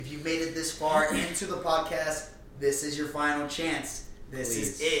you've made it this far into the podcast, this is your final chance. This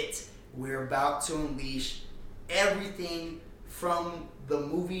is it. We're about to unleash everything from the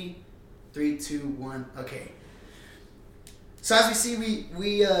movie. 3, 2, 1. Okay. So as we see,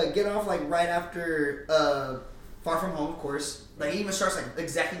 we get off like right after Far From Home, of course. Like, it even starts like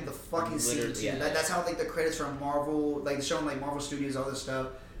exactly the fucking scene too. Yeah. That's how like the credits from Marvel, like showing like Marvel Studios, all this stuff.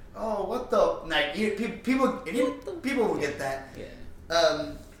 Oh, what the like people will get that.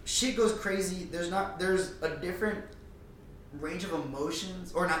 Yeah. Shit goes crazy. There's a different range of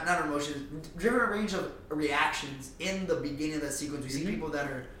emotions, or not emotions, different range of reactions in the beginning of that sequence. We see people that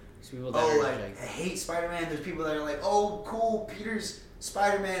are I hate Spider-Man. There's people that are like, oh, cool, Peter's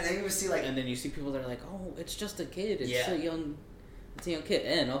Spider-Man. And you see like, and then you see people that are like, oh, it's just a kid. It's a young kid.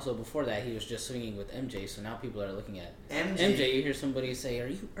 And also before that, he was just swinging with MJ. So now people are looking at MJ. You hear somebody say, "Are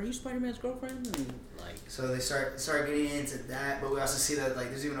you Spider-Man's girlfriend?" And like, so they start getting into that. But we also see that like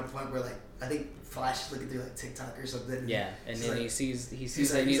there's even a point where like I think Flash is looking through like TikTok or something. Yeah, and then like, he sees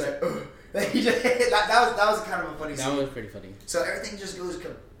he's that he's like, ugh. He just, that was kind of a funny scene. That was pretty funny. So everything just goes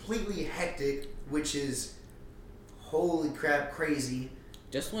completely hectic, which is holy crap crazy.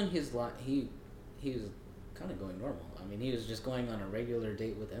 Just when he was kind of going normal. I mean, he was just going on a regular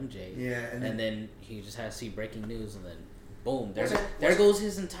date with MJ. Yeah, and then he just has to see breaking news, and then boom, there goes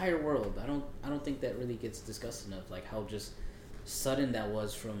his entire world. I don't think that really gets discussed enough, like how just sudden that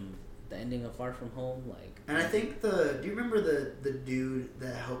was from the ending of Far From Home, like. And I think do you remember the dude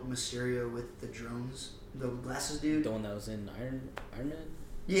that helped Mysterio with the drones, the glasses dude, the one that was in Iron Man?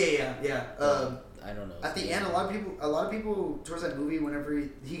 Yeah. I don't know. At the end, a lot of people towards that movie, whenever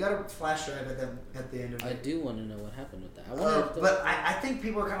he got a flash drive at the end of it. I do want to know what happened with that. But I think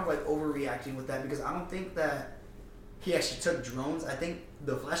people are kind of like overreacting with that, because I don't think that he actually took drones. I think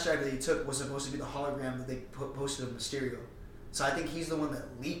the flash drive that he took was supposed to be the hologram that they posted of Mysterio. So I think he's the one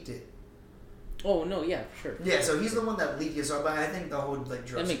that leaked it. Oh no! Yeah, sure. Yeah, so he's the one that leaked it. So, but I think the whole like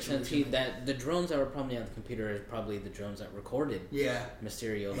drone. That makes sense. That the drones that were probably on the computer is probably the drones that recorded. Yeah.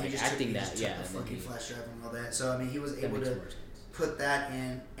 Mysterio like acting that. Yeah. The fucking flash drive and all that. So I mean, he was able to put that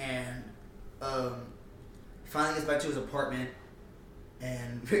in, and finally gets back to his apartment,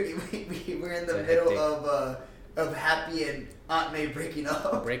 and we're in the middle of Happy and Aunt May breaking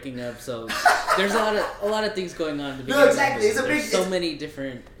up. So there's a lot of things going on. No, exactly. It's many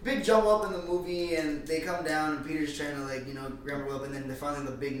different big jump up in the movie, and they come down, and Peter's trying to like grab up, and then finally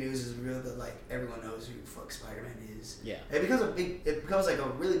the big news is revealed that like everyone knows who the fuck Spider-Man is. Yeah. It becomes like a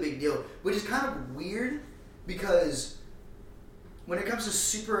really big deal, which is kind of weird because when it comes to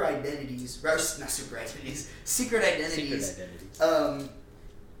secret identities,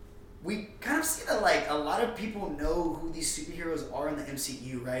 we kind of see that like a lot of people know who these superheroes are in the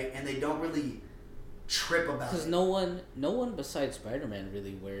MCU, right? And they don't really trip about it. Because no one besides Spider-Man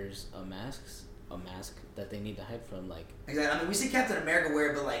really wears a mask that they need to hide from. Like, exactly. I mean, we see Captain America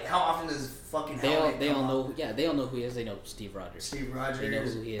wear it, but like, how often does fucking they all know? Yeah, they all know who he is. They know Steve Rogers. They know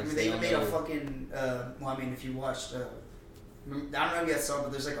who he is. I mean, they made a fucking. Well, I mean, if you watched, I don't know if you guys saw,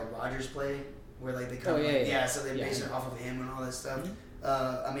 but there's like a Rogers play where like they come. So they base it off of him and all that stuff. Mm-hmm.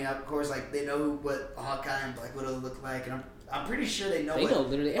 I mean, of course, like they know what Hawkeye and Black Widow look like, and I'm pretty sure they know. They know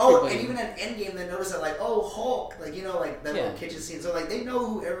literally everybody. Oh, and even at Endgame, they notice that like, oh, Hulk, like like that little kitchen scene. So like they know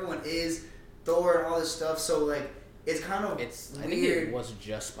who everyone is, Thor and all this stuff. So like it's kind of weird. I think it was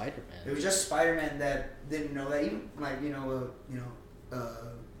just Spider-Man. It was just Spider-Man that didn't know that. Even like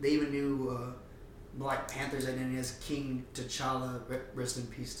they even knew Black Panther's identity as King T'Challa. Rest in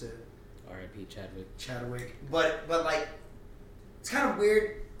peace to R.I.P. Chadwick. But like. It's kind of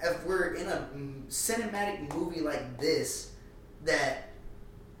weird if we're in a cinematic movie like this that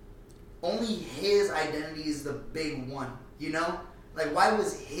only his identity is the big one, Like, why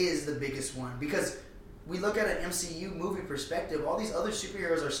was his the biggest one? Because we look at an MCU movie perspective, all these other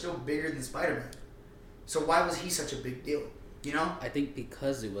superheroes are still bigger than Spider-Man. So why was he such a big deal, I think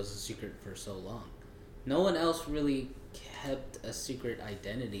because it was a secret for so long. No one else really kept a secret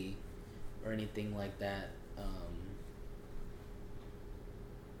identity or anything like that.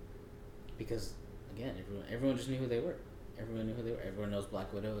 Because, again, everyone just knew who they were. Everyone knows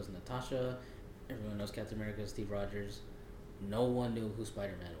Black Widow is Natasha. Everyone knows Captain America is Steve Rogers. No one knew who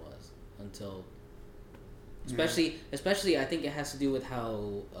Spider-Man was until... Especially, I think it has to do with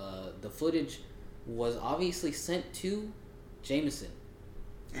how the footage was obviously sent to Jameson.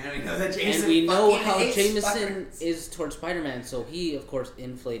 And we know that Jameson how Jameson is towards Spider-Man, so he, of course,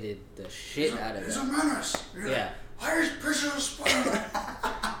 inflated the shit out of it. He's a menace. Yeah. Why is Prisoner Spider-Man?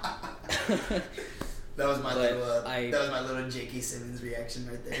 That was my little J.K. Simmons reaction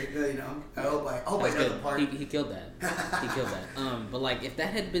right there. You know, I hope I know the part. He killed that. He killed that. But like, if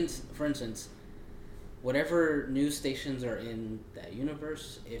that had been, for instance, whatever news stations are in that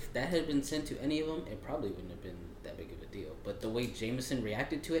universe, if that had been sent to any of them, it probably wouldn't have been that big of a deal. But the way Jameson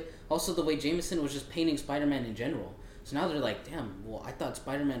reacted to it, also the way Jameson was just painting Spider-Man in general. So now they're like, damn, well, I thought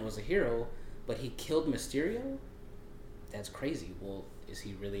Spider-Man was a hero, but he killed Mysterio? That's crazy. Well, is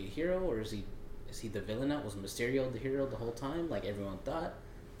he really a hero, or is he the villain now? Was Mysterio the hero the whole time, like everyone thought?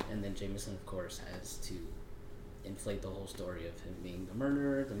 And then Jameson, of course, has to inflate the whole story of him being the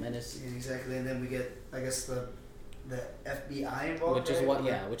murderer, the menace. Yeah, exactly. And then we get, I guess, the FBI involved.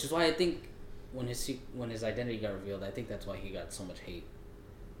 Which is why I think when his identity got revealed, I think that's why he got so much hate.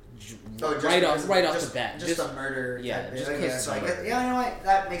 Right off the bat, just a murder. Yeah, just so I guess, you know what?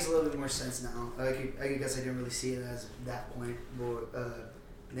 That makes a little bit more sense now. I guess I didn't really see it as that point. But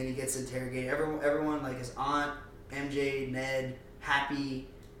then he gets interrogated. Everyone like his aunt, MJ, Ned, Happy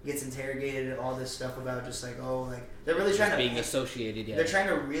gets interrogated. All this stuff about just like they're really trying to being associated. Yeah, they're trying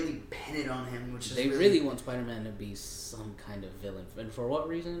to really pin it on him, which is they really want Spider-Man to be some kind of villain, and for what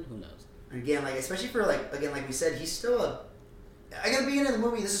reason? Who knows? Again, like especially for like we said, he's still at the beginning of the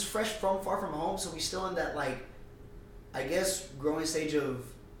movie, this is fresh from Far From Home, so he's still in that, like, I guess, growing stage of,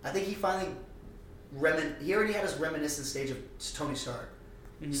 I think he finally, he already had his reminiscent stage of Tony Stark.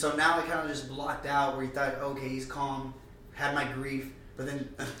 Mm-hmm. So now he kind of just blocked out where he thought, okay, he's calm, had my grief, but then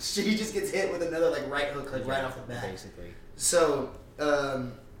he just gets hit with another, like, right hook, like, right off the bat. Basically. So,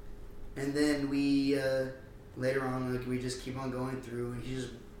 and then we, later on, like, we just keep on going through, and he's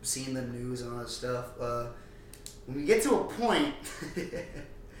just seeing the news and all that stuff. When we get to a point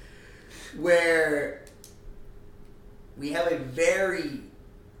where we have a very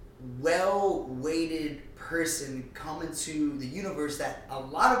well-weighted person come into the universe that a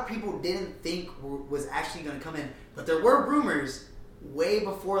lot of people didn't think was actually going to come in, but there were rumors way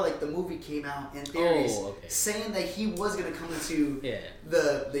before like the movie came out and theories saying that he was going to come into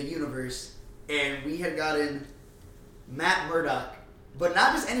the universe, and we had gotten Matt Murdock, but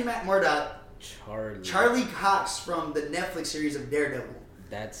not just any Matt Murdock. Charlie Cox from the Netflix series of Daredevil.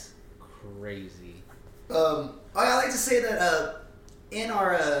 That's crazy. I like to say that in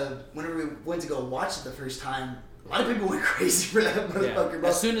our whenever we went to go watch it the first time, a lot of people went crazy for that motherfucker. Bro.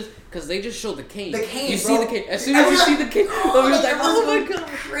 As soon as, because they just showed the cane. The cane, you bro. see the cane. As soon as you see the cane, oh my god,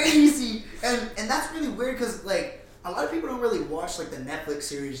 crazy. And that's really weird because like a lot of people don't really watch like the Netflix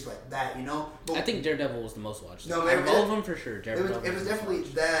series like that, you know. But I think Daredevil was the most watched. No, out of all of them for sure. Daredevil it was definitely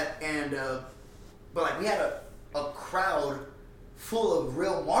that, and but like we had a crowd full of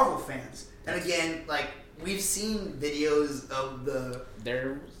real Marvel fans, and again, like we've seen videos of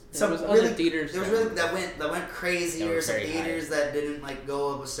there was other theaters that went crazy, or some theaters that didn't like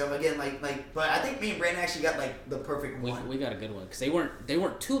go up with stuff again, like. But I think me and Brandon actually got like the perfect one. We got a good one because they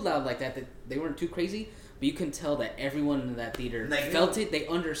weren't too loud like that. They weren't too crazy. But you can tell that everyone in that theater felt it. They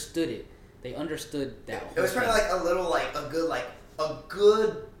understood it. They understood that. It was probably like a little like a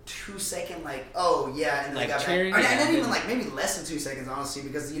good 2 second like oh yeah, and then like they got cheering. back. And even like maybe less than 2 seconds honestly,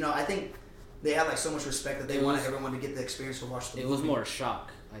 because you know I think they had like so much respect that they wanted everyone to get the experience to watch the movie. It was more shock,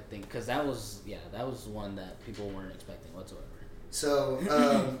 I think, because that was one that people weren't expecting whatsoever. So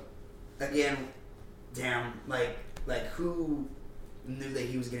again, damn, like who knew that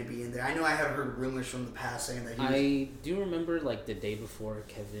he was going to be in there? I know I have heard rumors from the past saying that I do remember like the day before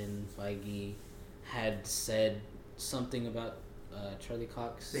Kevin Feige had said something about Charlie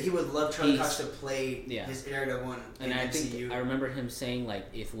Cox. That he would love Charlie Cox to play his Daredevil in and I MCU. think I remember him saying like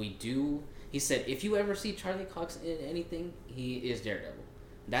if we do, he said if you ever see Charlie Cox in anything, he is Daredevil.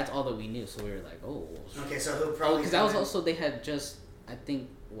 That's all that we knew, so we were like, oh. Okay, so he'll probably because that was also they had just I think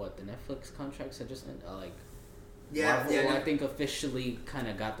the Netflix contracts had just ended Marvel, I think officially kind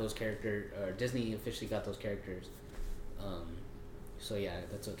of got those characters, or Disney officially got those characters. So yeah,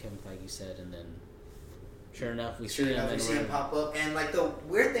 that's what Kevin Feige said, and then sure enough, we see him pop up. And like the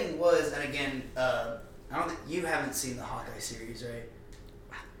weird thing was, and again, I don't think you haven't seen the Hawkeye series, right?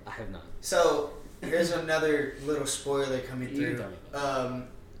 I have not. So here's another little spoiler coming through.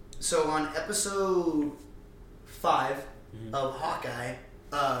 So on episode 5 of Hawkeye,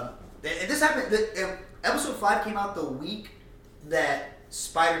 and this happened. Episode 5 came out the week that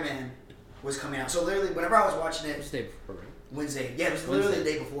Spiderman was coming out. So literally, whenever I was watching it, it was the day before, right? Wednesday. Yeah, it was literally the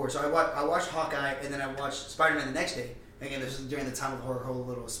day before. So I watched Hawkeye, and then I watched Spider-Man the next day. Again, this was during the time of our whole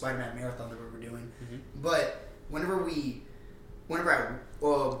little Spider-Man marathon that we were doing. Mm-hmm. But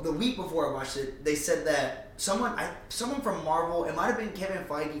the week before I watched it, they said that someone from Marvel, it might have been Kevin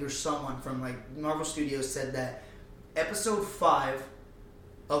Feige or someone from like Marvel Studios, said that episode 5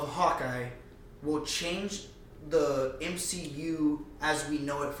 of Hawkeye will change the MCU as we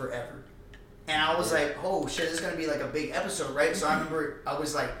know it forever. And I was like, oh shit, this is gonna be like a big episode, right? So I remember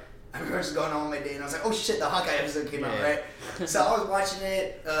just going on my day and I was like, oh shit, the Hawkeye episode came out, right? So I was watching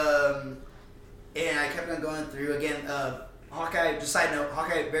it, and I kept on going through again. Hawkeye, just side note,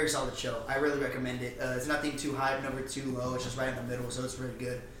 Hawkeye, very solid show. I really recommend it. It's nothing too high, never too low. It's just right in the middle, so it's really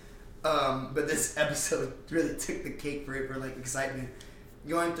good. But this episode really took the cake for it, for like excitement.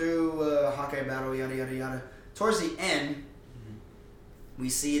 Going through Hawkeye battle, yada yada yada. Towards the end, we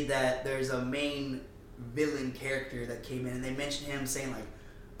see that there's a main villain character that came in, and they mentioned him saying like,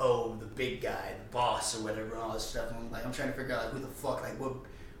 "Oh, the big guy, the boss, or whatever," and all this stuff. And I'm trying to figure out like, who the fuck, like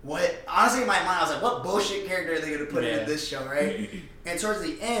what? Honestly, in my mind, I was like, what bullshit character are they gonna put in this show, right? And towards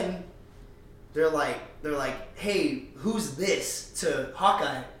the end, they're like, hey, who's this to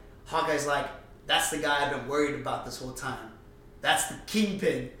Hawkeye? Hawkeye's like, that's the guy I've been worried about this whole time. That's the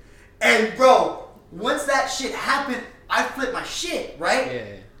Kingpin. And bro, once that shit happened, I flipped my shit, right? Yeah.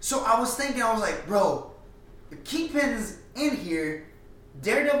 So I was thinking, I was like, bro, if Kingpin's in here,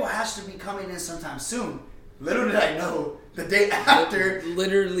 Daredevil has to be coming in sometime soon. Little did I know, the day after,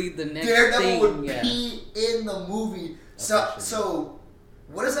 literally the next Daredevil would be in the movie. So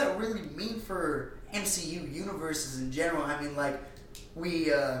what does that really mean for MCU universes in general? I mean, like,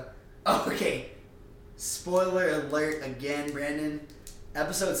 okay. Spoiler alert again, Brandon.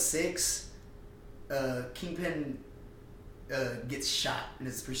 Episode 6, Kingpin gets shot and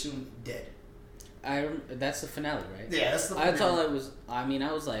is presumed dead. That's the finale, right? Yeah, that's the finale. That's all I was. I mean,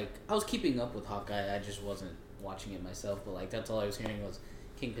 I was keeping up with Hawkeye. I just wasn't watching it myself. But like, that's all I was hearing was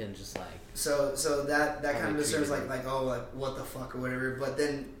Kingpin just like. So that kind of deserves like what the fuck or whatever. But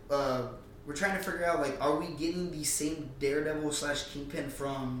then we're trying to figure out like, are we getting the same Daredevil / Kingpin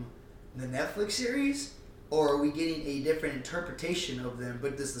from the Netflix series, or are we getting a different interpretation of them,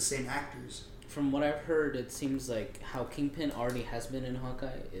 but just the same actors? From what I've heard, it seems like how Kingpin already has been in Hawkeye,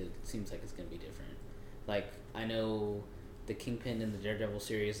 it seems like it's going to be different. Like, I know the Kingpin in the Daredevil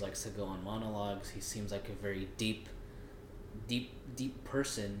series likes to go on monologues. He seems like a very deep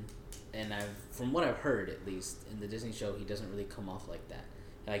person. And from what I've heard, at least, in the Disney show, he doesn't really come off like that.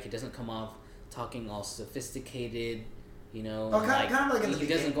 Like, he doesn't come off talking all sophisticated, you know. Oh, kind of like in the beginning. He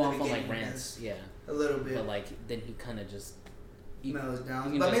doesn't go off on, like, rants. Yeah. A little bit. But, like, then he kind of just... mellows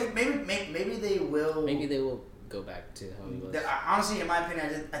down. But maybe they will... Maybe they will go back to how he was. Honestly, in my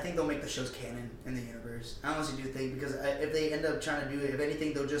opinion, I think they'll make the shows canon in the universe. I honestly do think, because if they end up trying to do it, if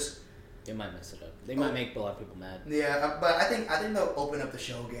anything, they'll just... They might mess it up. They might make a lot of people mad. Yeah, but I think they'll open up the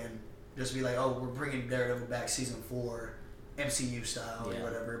show again. Just be like, oh, we're bringing Daredevil back season 4, MCU style or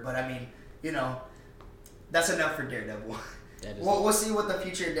whatever. But I mean, you know, that's enough for Daredevil. We'll see what the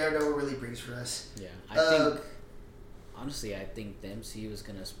future Daredevil really brings for us. Yeah, I think the MCU is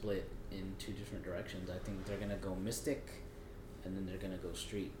gonna split in 2 different directions. I think they're gonna go Mystic, and then they're gonna go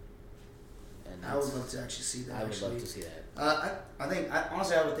Street. And I would love to actually see that. I would love to see that. I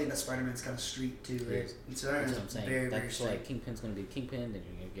would think that Spiderman's kind of Street too, right? That's what I'm saying. Very, that's very like Kingpin's gonna be Kingpin. Then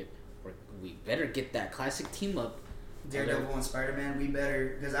you're gonna get. We better get that classic team up. Daredevil and Spider-Man, we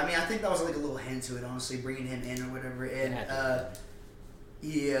better, because I mean, I think that was like a little hint to it, honestly, bringing him in or whatever. And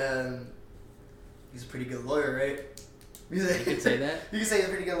he's a pretty good lawyer, right? You could say that. You could say he's a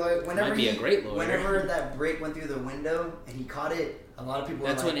pretty good lawyer. Might be a great lawyer. Whenever that break went through the window and he caught it, a lot of people.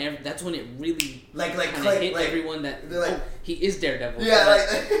 That's when it really hit everyone that he is Daredevil.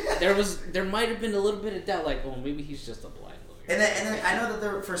 Yeah, there might have been a little bit of doubt, like, oh, maybe he's just a blind lawyer. And then I know that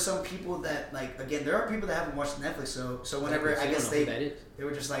there, for some people that, like, again, there are people that haven't watched Netflix, so whenever I guess they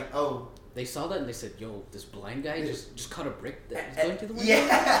were just like, oh. They saw that and they said, "Yo, this blind guy just caught a brick that was going through the window."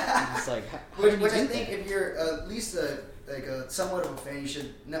 Yeah, and it's like, which I think if you're at least a somewhat of a fan, you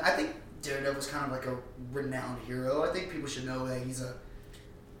should know. I think Daredevil's kind of like a renowned hero. I think people should know that he's a.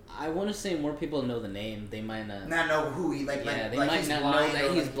 I want to say more people know the name. They might not know who he they might not know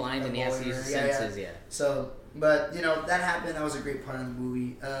that he's blind and he has to use his senses. Yeah. So, but you know that happened. That was a great part of the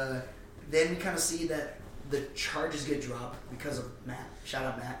movie. Then we kind of see that the charges get dropped because of Matt. Shout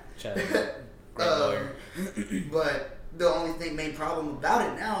out Matt. Shout out. Great lawyer. But the only main problem about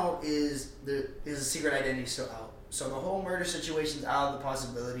it now is the secret identity still out. So the whole murder situation's out of the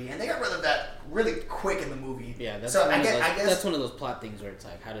possibility, and they got rid of that really quick in the movie. Yeah, that's I guess that's one of those plot things where it's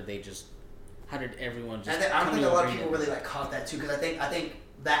like, how did everyone just? And I don't think a lot of people really caught that too, because I think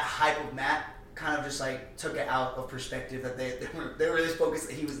that hype of Matt kind of just took it out of perspective, that they were really focused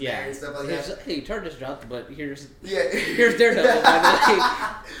that he was there and stuff like that. Like, hey, charges dropped, but here's Daredevil.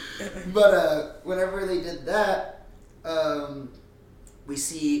 But whenever they did that, we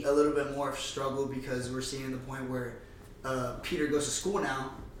see a little bit more of struggle, because we're seeing the point where Peter goes to school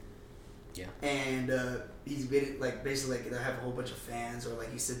now, Yeah. And he's been like basically like they have a whole bunch of fans, or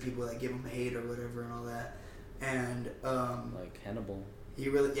like he said people that give him hate or whatever and all that. And like Hannibal. He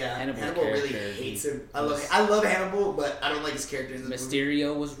really, Hannibal really hates him. I love Hannibal, but I don't like his character in the movie.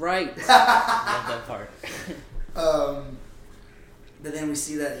 Mysterio was right. Love that part. But then we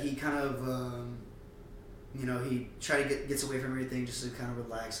see that he kind of, he gets away from everything just to kind of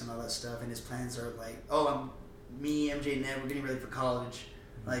relax and all that stuff. And his plans are like, me, MJ, and Ned, we're getting ready for college.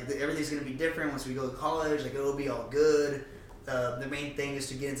 Like everything's gonna be different once we go to college. Like it'll be all good. The main thing is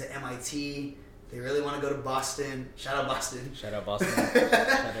to get into MIT. They really want to go to Boston. Shout out Boston. Shout out Boston. Shout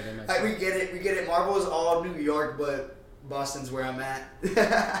out MIT. We get it. Marvel is all New York, but Boston's where I'm at.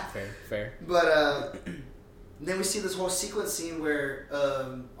 Fair. But then we see this whole sequence scene where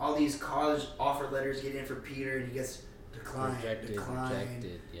all these college offer letters get in for Peter, and he gets declined. Rejected.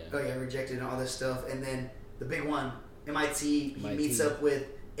 Yeah. Oh yeah, rejected and all this stuff. And then the big one, MIT. He meets up with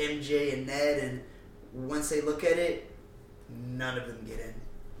MJ and Ned, and once they look at it, none of them get in.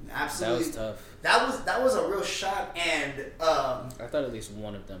 Absolutely, that was tough. That was a real shock, and I thought at least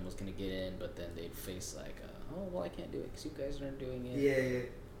one of them was gonna get in, but then they'd face like, I can't do it because you guys aren't doing it. Yeah.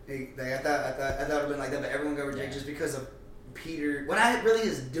 I thought it would have been like that, but everyone got rejected just because of Peter. What I really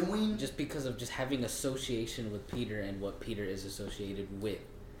is doing, just because of just having association with Peter and what Peter is associated with.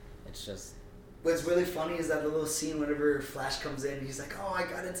 It's just. What's really funny is that the little scene whenever Flash comes in, he's like, I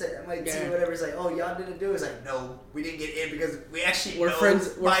got into MIT, whatever. He's like, y'all didn't do it. He's like, no, we didn't get in because we actually We're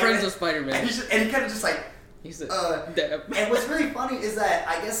friends with Spiderman. And he kind of just like, he said, and what's really funny is that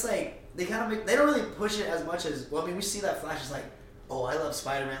I guess like they don't really push it as much as, we see that Flash is like, I love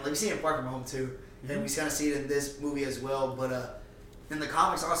Spider-Man. Like we see it in Far From Home too, and we kind of see it in this movie as well. But in the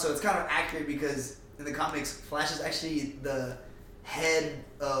comics also, it's kind of accurate because in the comics, Flash is actually the head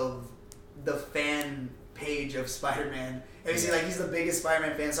of the fan page of Spider-Man, and we see like he's the biggest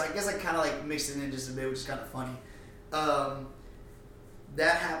Spider-Man fan, so I guess I kind of like mixed it in just a bit, which is kind of funny.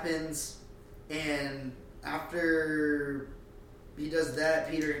 That happens, and after he does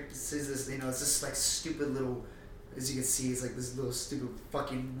that, Peter says this, it's this like stupid little, as you can see, it's like this little stupid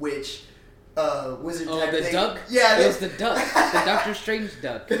fucking witch wizard type the thing. duck? Yeah, it was the duck. The Doctor Strange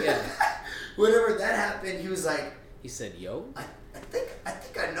duck. Yeah. Whenever that happened, he was like, he said, yo, I think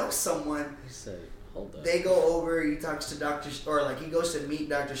I know someone. He said, hold up. They go over, he talks to he goes to meet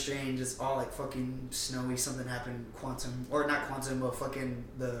Doctor Strange. It's all like fucking snowy. Something happened, not quantum, but fucking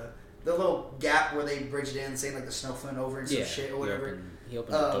the little gap where they bridged in, saying like the snow went over and some shit or whatever. He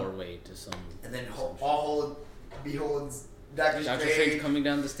opened the doorway to some. And then beholds Doctor Strange coming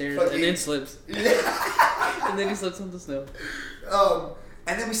down the stairs and then slips. And then he slips on the snow.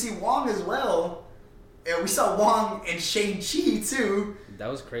 And then we see Wong as well. And we saw Wong and Shang-Chi too. That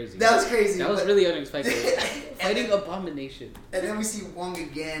was crazy. That was really unexpected. Fighting Abomination. And then we see Wong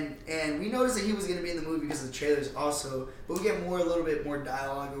again, and we noticed that he was going to be in the movie because of the trailers also. But we get a little bit more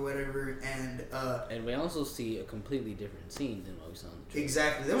dialogue or whatever, and we also see a completely different scene than what we saw in the trailer.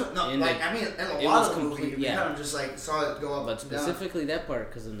 Exactly. There was in a lot of the movie, we kind of just like saw it go up. But specifically that part,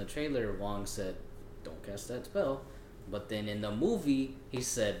 because in the trailer, Wong said, "Don't cast that spell," but then in the movie, he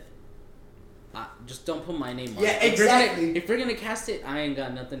said, just don't put my name on it. Yeah, exactly. If we're gonna cast it, I ain't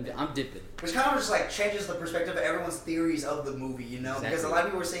got nothing. I'm dipping. Which kind of just like changes the perspective of everyone's theories of the movie, Exactly. Because a lot of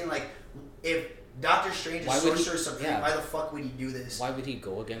people were saying like, if Doctor Strange is Sorcerer Supreme, why the fuck would he do this? Why would he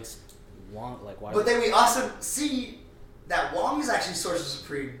go against Wong? Like why? But then we also see that Wong is actually Sorcerer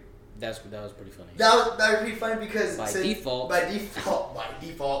Supreme. That was pretty funny. That was pretty funny because by default,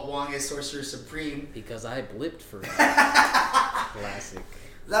 Wong is Sorcerer Supreme. Because I blipped for classic.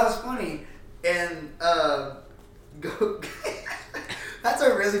 That was funny. And that's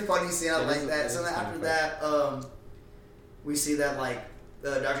a really funny scene. I like that. So then after that, we see that like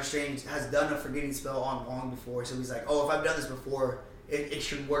Doctor Strange has done a forgetting spell on Wong before. So he's like, if I've done this before, it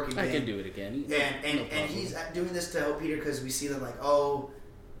should work again. I can do it again. And he's doing this to help Peter because we see that like,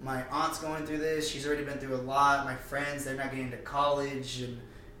 my aunt's going through this. She's already been through a lot. My friends, they're not getting into college,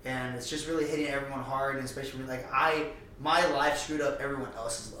 and it's just really hitting everyone hard. And especially like my life screwed up everyone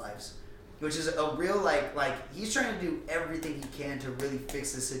else's lives. Which is a real, like he's trying to do everything he can to really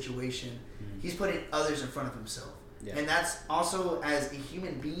fix the situation. Mm-hmm. He's putting others in front of himself. Yeah. And that's also, as a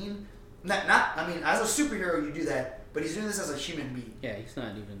human being, as a superhero you do that, but he's doing this as a human being. Yeah, he's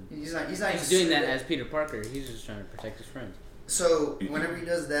not even... He's doing that as Peter Parker. He's just trying to protect his friends. So, whenever he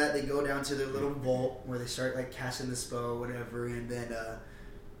does that, they go down to their little vault where they start, like, casting the spell or whatever, and then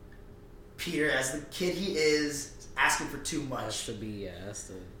Peter, as the kid he is asking for too much.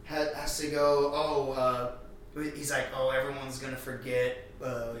 Has to go, he's like, everyone's gonna forget.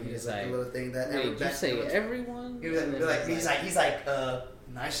 He's like, the little thing that. Wait, did you say everyone? He's like,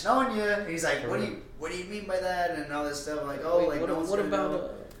 nice knowing you. And he's like, what do you mean by that? And all this stuff. I'm like, oh, like, what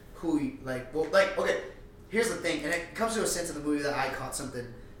about who, like, well, like, okay, here's the thing, and it comes to a sense of the movie that I caught something.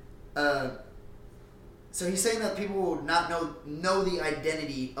 So he's saying that people will not know the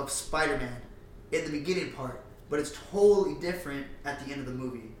identity of Spider-Man in the beginning part, but it's totally different at the end of the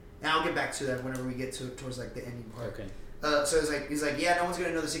movie. And I'll get back to that whenever we get towards like the ending part. Okay. So he's like, yeah, no one's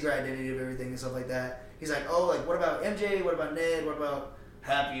gonna know the secret identity of everything and stuff like that. He's like, oh, like, what about MJ? What about Ned? What about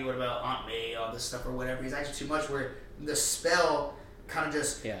Happy? What about Aunt May? All this stuff or whatever. He's actually too much where the spell kind of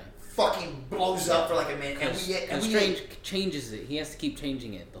just fucking blows up for like a minute. And Strange changes it. He has to keep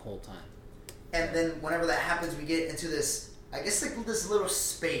changing it the whole time. And then whenever that happens, we get into this, I guess, like this little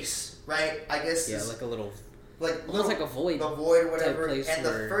space, right? I guess. Yeah, like a little. Almost like a void. The void or whatever. And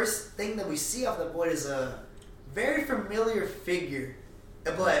the first thing that we see off the void is a very familiar figure,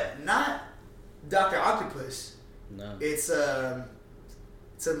 but not Dr. Octopus. No. It's a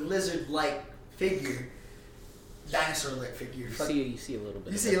lizard-like figure. Dinosaur-like figure. You see a little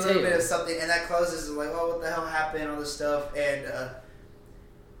bit. You see a little bit of something, and that closes and like, oh, what the hell happened? All this stuff,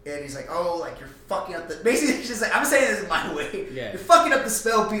 and he's like, oh, like, you're fucking up the... Basically, he's just like, I'm saying this in my way. Yeah. You're fucking up the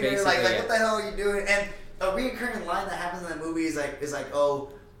spell, Peter. Basically, like what the hell are you doing? And a reoccurring line that happens in that movie is like,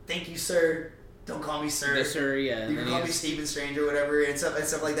 oh, thank you, sir. Don't call me sir. Yes, sir, yeah. You can call me Stephen Strange or whatever, and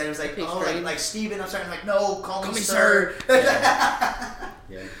stuff like that. It was like, oh, like Stephen, I'm sorry. I'm like, no, call me sir.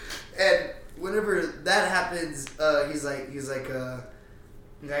 Yeah. And whenever that happens, he's like,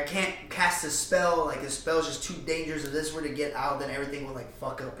 I can't cast a spell. Like, the spell's just too dangerous. If this were to get out, then everything will, like,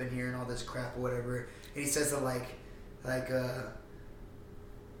 fuck up in here and all this crap or whatever. And he says that, I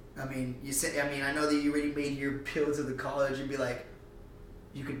know that you already made your appeal to the college and be like,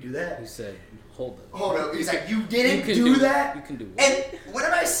 you can do that? He said, hold up. He's like, you didn't do that? You can do what? And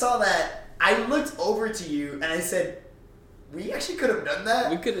whenever I saw that, I looked over to you and I said, we actually could have done that?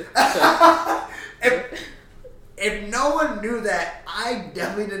 We could have. If no one knew that, I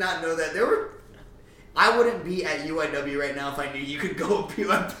definitely did not know that. I wouldn't be at UIW right now if I knew you could go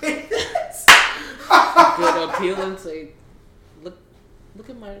appeal and pay this. Go appeal and say, look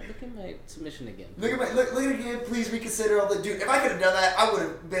at my submission again. Look at it again. Please reconsider all the dude. If I could have done that, I would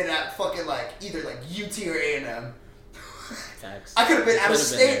have been at fucking like either like UT or A&M. Facts. I could have been out of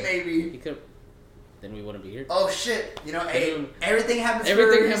state maybe. You could. Then we wouldn't be here. Oh shit! You know, everything happens.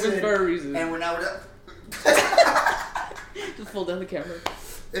 For a reason. And we're now. Just fold down the camera.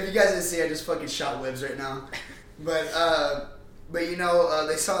 If you guys didn't see, I just fucking shot webs right now. But you know,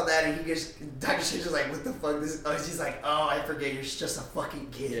 they saw that and Dr. Strange was like, what the fuck? She's like, oh, I forget, you're just a fucking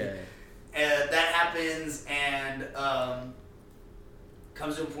kid. Yeah. And that happens and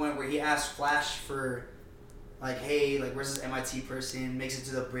comes to a point where he asks Flash for, like, hey, like, where's this MIT person? Makes it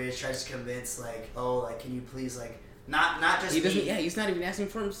to the bridge, tries to convince, like, oh, like, can you please, like, not just he doesn't. Yeah, he's not even asking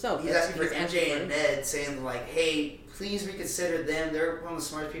for himself. He's asking for MJ and Ned, saying like, "Hey, please reconsider them. They're one of the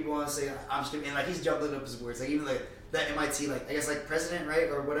smartest people." I want to say, "I'm stupid," and like he's juggling up his words. Like even like that MIT, like I guess like president, right,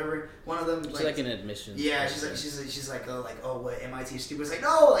 or whatever. One of them. She's like an admission. Yeah, she's like, oh, what MIT is stupid? It's like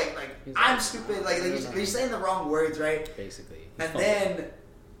no, like I'm stupid. Like you're saying the wrong words, right? Basically. And then,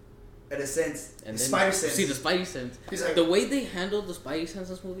 in a sense, and the Spider sense. See the Spidey sense. He's like, the way they handled the Spidey sense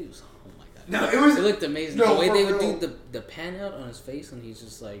in this movie was. No, it looked amazing. The way they would do the pan out on his face and he's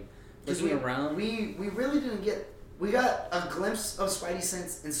just like looking around. We really didn't get. We got a glimpse of Spidey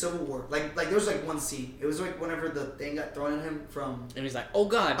sense in Civil War. Like there was like one scene. It was like whenever the thing got thrown at him from. And he's like, "Oh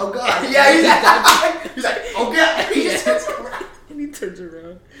God!" Oh God! Yeah, he's like, "Oh God!" He just turns around. And he turns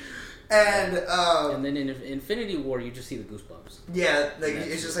around. And then in Infinity War, you just see the goosebumps. Yeah, like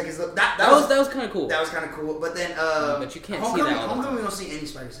it's just like that was kind of cool. That was kind of cool, but then but you can't see that. Homecoming, we don't see any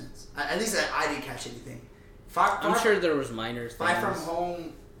Spider sense. At least I didn't catch anything. I'm sure there was minor things.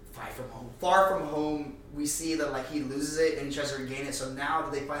 Far from home, we see that like he loses it and he tries to regain it. So now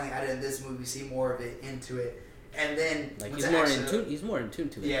that they finally added in this movie, we see more of it into it, and then like he's more in tune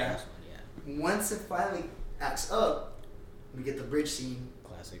to it. Yeah. Once it finally acts up, we get the bridge scene.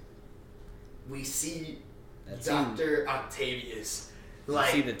 Classic. We see Dr. Octavius.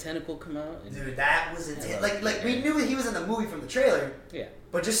 Like, you see the tentacle come out. Dude, that was intense. Like we knew he was in the movie from the trailer. Yeah.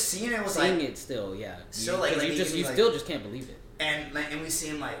 But just seeing it was seeing it still, yeah. So like you still just can't believe it. And we see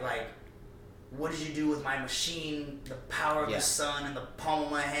him like, what did you do with my machine? The power of the sun in the palm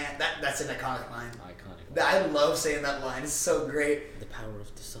of my hand. That's an iconic line. I love saying that line. It's so great. The power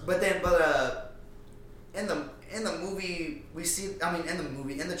of the sun. But in the movie we see.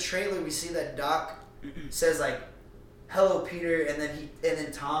 In the trailer we see that Doc says like, "Hello, Peter," and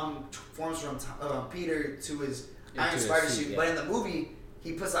then Tom forms from Peter to his Iron Spider suit. Yeah. But in the movie,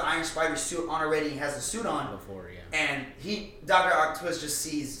 he puts the Iron Spider suit on already. He has the suit on before, yeah. And Dr. Octopus just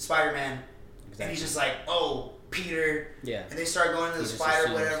sees Spider-Man, and he's just like, "Oh, Peter." Yeah. And they start going to the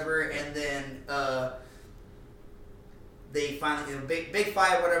spider, whatever, and then they finally big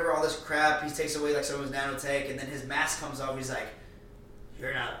fight, whatever, all this crap. He takes away like some of his nanotech, and then his mask comes off. He's like,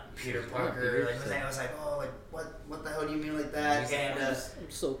 "You're not Peter Parker." I was like, "Oh, like what the hell do you mean like that?" And I'm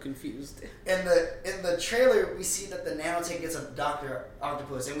so confused. In the trailer, we see that the nanotech gets a Dr.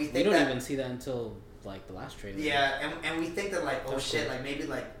 Octopus, and we think we don't even see that until like the last trailer. Yeah, and we think that like, oh shit, like maybe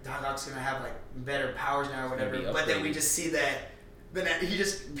like Doc Ock's gonna have like better powers now or whatever. But then we just see that Peter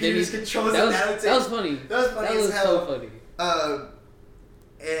just controls the nanotech. That was funny. That was funny as hell. So funny.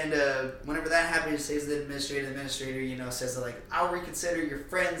 And whenever that happens, says the administrator, says that like, I'll reconsider your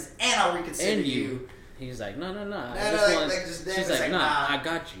friends and I'll reconsider you. He's like, no. She's like, nah, I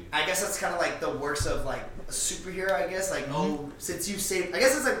got you. I guess that's kind of like the worst of like a superhero. I guess like, since you saved, I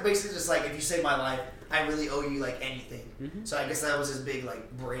guess it's like basically just like if you saved my life, I really owe you like anything. Mm-hmm. So I guess that was his big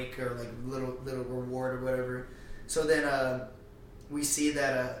like break or like little reward or whatever. So then we see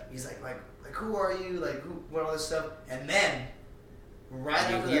that he's like who are you, like who, what, all this stuff, and then right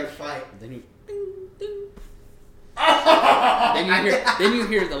after that fight, then you then you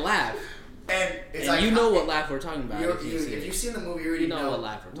hear the laugh. And it's and like, you know what laugh we're talking about. If you've seen the movie, you already know what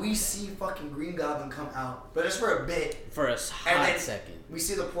laugh we're talking about. We see fucking Green Goblin come out, but it's for a bit. For a hot second. We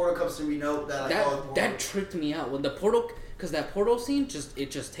see the portal comes through. We know that like that tricked me out when the portal, because that portal scene just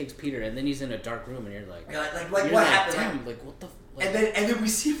takes Peter, and then he's in a dark room, and you're like what happened? Damn, like what the. Like, and then we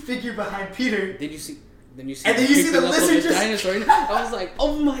see a figure behind Peter. Then you see the lizard just dinosaur. I was like,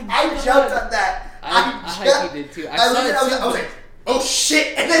 oh my god! I jumped on that. I did too. I was like, oh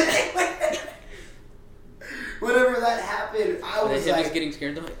shit! And then whenever that happened, I was like, he's getting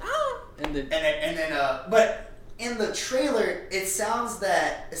scared. They're like, ah! And then, but in the trailer, it sounds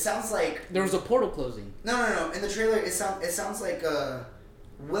like there was a portal closing. No. In the trailer, it sounds like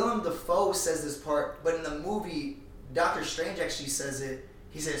Willem Dafoe says this part, but in the movie, Doctor Strange actually says it.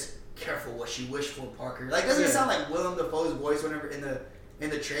 He says, "Careful what you wish for, Parker." Like, doesn't it sound like Willem Dafoe's voice whenever in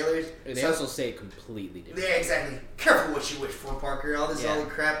the trailers? They also say it completely different. Yeah, exactly. Careful what you wish for, Parker. All this other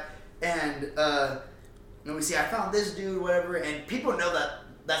crap, and we see I found this dude, whatever, and people know that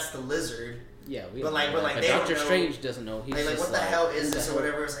that's the lizard. Yeah, but they Doctor don't know. Strange doesn't know. He's like, what the hell is this or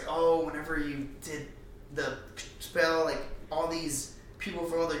whatever? It's like, oh, whenever you did the spell, like all these people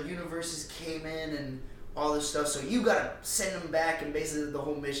from other universes came in and all this stuff, so you gotta send them back and basically the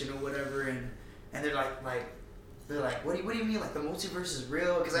whole mission or whatever, and they're like what do you mean, like the multiverse is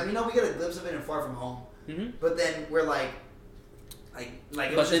real? Because I mean, we get a glimpse of it in Far From Home, but then we're like it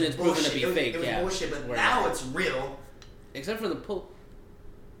was then it's proven to be fake. It was bullshit, but now it's real. Except for the Pope.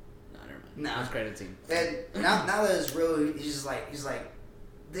 No, never mind. Nah. Post credit scene. And now that it's real, he's like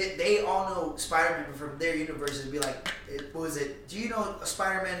they all know Spider-Man from their universes. Be like, what was it? Do you know a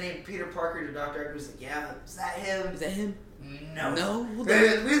Spider-Man named Peter Parker? The Doctor Octopus was like, yeah, is that him? Is that him? No.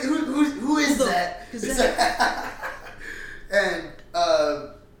 Who is that? And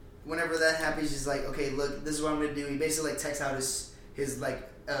whenever that happens, he's like, okay, look, this is what I'm gonna do. He basically like texts out his like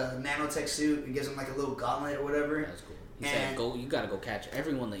nanotech suit and gives him like a little gauntlet or whatever. That's cool. He said, you gotta go catch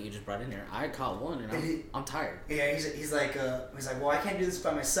everyone that you just brought in here. I caught one, and I'm tired. Yeah, he's like, well, I can't do this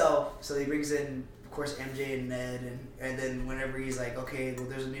by myself. So he brings in, of course, MJ and Ned, and then whenever he's like, okay, well,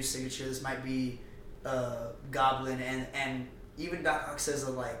 there's a new signature. This might be Goblin, and even Doc Ock says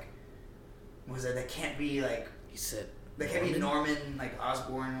that like, what was that? That can't be like. He said. That can't be Norman, like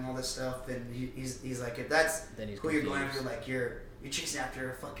Osborn and all this stuff. And he's like, if that's who you're going after, like you're chasing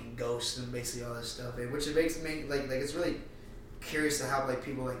after a fucking ghost and basically all this stuff, which it makes me like it's really curious to how like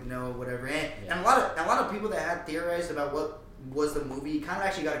people like know whatever, and a lot of people that had theorized about what was the movie kind of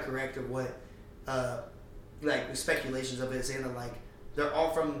actually got it correct of what like speculations of it, saying that like they're all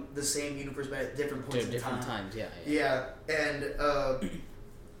from the same universe but at different points in different time. times. Yeah, and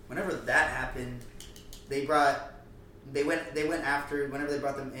whenever that happened, they went after whenever they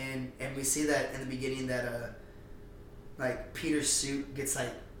brought them in, and we see that in the beginning that like Peter's suit gets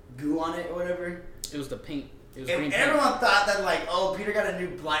like goo on it or whatever. It was the paint. It was and green everyone paint. thought that like, oh, Peter got a new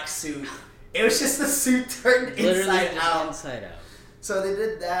black suit. It was just the suit turned inside out. Inside out. So they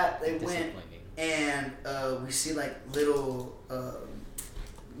did that. They went and we see like little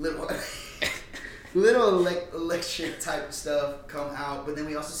electric type stuff come out, but then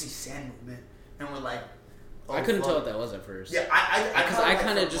we also see sand movement, and we're like, oh, I couldn't tell what that was at first. Yeah, I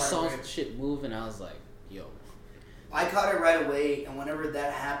kind of just saw shit move, and I was like, yo. I caught it right away, and whenever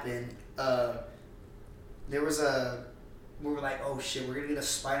that happened, there was we were like, oh shit, we're gonna get a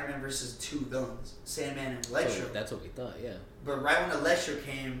Spider-Man versus two villains, Sandman and Electro. That's what we thought, yeah. But right when Electro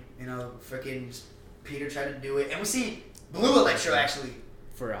came, freaking Peter tried to do it, and we see Blue Electro actually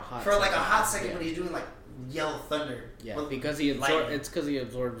for a hot second, but he's doing like Yellow Thunder. Yeah, because he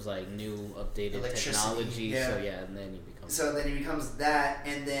absorbs like new updated technology. Yeah. So and then he becomes. So then he becomes that,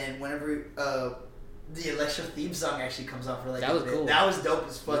 and then whenever the Electro theme song actually comes out for like that was cool. That was dope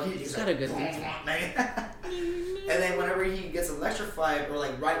as fuck. He's got a good theme song. And then whenever he gets electrified or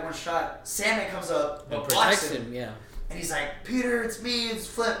like right one shot, Sandman comes up and protects him. Yeah. And he's like, Peter, it's me, it's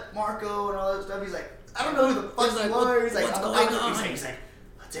Flip, Marco, and all that stuff. He's like, I don't know who the fuck you are. He's like, what's going on? He's like,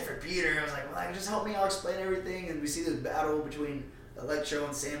 a different Peter. I was like, well, just help me, I'll explain everything. And we see this battle between Electro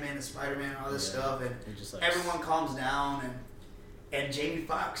and Sandman and Spider-Man and all this stuff. And just like, everyone calms down. And Jamie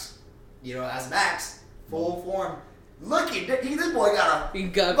Foxx, as Max, full form. This boy got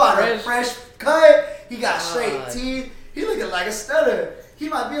a fresh cut. He got straight teeth. He looking like a stunner. He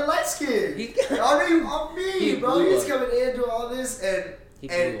might be a light skin. On me, bro. He's coming in doing all this, and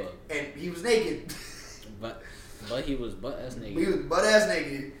he was naked. but he was butt-ass naked. He was butt-ass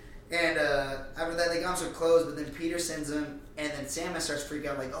naked. And after that, they got him some clothes, but then Peter sends him, and then Sandman starts freaking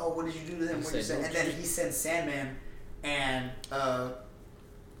out, like, oh, what did you do to him? And then he sends Sandman, and,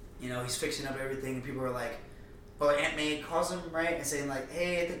 he's fixing up everything, and people are like, Aunt May calls him, right, and saying, like,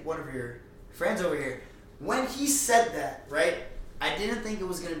 hey, I think one of your friends over here. When he said that, right, I didn't think it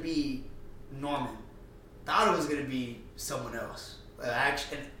was going to be Norman. Thought it was going to be someone else. That's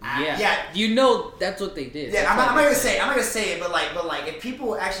what they did. Yeah, I'm not gonna say it, but like, if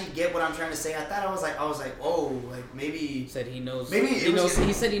people actually get what I'm trying to say, I was like, oh, like maybe he said he knows. Maybe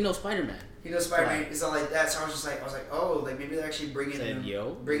he said he knows Spider-Man. He knows Spider-Man. It's not like that. So I was like, oh, like maybe they're actually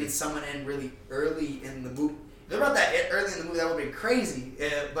bringing someone in really early in the movie. If they're about that early in the movie, that would be crazy.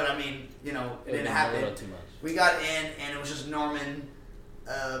 But I mean, it didn't happen. Too much. We got in, and it was just Norman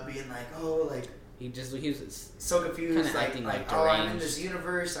being like, oh, like. He was so confused, like oh, I'm in this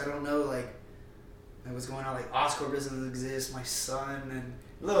universe. I don't know, like what's going on. Like Oscorp doesn't exist. My son and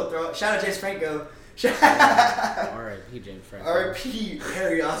little throw. Shout out James Franco. R.I.P. James Franco. R.I.P.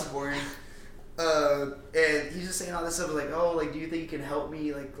 Harry Osborn. And he's just saying all this stuff like, oh, like, do you think you can help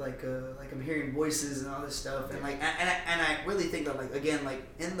me? Like I'm hearing voices and all this stuff, and like, and I really think that, like, again, like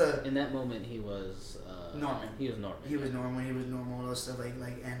in that moment he was. Norman. He was Norman. He was normal. He was normal. All that stuff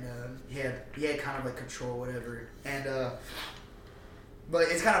and he had kind of like control, whatever. And but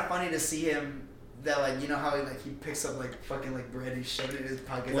it's kind of funny to see him that, like, how he picks up like fucking like bread and shove it in his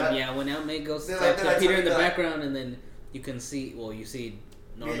pocket. When Aunt May goes to Peter in the background, and then you see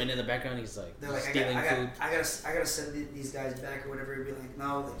Norman in the background. He's like stealing food. I gotta send these guys back or whatever. And be like,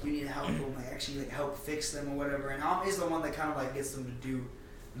 no, like you need to help them, like actually like help fix them or whatever. And Aunt May's the one that kind of like gets them to do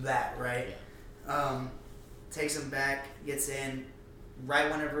that, right? Yeah. Takes him back, gets in.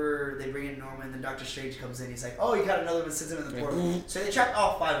 Right whenever they bring in Norman, then Doctor Strange comes in. He's like, "Oh, you got another one." Sends him in the portal. So they trapped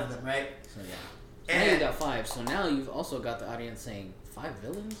all 5 of them, right? So yeah. And now you got 5. So now you've also got the audience saying 5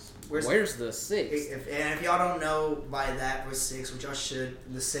 villains. Where's the 6th? If y'all don't know by that was 6, which y'all should,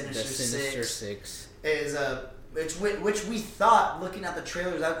 the Sinister Six is which we thought, looking at the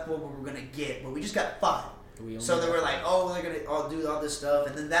trailers, that's what we were gonna get, but we just got 5. So they were like, "Oh, they're gonna all do all this stuff,"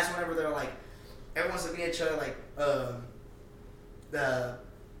 and then that's whenever they're like. Everyone's looking at each other like the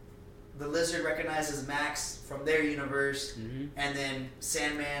Lizard recognizes Max from their universe, and then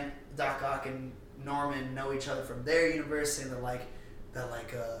Sandman, Doc Ock, and Norman know each other from their universe, and they're like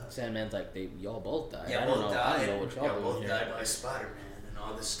Sandman's like y'all both died. Yeah, I don't know what y'all both died by Spider-Man and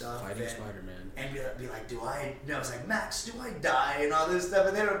all this stuff. Fighting Spider-Man. And be like, do I? No, it's like, Max, do I die? And all this stuff,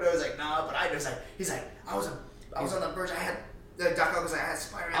 and they don't know. It's like, nah, but I know. It's like, he's like, I was on the verge. I had. Doc Ock was like, I had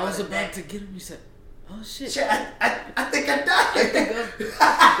Spider-Man. I was about to get him. He said, "Oh shit! I think I died. I think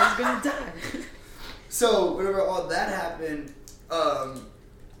I'm gonna die." So whenever all that happened,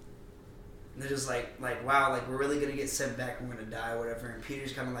 they're just like wow, like we're really gonna get sent back. We're gonna die, or whatever. And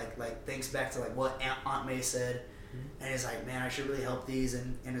Peter's kind of like thinks back to like what Aunt May said, and he's like, man, I should really help these.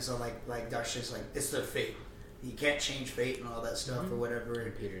 And it's all like Doctor Strange's like, it's their fate. You can't change fate and all that stuff or whatever.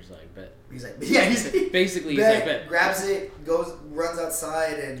 And Peter's like, bet. He's like, yeah, he's bet. Grabs it, runs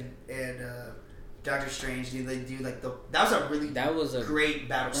outside, and Doctor Strange. They do like that was a great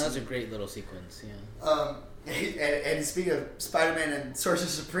battle. That was a great little sequence. Yeah. And speaking of Spider-Man and Sorcerer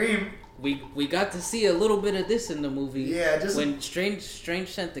Supreme, we got to see a little bit of this in the movie. Yeah, just when Strange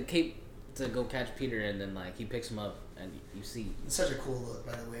sent the cape to go catch Peter, and then like he picks him up. And you see, it's such a cool look,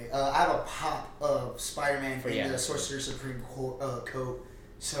 by the way. I have a pop of Spider-Man in the Sorcerer Supreme coat,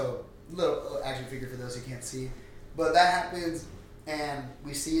 so little action figure for those who can't see. But that happens, and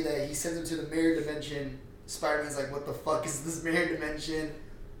we see that he sends him to the mirror dimension. Spider-Man's like, "What the fuck is this mirror dimension?"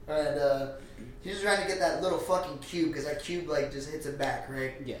 And he's just trying to get that little fucking cube because that cube like just hits him back,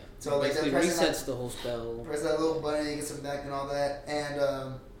 right? Yeah. So like that resets the whole spell. Press that little button and he gets him back and all that. And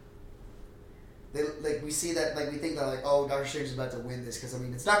they like we see that like we think that like oh Doctor Strange is about to win this because I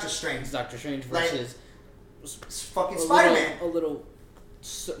mean it's Doctor Strange. It's Doctor Strange versus fucking Spider-Man. A little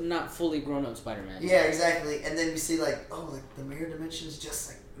not fully grown up Spider-Man. Yeah, exactly. And then we see like oh like the mirror dimension is just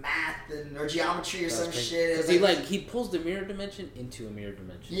like math and or geometry or some shit. Because he pulls the mirror dimension into a mirror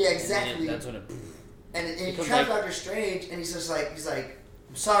dimension. Yeah, exactly. And that's when it. And he tries Doctor Strange, and he's like,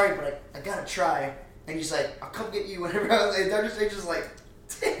 I'm sorry, but I gotta try. And he's like, I'll come get you whenever. And Doctor Strange is like,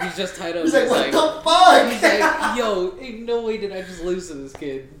 he's just tied up. He's like, what the fuck? He's like, yo, ain't no way did I just lose to this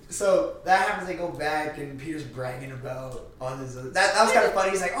kid. So that happens. They go back, and Peter's bragging about all his. That was kind of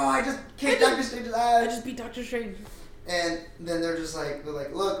funny. He's like, oh, I just kicked Doctor Strange's ass. I just beat Doctor Strange. And then they're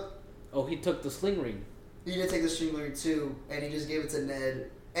like, look. Oh, he took the sling ring. He did take the sling ring too, and he just gave it to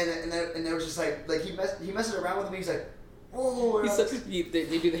Ned. And they were just like he messed around with him. He's like, oh.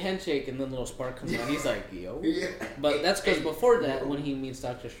 They do the handshake, and then a little spark comes out. He's like, yo. Yeah. But that's because before that, when he meets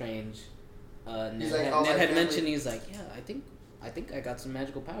Doctor Strange, Ned had mentioned he's like, yeah, I think I got some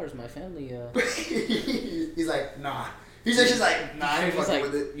magical powers. My family. He's like, nah. He's just like, nah. I ain't fucking like,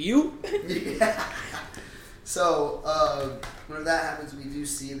 with it. You? Yeah. So when that happens, we do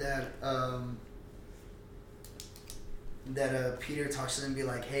see that. That Peter talks to them and be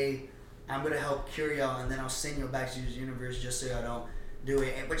like, hey, I'm going to help cure y'all and then I'll send y'all back to this universe just so y'all don't do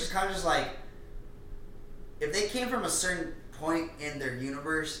it. Which is kind of just like, if they came from a certain point in their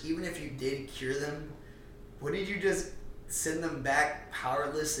universe, even if you did cure them, wouldn't you just send them back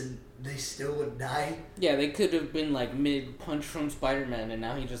powerless and they still would die? Yeah, they could have been like mid-punch from Spider-Man and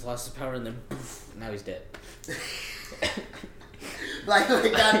now he just lost his power and then poof, now he's dead. like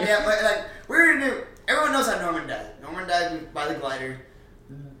goddamn, like we're gonna do. Everyone knows how Norman died. Norman died by the glider.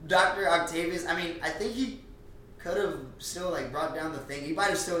 Dr. Octavius, I mean, I think he could have still like brought down the thing. He might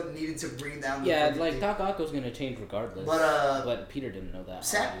have still needed to bring down the like thing. Doc Ock was gonna change regardless. But Peter didn't know that.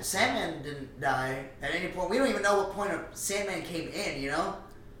 Sandman didn't die at any point. We don't even know what point of Sandman came in. You know?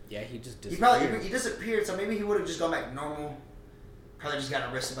 Yeah, he just disappeared. He disappeared. So maybe he would have just gone back normal. Probably just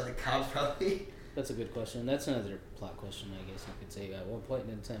got arrested by the cops. Probably. That's a good question. That's another plot question, I guess you could say. At what point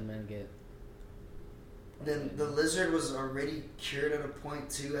did Sandman get? Then the Lizard was already cured at a point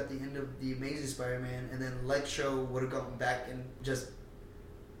too at the end of the Amazing Spider-Man, and then Electro would have gone back and just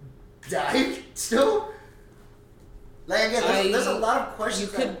died still. Like again, there's a lot of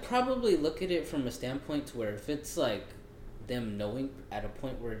questions. You could probably look at it from a standpoint to where if it's like them knowing at a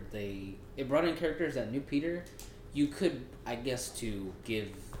point where it brought in characters that knew Peter, you could, I guess, to give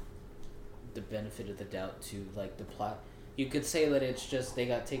the benefit of the doubt to like the plot. You could say that it's just they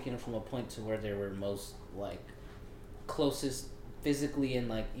got taken from a point to where they were most like closest physically and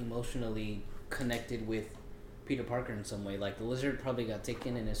like emotionally connected with Peter Parker in some way. Like the Lizard probably got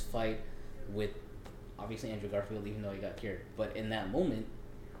taken in his fight with obviously Andrew Garfield, even though he got cured. But in that moment,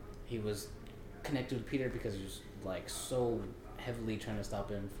 he was connected with Peter because he was like so heavily trying to stop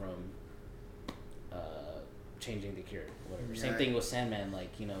him from changing the cure. Whatever. Yeah. Same thing with Sandman.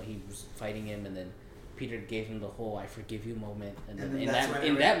 Like he was fighting him and then Peter gave him the whole "I forgive you" moment, and then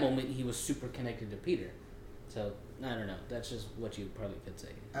in that moment he was super connected to Peter. So I don't know. That's just what you probably could say.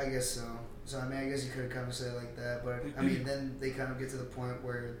 I guess so. So I mean, I guess you could kind of say it like that, but I mean, then they kind of get to the point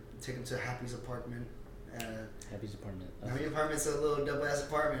where take him to Happy's apartment. Happy's apartment. Happy's apartment's a little double ass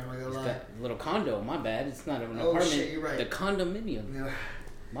apartment. I'm not gonna lie. A little condo. My bad. It's not an apartment. Shit, you're right. The condominium. Yeah.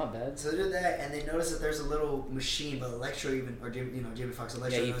 My bad. So they did that, and they notice that there's a little machine, but Electro Jamie Foxx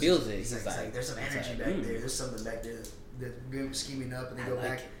Electro. Yeah, he feels it. He's like, there's some energy back there. There's something back there that's scheming up, and they go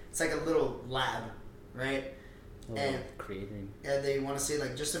back. It's like a little lab, right? Creating. And they want to say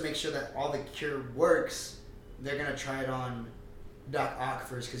just to make sure that all the cure works, they're gonna try it on Doc Ock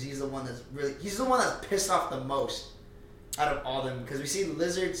first because he's the one that's pissed off the most out of all of them. Because we see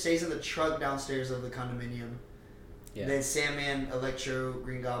Lizard stays in the truck downstairs of the condominium. Yeah. Then Sandman, Electro,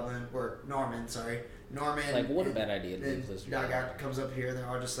 Green Goblin, or Norman. Like, what a bad idea. Then Doc Ock comes up here. They're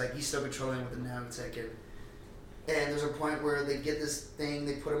all just like, he's still controlling with the nanotech. And there's a point where they get this thing,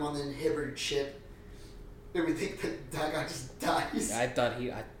 they put him on the inhibitor chip. And we think that Doc Ock just dies. Yeah, I thought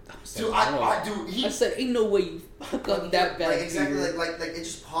I said, ain't no way you fuck up that bad. Like, exactly, like it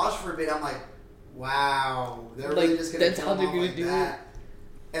just paused for a bit. I'm like, wow. They're really just going to tell him like that.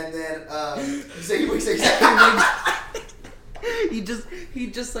 And then, he wakes exactly He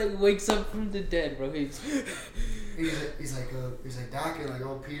just like wakes up from the dead, bro. He's like Doc and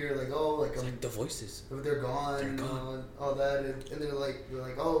like Peter like the voices. They're gone. And all that and they're like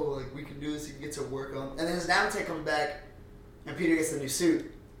we can do this. He can get to work on. And then his nanotech comes back, and Peter gets the new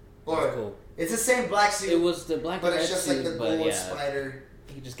suit. Or cool. It's the same black suit. It was the black but and it's red just suit, like the but gold spider.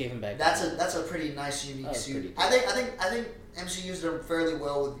 He just gave him back. That's a pretty nice, unique suit. I think MC used them fairly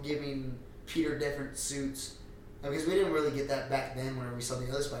well with giving Peter different suits. Because we didn't really get that back then whenever we saw the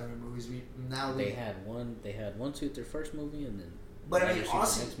other Spider-Man movies. They had one suit their first movie, and then. But I mean,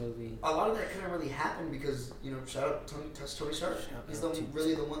 honestly, next movie. A lot of that couldn't really happen because shout out Tony Stark. He's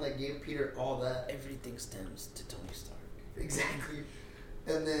really the one that gave Peter all that. Everything stems to Tony Stark. Exactly.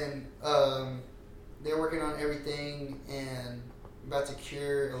 And then they're working on everything and about to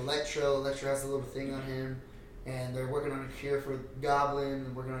cure Electro. Electro has a little thing on him, and they're working on a cure for Goblin.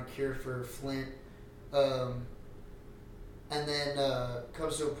 And working on a cure for Flint. And then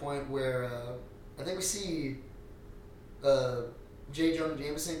comes to a point where I think we see J. Jonah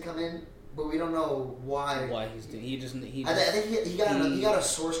Jameson come in, but we don't know why. Why he's doing? I think he got a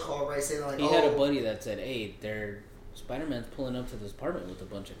source call, right, saying like, he had a buddy that said, "Hey, Spider-Man's pulling up to this apartment with a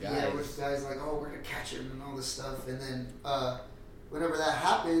bunch of guys." Yeah, with guys like, "Oh, we're gonna catch him" and all this stuff. And then whenever that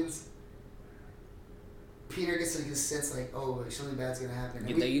happens, Peter gets his sense like, "Oh, something bad's gonna happen."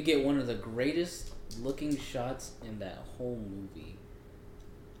 You get one of the greatest looking shots in that whole movie.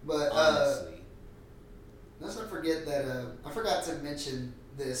 But honestly. Let's not forget that I forgot to mention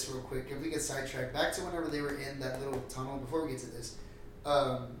this real quick. If we get sidetracked back to whenever they were in that little tunnel. Before we get to this,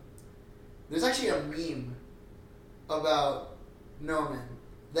 there's actually a meme about Norman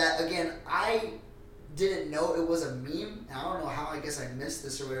that, again, I didn't know it was a meme. I don't know how. I guess I missed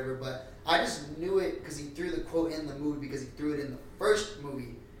this or whatever, but I just knew it because he threw the quote in the movie because he threw it in the first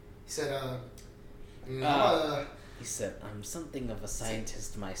movie. He said, he said, "I'm something of a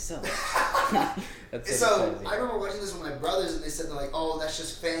scientist myself." So I remember watching this with my brothers, and they said, like, "Oh, that's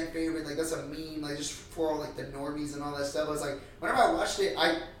just fan favorite. Like, that's a meme. Like, just for all like the normies and all that stuff." I was like, whenever I watched it,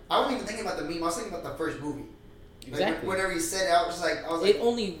 I wasn't even thinking about the meme. I was thinking about the first movie. Exactly. Like, whenever he said it, I was like, it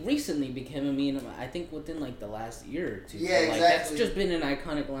only recently became a meme. I think within like the last year or two. Yeah, so, like, exactly. That's just been an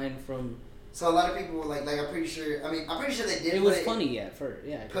iconic line from. So a lot of people were like I'm pretty sure. I'm pretty sure they did. It was funny at first.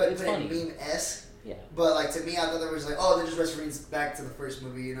 Yeah, it's funny. Meme-esque. Yeah. But like to me, I thought there was like, oh, they're just reference back to the first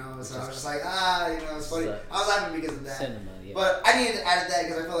movie, So I was just like, it's funny. I was laughing because of that. Cinema, yeah. But I didn't add that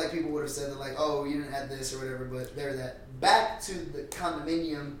because I felt like people would have said that, like, oh, you didn't add this or whatever. But there, that back to the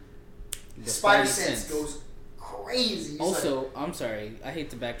condominium. The Spider Sense goes crazy. Also, I'm sorry, I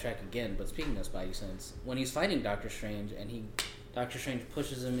hate to backtrack again, but speaking of Spidey Sense, when he's fighting Doctor Strange and Doctor Strange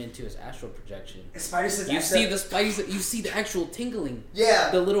pushes him into his astral projection. You see the actual tingling. Yeah.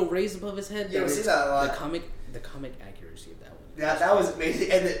 The little rays above his head. Yeah, we see that a lot. The comic accuracy of that one. Yeah, that was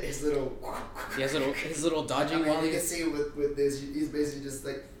amazing. And his little. Yeah, his little dodging while you can see with this, he's basically just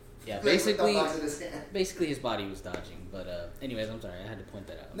like. Yeah, basically his body was dodging. But anyways, I'm sorry, I had to point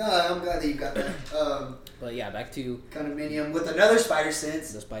that out. No, I'm glad that you got that. But yeah, back to Condominium with another Spider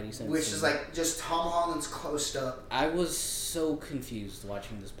Sense. The Spidey Sense, which is like just Tom Holland's closed up. I was so confused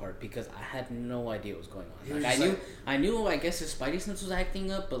watching this part because I had no idea what was going on. Like, I knew. I guess his Spidey Sense was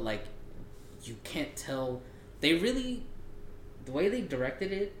acting up, but like, you can't tell. The way they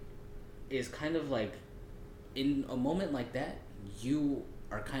directed it is kind of like, in a moment like that, you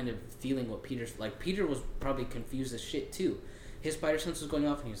are kind of feeling what Peter's like. Peter was probably confused as shit too. His Spider Sense was going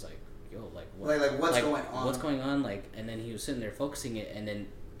off, and he was like, "Yo, like what? Like what's going on? What's going on?" Like, and then he was sitting there focusing it, and then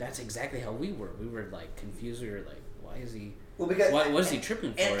that's exactly how we were. We were like confused. We were like, "Why is he? Well, because what is he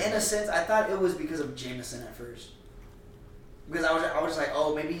tripping for?" In a sense, I thought it was because of Jameson at first. Because I was just like,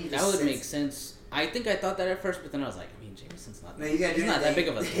 oh, maybe he just. That would make sense. I think I thought that at first, but then I was like, I mean, Jameson's not. No, he's not that big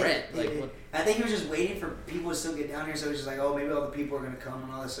of a threat. Like, what? I think he was just waiting for people to still get down here, so he was just like, oh, maybe all the people are gonna come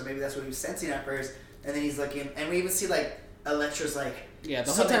and all this. So maybe that's what he was sensing at first. And then he's looking, and we even see like Electro's like. Yeah,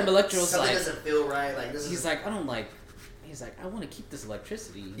 the whole time Electro's something like. Something doesn't feel right. Like this. He's like, I don't like. He's like, I want to keep this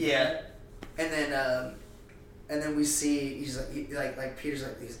electricity. Yeah, and then we see he's like Peter's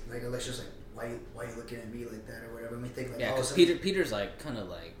like he's like Electro's like. Why are you looking at me like that or whatever? And we think like, yeah, because Peter's like kind of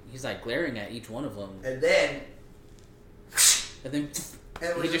like he's like glaring at each one of them, and then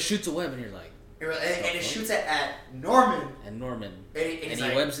he just shoots a web, and you're like, and it shoots at Norman, and he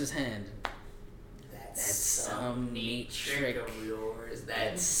like, webs his hand. That's some neat trick of yours.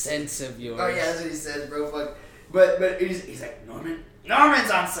 That sense of yours. Oh yeah, that's what he says, bro. Fuck. But he's like Norman's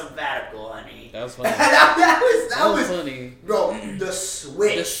on sabbatical, honey. That was funny. that was funny, bro. The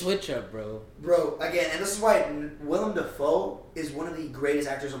switch up, bro. Bro, again, and this is why Willem Dafoe is one of the greatest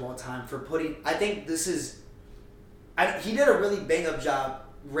actors of all time for putting. I think this is. He did a really bang up job,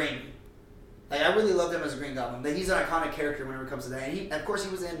 Raimi. Like I really loved him as a Green Goblin. He's an iconic character whenever it comes to that. And of course,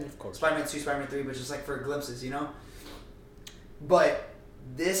 he was in Spider-Man 2, Spider-Man 3, but just like for glimpses, But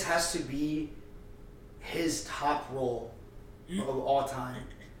this has to be his top role of all time.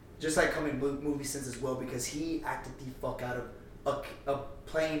 just like comic book movie sense as well, because he acted the fuck out of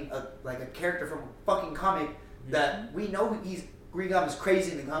playing a character from a fucking comic that we know Green Goblin's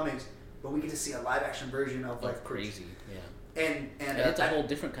crazy in the comics, but we get to see a live action version of like crazy, And it's a whole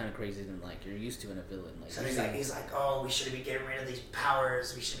different kind of crazy than like you're used to in a villain. Like, so he's like, oh, we should be getting rid of these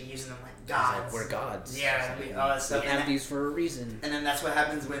powers. We should be using them like gods. Like, we're gods. Yeah, all that stuff. We have these for a reason. And then that's what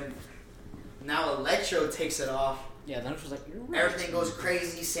happens when now Electro takes it off. Yeah, then it's just like, you're right. Everything goes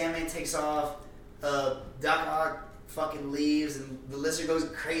crazy. Sandman takes off. Doc Ock fucking leaves, and the Lizard goes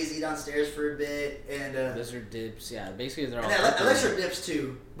crazy downstairs for a bit. And Lizard dips. Yeah, basically they're all. And Electro dips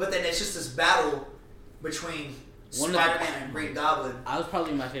too. But then it's just this battle between Spider-Man and Green Goblin. I was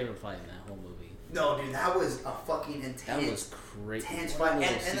probably my favorite fight in that whole movie. No, dude, that was a fucking intense. That was crazy. Intense fight.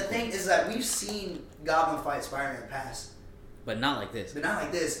 And the thing is that we've seen Goblin fight Spider-Man in the past. But not like this. But not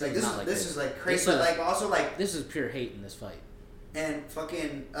like this. Like this is like crazy. But like also like this is pure hate in this fight. And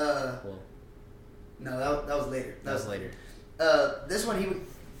fucking Whoa. No, that was later. That was later. This one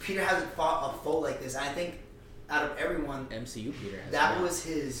Peter hasn't fought a foe like this. And I think out of everyone, MCU Peter has that was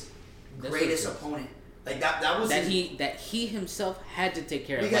his greatest opponent. Like that was he himself had to take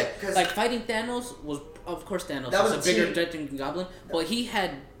care of. Because, like fighting Thanos was, of course, Thanos was a bigger threat than Goblin, but he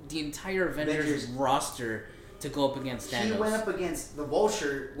had the entire Avengers roster to go up against Thanos. He went up against the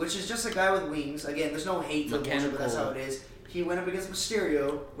Vulture, which is just a guy with wings. Again, there's no hate for the Vulture, but that's how it is. He went up against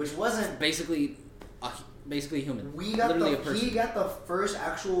Mysterio, which wasn't basically human. He got the first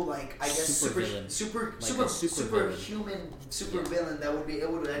actual, like, I guess super villain that would be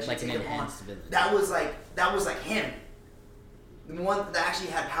able to actually like take an him on. Villain. That was like him. The one that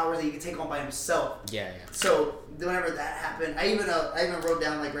actually had powers that he could take on by himself. Yeah. So whenever that happened, I even wrote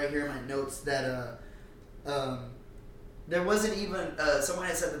down like right here in my notes that there wasn't even someone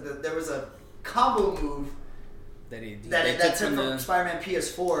had said that there was a combo move that took from Spider-Man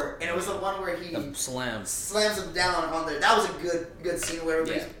PS4, and it was the one where he slams him down on there. That was a good scene where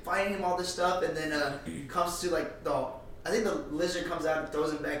everybody's fighting him, all this stuff, and then comes to like I think the Lizard comes out and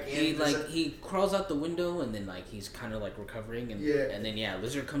throws him back in. He crawls out the window, and then like he's kind of like recovering, and then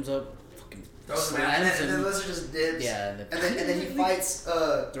Lizard comes up, fucking throws him out, and then the Lizard just dips. Yeah, and then he fights.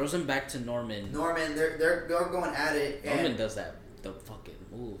 Throws him back to Norman. They're going at it. Norman does the fucking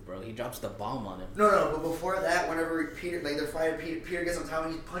move, bro. He drops the bomb on him. No, but before that, whenever Peter, like they're fighting, Peter gets on top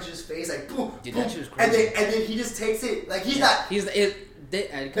and he punches his face, like boom, dude, boom, that shit was crazy. And then he just takes it, like he's not not even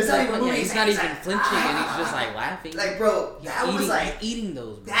flinching, and he's just like laughing. Like, bro, was like eating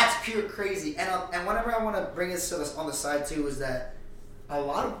those. Bro. That's pure crazy. And whenever I want to bring this to this on the side too is that a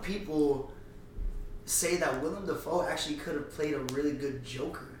lot of people say that Willem Dafoe actually could have played a really good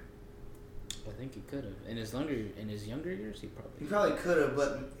Joker. I think he could have. In his younger years, he probably could have,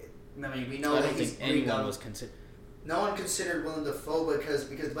 but I mean, we know that he's anyone was considered. No one considered Willem Dafoe because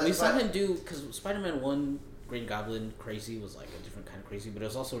we saw him do, because Spider-Man 1 Green Goblin crazy was like a different kind of crazy, but it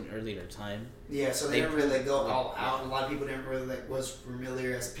was also an earlier time. Yeah, so they didn't really go all out. A lot of people didn't really was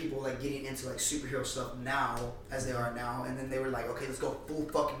familiar as people like getting into like superhero stuff now as they are now, and then they were like, okay, let's go full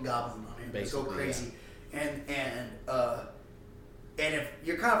fucking Goblin on it. Let's go crazy, and if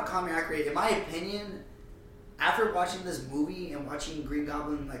you're kind of comic accurate, in my opinion, after watching this movie and watching Green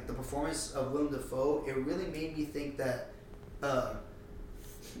Goblin, like the performance of Willem Dafoe, it really made me think that I'm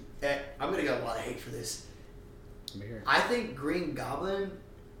gonna get a lot of hate for this. I think Green Goblin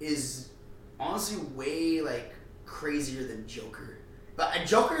is honestly way like crazier than Joker. But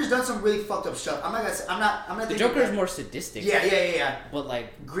Joker has done some really fucked up stuff. I'm not gonna say I'm not. The Joker is more sadistic. Yeah. But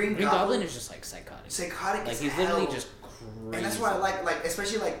like Green Goblin is just like psychotic. Psychotic. Like he's literally just crazy. And that's why I like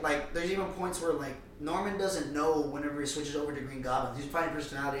especially like there's even points where like Norman doesn't know whenever he switches over to Green Goblin. He's fighting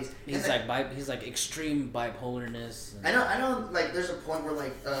personalities. He's he's like extreme bipolarness. I know. Like there's a point where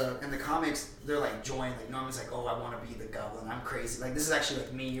like in the comics they're like joined. Like Norman's like, oh, I want to be the Goblin. I'm crazy. Like this is actually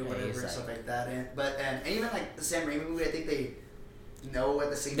like me or whatever and stuff like that. And even like the Sam Raimi movie, I think they know at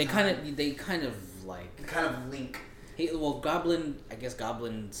the same time. They kind of link. I guess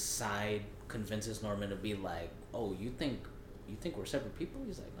Goblin's side convinces Norman to be like, oh, you think we're separate people?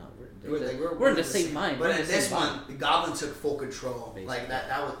 He's like, no, we're in the same mind. But in this one, the Goblin took full control. Basically. Like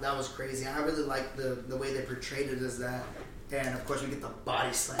that was crazy. And I really like the way they portrayed it as that. And of course, we get the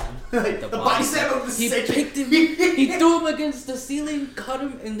body slam. the body slam of the century. He picked him. He threw him against the ceiling, cut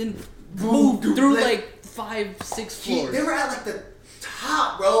him, and then moved through like 5-6 floors. They were at like the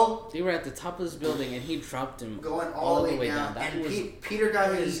top, bro. They were at the top of this building, and he dropped him going all the way down. That and was Peter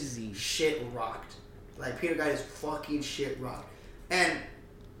got his shit rocked. Like Peter got his fucking shit rocked. And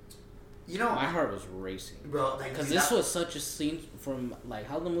you know, my heart was racing, bro. Because this was such a scene from like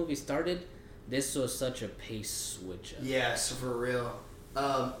how the movie started. This was such a pace switch. Yes, for real.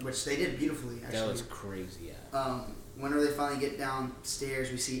 which they did beautifully. Actually, that was crazy. Yeah. Whenever they finally get downstairs,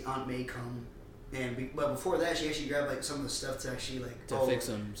 we see Aunt May come, but before that, she actually grabbed like some of the stuff to actually like fix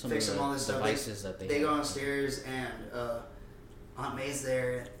them, all this devices stuff. They go downstairs and Aunt May's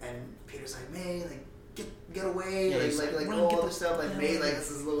there, and Peter's like, May, like get away, all this stuff, like May, like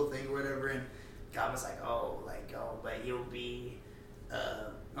this little thing or whatever, and God was like, but you'll be,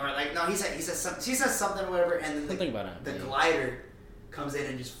 or like no, he says something or whatever, and then something about the glider comes in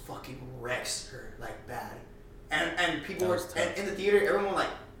and just fucking wrecks her like bad. And people were in the theater. Everyone like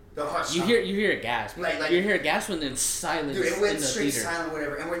the heart. You hear a gasp. Like you hear a gasp when then silence. Dude, it went in the straight theater. silent,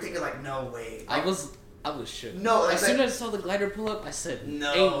 whatever. And we're thinking like, no way. Like, I was shook. No, as soon as I saw the glider pull up, I said,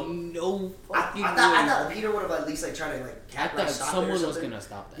 no, ain't no fucking way. I thought Peter would have at least like tried to like. I thought someone was gonna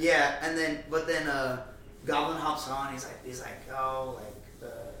stop that. Yeah, but then Goblin hops on. He's like oh like.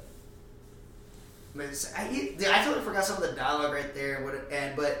 I totally forgot some of the dialogue right there.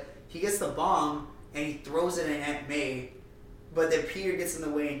 But he gets the bomb and he throws it at Aunt May, but then Peter gets in the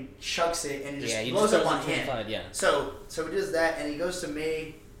way and chucks it and it just blows up on him. Yeah. So he does that and he goes to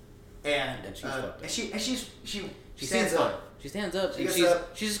May and she stands up. She stands up and she's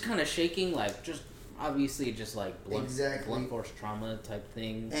just kind of shaking, like just obviously just like blunt force trauma type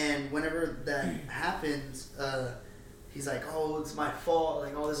thing. And whenever that happens, he's like, oh, it's my fault.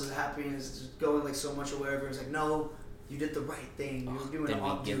 Like, all this is happening. It's just going like so much or whatever. It's like, no, you did the right thing. You were doing then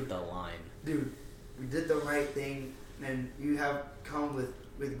we get the line. Dude, we did the right thing, and you have come with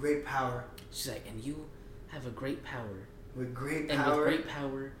great power. She's like, and you have a great power. With great power. And with great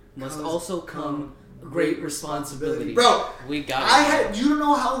power must also come great responsibility. Bro, we got it. You don't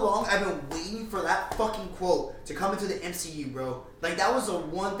know how long I've been waiting for that fucking quote to come into the MCU, bro. Like, that was the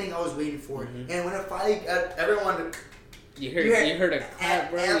one thing I was waiting for. Mm-hmm. And when it finally got everyone... You heard a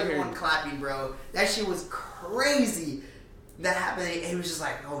clap, bro. Everyone clapping, bro. That shit was crazy. That happened. And he was just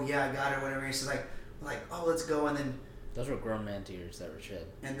like, "Oh yeah, I got it." Whatever. He's just like, "Oh, let's go." And then those were grown man tears that were shed.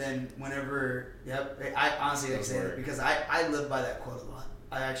 And then whenever, I honestly like say it because I live by that quote a lot.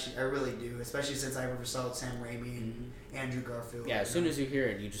 I really do, especially since I ever saw Sam Raimi and Andrew Garfield. Yeah, as soon as you hear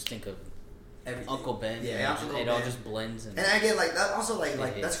it, you just think of everything. Uncle Ben. Yeah, it all just blends. And again, like that also like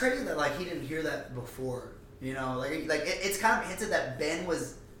that's crazy that like he didn't hear that before. You know, it's kind of hinted that Ben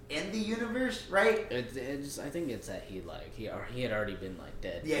was in the universe, right? I think it's that he had already been like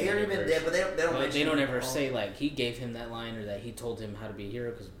dead. Yeah, he had already been dead, but they don't ever say like he gave him that line or that he told him how to be a hero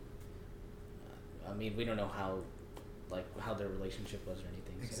because I mean we don't know how their relationship was or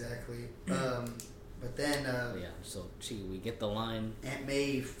anything. Exactly. But then so we get the line. Aunt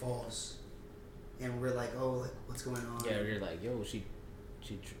May falls, and we're like, oh, like what's going on? Yeah, you're like, yo, she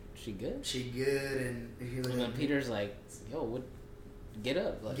good? She good, and then Peter's like, yo, what? Get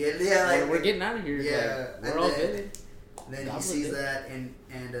up, like, we're getting out of here. Yeah, like, we're all good. Then he sees that, and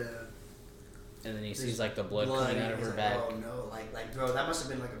then he sees like the blood coming out of her back. Oh no, like bro, that must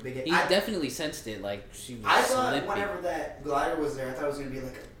have been like a big. He definitely sensed it. Like she was. I thought whenever that glider was there, I thought it was gonna be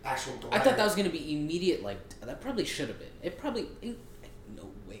like an actual glider. I thought that was gonna be immediate. Like that probably should have been. It probably no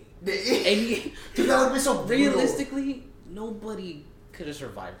way. Dude, that would have been so brutal. Realistically, nobody could have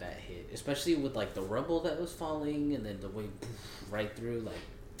survived that hit, especially with like the rubble that was falling and then the way right through, like,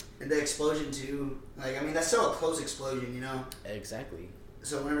 and the explosion too. Like, I mean, that's still a close explosion, you know. Exactly.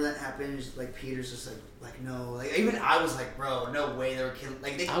 So whenever that happens, like Peter's just like no, like even I was like, bro, no way they were killing.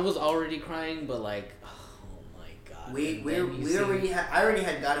 Like I was already crying, but like, oh my god. I already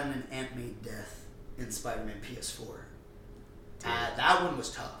had gotten an Aunt May death in Spiderman PS4. That one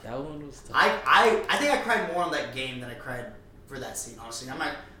was tough. I think I cried more on that game than I cried for that scene, honestly. I'm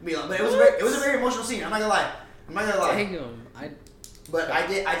not be like, but it was a very emotional scene. I'm not gonna lie. Damn,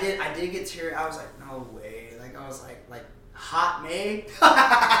 I did get teary. I was like, no way. Like I was like Hot May.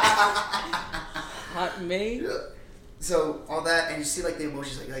 Hot May. So all that, and you see like the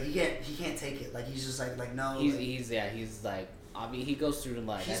emotions, like he can't take it. Like he's just like no. He's like. I mean, he goes through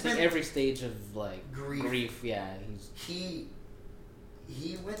like I think every stage of like grief. Yeah, he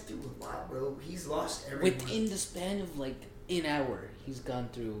went through a lot, bro. He's lost everyone. Within the span of like an hour, he's gone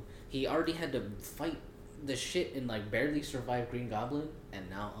through. He already had to fight the shit and like barely survive Green Goblin, and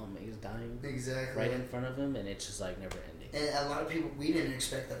now May's dying exactly right in front of him, and it's just like never ending. And a lot of people, we didn't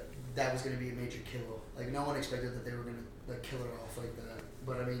expect that was going to be a major kill. Like no one expected that they were going to like kill her off like that.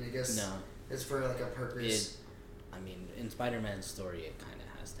 But I mean, I guess it's for like a purpose. I mean, in Spider-Man's story, it kind of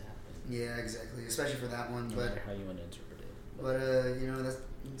has to happen. Yeah, exactly. Especially for that one. No matter how you want to interpret it. But you know, that's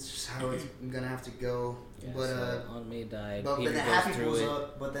just how it's gonna have to go. Yeah, but so Aunt May died. But then Happy pulls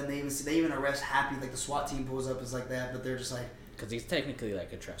up. But then they even arrest Happy. Like the SWAT team pulls up is like that. But they're just like because he's technically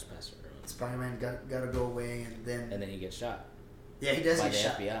like a trespasser. Spider-Man got to go away, and then he gets shot. Yeah, he does by get the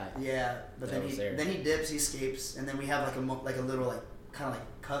shot. FBI. Yeah, but then he dips, he escapes, and then we have like a little like kind of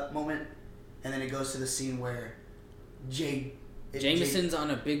like cut moment, and then it goes to the scene where Jameson's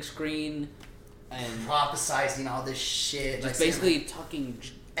on a big screen and prophesizing all this shit, just like basically talking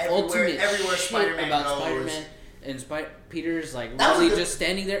everywhere shit Spider-Man about goes. Spider-Man. And Peter's like literally just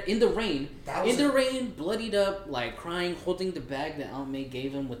standing there in the rain, bloodied up, like crying, holding the bag that Aunt May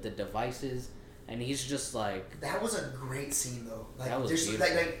gave him with the devices, and he's just like. That was a great scene though. Like that was beautiful.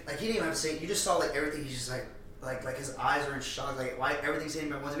 Like he didn't even have to say it. You just saw like everything. He's just like his eyes are in shock. Like why everything's hitting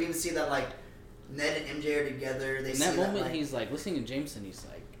him at once. We even see that like Ned and MJ are together. In that moment, he's like listening to Jameson. He's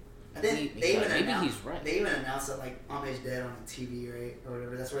like. And then he's right. They even announced that like Aunt May's dead on TV, right, or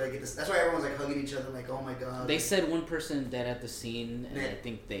whatever. That's where they get this. That's why everyone's like hugging each other, like, oh my god. They said one person dead at the scene, and I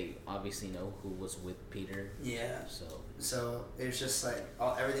think they obviously know who was with Peter. Yeah. So it's just like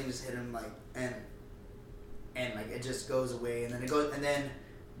everything just hit him like and like it just goes away, and then it goes, and then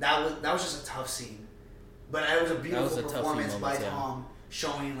that was just a tough scene, but it was a beautiful performance by Tom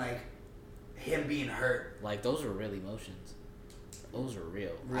showing like him being hurt. Like those are real emotions. Those are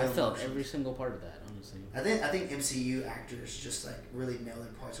real. I felt every single part of that, honestly. I think MCU actors just like really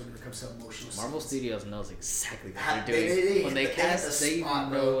nailing parts when it comes to emotional Marvel scenes. Studios knows exactly what they're doing. When they cast, they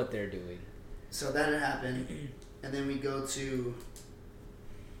know what they're doing. So that had happened, and then we go to.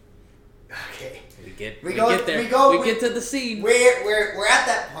 Okay. We get there. We get to the scene. We're at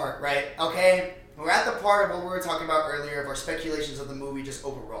that part, right? Okay. We're at the part of what we were talking about earlier of our speculations of the movie, just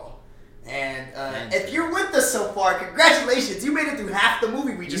overall. And if you're with us so far, congratulations! You made it through half the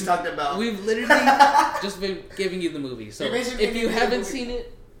movie we just talked about. We've literally just been giving you the movie. So if you haven't seen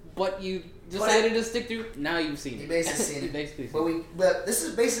it, but you decided to stick through, now you've seen it. You basically seen it. Basically but this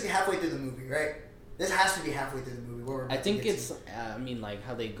is basically halfway through the movie, right? This has to be halfway through the movie. I think it's. I mean, like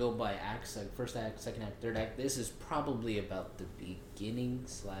how they go by acts, like first act, second act, third act. This is probably about the beginning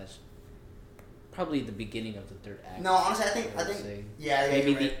 / probably the beginning of the third act. No, honestly, I think yeah,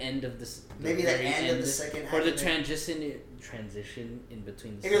 maybe the end of this. Maybe the end of the second act. Or the transition in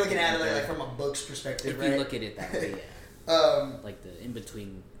between. If you're looking at it like from a book's perspective, if you look at it that way, yeah. Like the in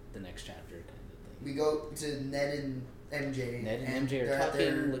between the next chapter kind of thing. We go to Ned and MJ. Ned and MJ are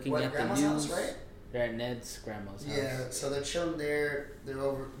talking, looking at the news. House, right? They're at Ned's grandma's house. Yeah, so they're chilling there.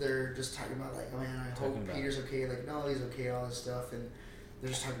 They're just talking about like, oh man, I hope Peter's okay. Like, no, he's okay. All this stuff, and they're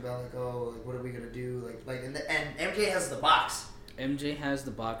just talking about like, oh, like what are we gonna do? Like, and MJ has the box. MJ has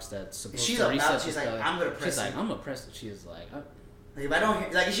the box that's supposed to reset. She's like, I'm gonna press it. She's like, I'm gonna press it. She's like, if I don't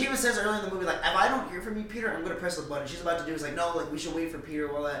hear, like she even says earlier in the movie, like if I don't hear from you, Peter, I'm gonna press the button. She's about to do is like, no, like we should wait for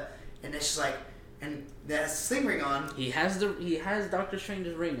Peter, all that, and then she's like. And that's sling ring on. He has Doctor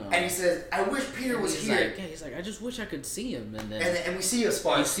Strange's ring on. And he says, "I wish Peter was here." Like, yeah, he's like, "I just wish I could see him." And then and we see a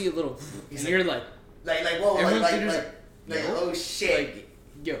spark. You see a little, and like, you're like whoa, like oh shit, like,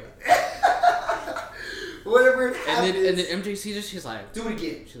 yo. Whatever happens. And then MJ sees it. She's like, "Do it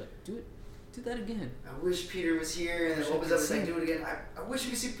again." She's like, "Do that again." I wish Peter was here. And then opens up and like, "Do it again." I wish you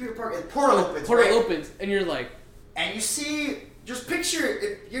could see Peter Parker. And the portal opens. Portal opens, and you're like, and you see. Just picture it.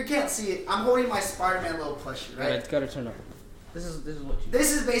 If you can't see it, I'm holding my Spider-Man little plushie, right? It's gotta turn up. This is what you.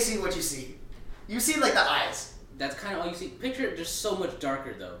 This is basically what you see. You see like the eyes. That's kind of all you see. Picture it just so much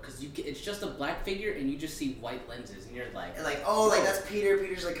darker though, because it's just a black figure and you just see white lenses, and you're like, like that's Peter.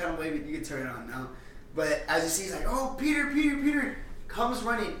 Peter's like kind of waving. You can turn it on now, but as you see, he's like, oh, Peter comes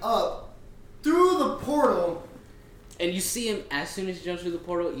running up through the portal, and you see him as soon as he jumps through the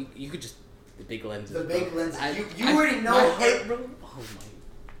portal. You could just. The big lenses. The big lenses. You already know. Bro. Oh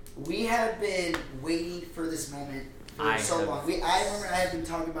my. We have been waiting for this moment for so long. I remember I have been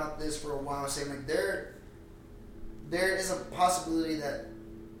talking about this for a while, saying like there is a possibility that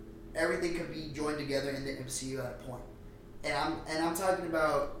everything could be joined together in the MCU at a point. And I'm talking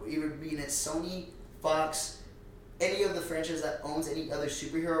about even being at Sony, Fox, any of the franchise that owns any other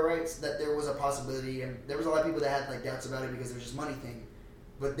superhero rights, that there was a possibility, and there was a lot of people that had like doubts about it because it was just money thing.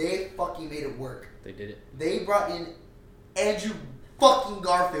 But they fucking made it work. They did it. They brought in Andrew fucking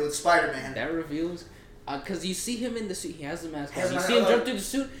Garfield, Spider-Man. That reveals, because you see him in the suit. He has the mask on. You see him jump through the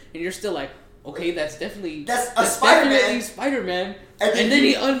suit, and you're still like, okay, that's definitely Spider-Man. Spider-Man. And then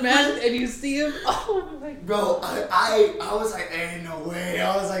he unmasked, and you see him. Oh my god. Bro, I was like, ain't no way.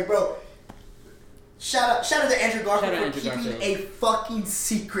 I was like, bro. Shout out to Andrew Garfield for keeping a fucking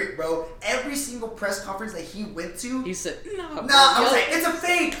secret, bro. Every single press conference that he went to, he said, "Nah, I was like, it's a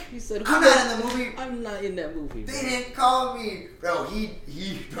fake." He said, "I'm not in the movie. I'm not in that movie." Bro. They didn't call me, bro.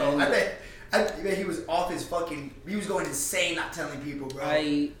 I bet he was off his fucking. He was going insane, not telling people, bro.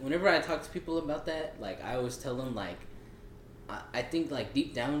 Whenever I talk to people about that, like I always tell them, like, I think like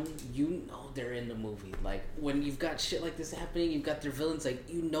deep down, you know they're in the movie. Like when you've got shit like this happening, you've got their villains. Like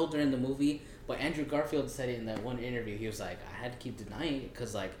you know they're in the movie. But Andrew Garfield said it in that one interview. He was like, I had to keep denying it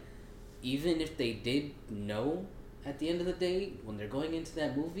because like even if they did know at the end of the day when they're going into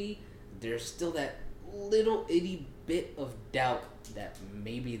that movie, there's still that little itty bit of doubt that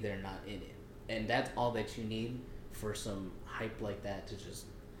maybe they're not in it, and that's all that you need for some hype like that to just.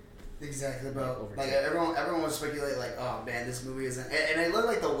 Exactly, bro. Like everyone was speculating, like, oh man, this movie isn't. And it looked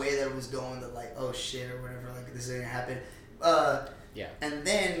like the way that it was going, that like, oh shit or whatever, like this isn't gonna happen. Yeah. And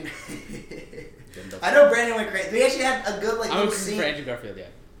then I know Brandon went crazy. We actually had a good like little scene. for Andrew Garfield, yeah.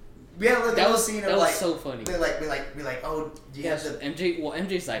 We had a little scene of like. That was so funny. We like, oh, do you have the MJ? Well,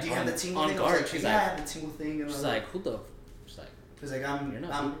 MJ's like, do you have the tingle on thing? guard. Like, she's yeah, like, I have the tingle thing. And she's like, who the? She's like, he's like,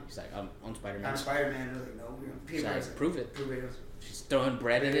 I'm. He's like, I'm on Spider-Man. I'm Spider-Man. I was like, no, we're She's like, prove it. Prove it. She's throwing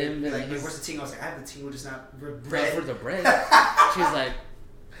bread at him. Like, where's the tingle? I was like, I have the tingle, just not bread. For the bread. She's like,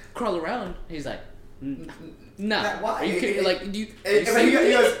 crawl around. He's like, nah. Why? Are you kidding? Like, do you he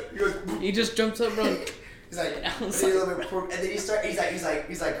goes, he just jumps up, bro. He's like, and then he's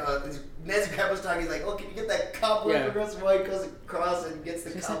like, Nancy Grandpa's talking. He's like, oh, can you get that cobweb across the white? Goes across and gets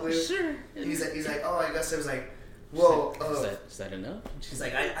the cobweb. Like, sure. He's like, oh, I guess it was like, whoa. Is that enough? She's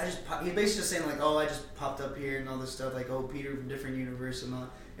like, I just he's basically just saying like, oh, I just popped up here and all this stuff. Like, oh, Peter from different universe and all.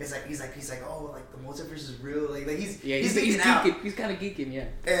 It's like he's like, oh, like the multiverse is real. Like he's geeking out. He's kind of geeking, yeah.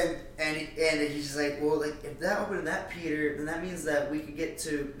 And he's just like, well, like if that opened that Peter, then that means that we could get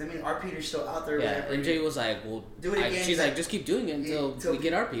to. I mean, our Peter's still out there. Yeah. And Jay was like, well, do it again. She's like, just keep doing it until we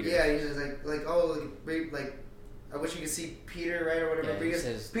get our Peter. Yeah. He's just like, oh, like. I wish you could see Peter, right, or whatever. Yeah, he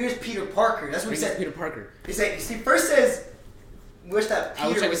says, Peter's Peter Parker. That's what he said. Peter Parker. He first says, wish that Peter I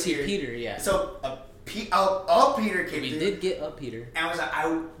wish I could was see here. Peter, yeah. So Peter came through. We did get a Peter. And I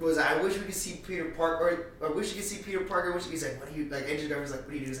wish we could see Peter Parker, or wish you could see Peter Parker. He's like, what do you, like, Andrew Garfield's like,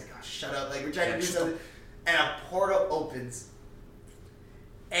 what do you do? He's like, oh, shut up. Like, we're trying to do something. And a portal opens.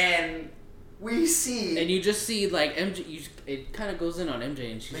 And we see. And you just see, like, MJ, it kind of goes in on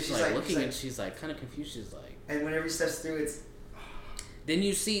MJ, and she's like looking, and she's like kind of confused. She's like. And whenever he steps through, it's. Then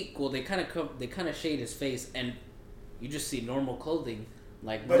you see, well, they kind of shade his face, and you just see normal clothing,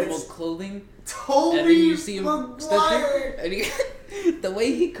 like normal clothing. Totally. And then you see him step through, and the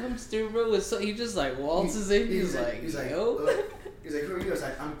way he comes through, bro, is so he just like waltzes in. He's like, yo. He's like, who are you? I was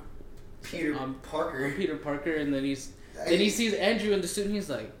like, I'm Peter Parker. I'm Peter Parker, and then he sees Andrew in the suit, and he's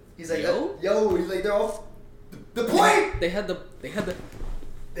like, yo. He's like, they're all. The point. They had the.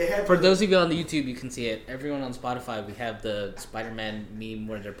 For those of you on the YouTube, you can see it. Everyone on Spotify, we have the Spider-Man meme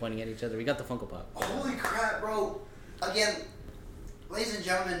where they're pointing at each other. We got the Funko Pop. Holy crap, bro! Again, ladies and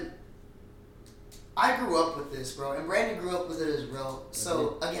gentlemen, I grew up with this, bro, and Brandon grew up with it as well.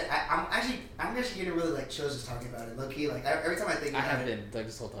 So again, I'm actually getting really like chills just talking about it. Low key, like every time I think about it, I have been like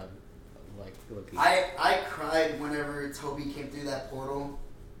this whole time, like low key. I cried whenever Toby came through that portal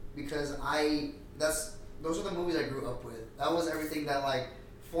because those are the movies I grew up with. That was everything that like.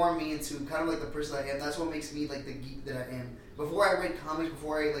 Formed me into kind of like the person I am. That's what makes me like the geek that I am. Before I read comics,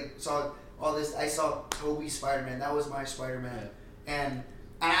 before I like saw all this, I saw Tobey's Spider-Man. That was my Spider-Man, and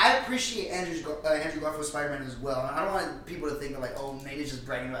I appreciate Andrew Garfield's Spider-Man as well. I don't want people to think of like, oh, Nate's just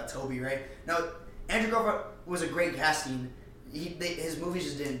bragging about Tobey, right? No, Andrew Garfield was a great casting. His movies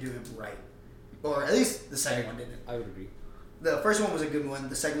just didn't do him right, or at least the second one didn't. I would agree. The first one was a good one.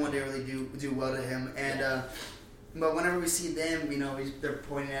 The second one didn't really do well to him, and. But whenever we see them, you know, they're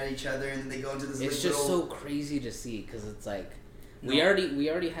pointing at each other, and then they go into this. It's just so crazy to see because it's like we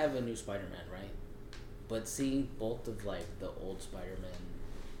already have a new Spider-Man, right? But seeing both of like the old Spider-Man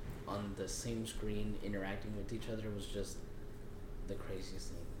on the same screen interacting with each other was just the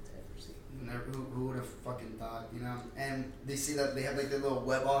craziest thing to ever see. Who would have fucking thought, you know? And they see that they have like their little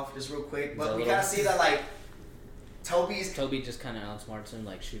web off just real quick, but we gotta see that like. Toby just kind of outsmarts him,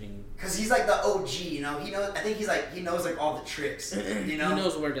 like shooting. Cause he's like the OG, you know. He knows. I think he knows like all the tricks. You know. He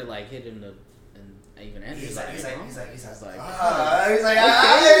knows where to like hit him and even Andrew's he's like, okay.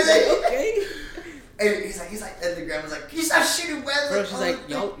 And he's like, and the grandma's like, can you stop shooting webs? Bro, she's like,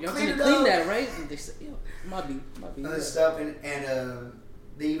 y'all gonna clean that, right? And they say, might be. Other stuff, and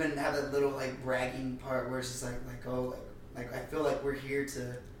they even have that little like bragging part where it's just like oh like I feel like we're here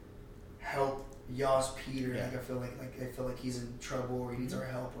to help. Y'all's Peter, like I feel like he's in trouble or he needs our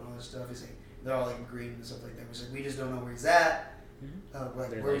help and all this stuff. He's like they're all like agreeing and stuff like that. We're like we just don't know where he's at. Do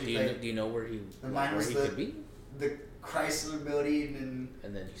you know where he could be? The Chrysler Building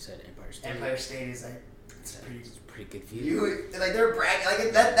and then he said Empire State. Empire State is like it's pretty good view. Like they're bragging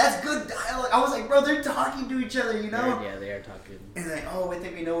like that's good dialogue. I was like, bro, they're talking to each other, you know? They are talking. And like, oh, I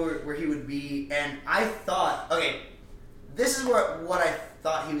think we know where he would be. And I thought, okay. this is what I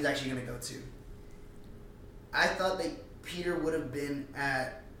thought he was actually going to go to. I thought that Peter would have been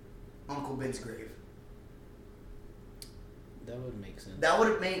at Uncle Ben's grave. That would make sense. That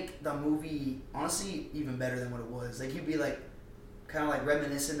would make the movie, honestly, even better than what it was. Like, he'd be, like, kind of, like,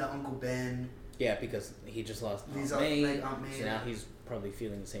 reminiscent to Uncle Ben. Yeah, because he just lost Aunt May, so now he's probably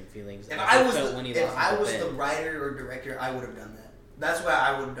feeling the same feelings. If I was the writer or director, I would have done that. That's what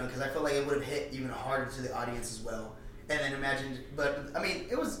I would have done, because I felt like it would have hit even harder to the audience as well. And then imagine, but, I mean,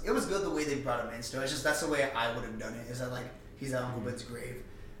 it was good the way they brought him in still. It's just, that's the way I would have done it, is that, like, he's at Uncle Ben's grave.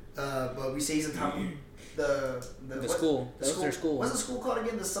 But we say he's on top of the school. That was their school. What's the school called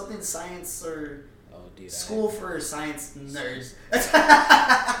again? The something science or... Oh, dude. School for science nerds. That's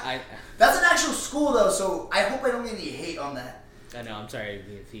an actual school, though, so I hope I don't get any hate on that. I know, I'm sorry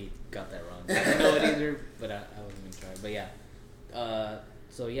if he got that wrong. I don't know it either, but I wasn't going to try. But yeah.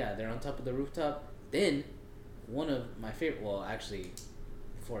 So yeah, they're on top of the rooftop. Then, one of my favorite, well, actually,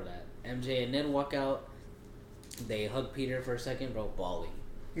 before that, MJ and Ned walk out. They hug Peter for a second, bro, bawling.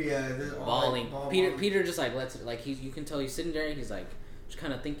 Yeah, bawling. Peter just like you can tell he's sitting there. He's like just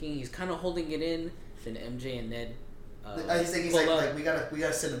kind of thinking. He's kind of holding it in. Then MJ and Ned. He's like we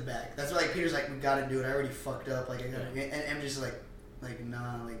gotta send him back. That's why like Peter's like we gotta do it. I already fucked up. Like I gotta, and MJ's like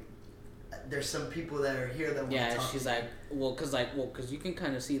nah. Like there's some people that are here that want to talk. Yeah, she's like because you can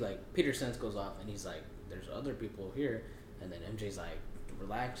kind of see like Peter's sense goes off and he's like there's other people here, and then MJ's like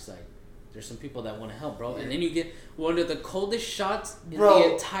relax like. There's some people that want to help, bro. Yeah. And then you get one of the coldest shots in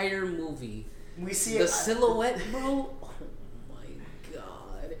the entire movie. We see the silhouette, bro. Oh my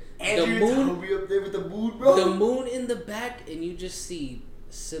god. Andrew the moon Toby up there with the moon, bro. The moon in the back, and you just see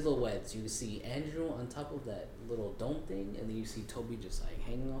silhouettes. You see Andrew on top of that little dome thing, and then you see Toby just like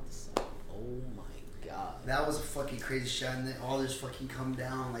hanging off the side. Oh my god. That was a fucking crazy shot, and then all just fucking come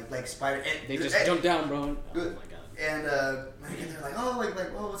down like Spider. They just jump down, bro. Oh my god. And they're like,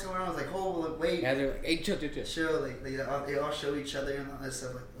 oh, what's going on? I was like, oh, look, wait. Yeah, they're like, hey, chill. Sure, like they all show each other and all that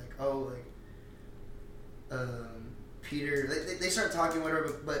stuff. Peter. They start talking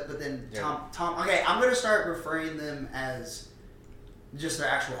whatever, but then Tom. Okay, I'm gonna start referring them as just their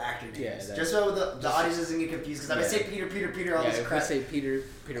actual actor names, just so the audience doesn't get confused. Because I'm gonna say Peter, all this crap. If I say Peter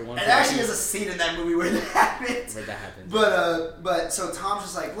one. And actually, there's a scene in that movie where that happens. But so Tom's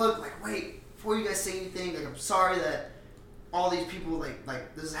just like, look, like wait. Before you guys say anything, like I'm sorry that all these people like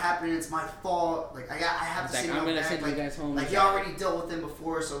this is happening. It's my fault. Like I have to send you back. Send you guys home. Like you already dealt with them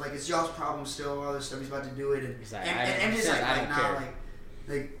before, so like it's y'all's problem still. All this stuff he's about to do it, and he's like, and he's like nah,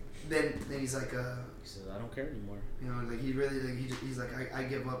 like then he's like he says I don't care anymore. You know, like he really like he's like I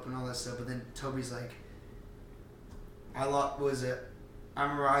give up and all that stuff. But then Toby's like I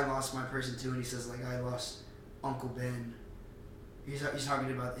remember I lost my person too, and he says like I lost Uncle Ben. He's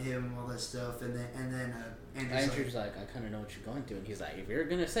talking about him and all that stuff, and then Andrew's like, I kind of know what you're going through, and he's like, if you're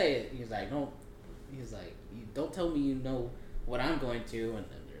gonna say it, he's like, no, he's like, you don't tell me you know what I'm going through, and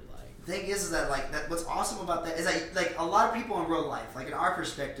then they're like, the thing is that like that. What's awesome about that is like a lot of people in real life, like in our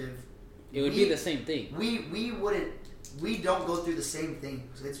perspective, it would be the same thing. We don't go through the same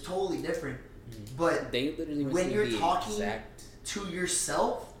things. It's totally different, but they literally when you're talking to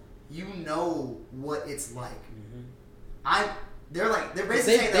yourself, you know what it's like. They're basically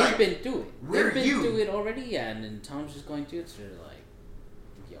saying they've been through it. They've been through it already, yeah. And then Tom's just going through it. So they're like,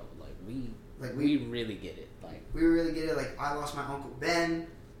 yo, we really get it. Like we really get it. Like I lost my Uncle Ben.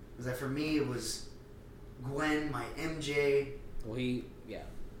 Because like for me it was Gwen, my MJ. Well, he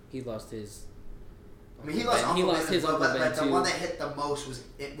lost his. I mean, he lost his Uncle Ben, but the one that hit the most was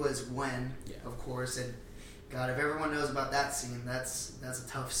Gwen, of course, and. God, if everyone knows about that scene, that's a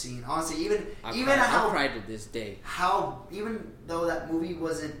tough scene. Honestly, I cried to this day. Even though that movie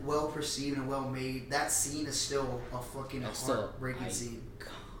wasn't well perceived and well made, that scene is still a fucking heartbreaking scene.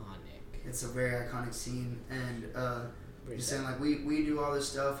 Iconic. It's a very iconic scene, and just saying like we do all this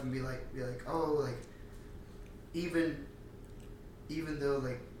stuff and be like oh like even though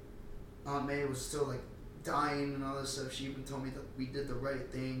like Aunt May was still like dying and all this stuff, she even told me that we did the right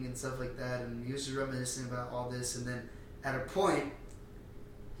thing and stuff like that, and he was just reminiscing about all this, and then at a point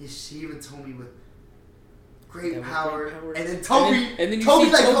she even told me with great power, and then Toby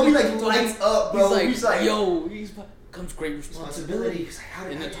lights up, bro. He's like yo, comes great responsibility. He's like, how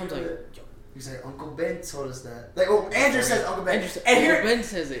did and then Tom's like, yo. He's like, Uncle Ben told us that. Like, Andrew says Uncle Ben. Uncle Ben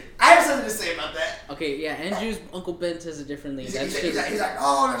says it. I have something to say about that. Okay, yeah, Andrew's Uncle Ben says it differently. He's like,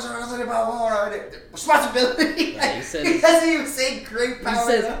 oh, there's nothing about responsibility. Yeah, he doesn't even say great power.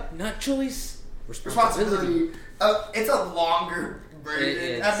 He says, not choice, responsibility. It's a longer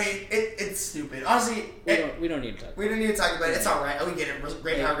version. I mean, it's stupid. Honestly, we don't need to talk. We don't need to talk about it. It's all right. We get it.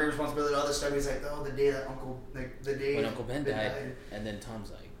 Great power, great responsibility. Other stuff. He's like, oh, the day that when Uncle Ben died, and then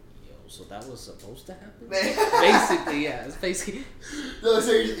Tom's like, yo, so that was supposed to happen. Basically, yeah. It's basically. No,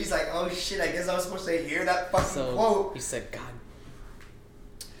 so he's like, oh shit. I guess I was supposed to hear that fucking quote. He said, God.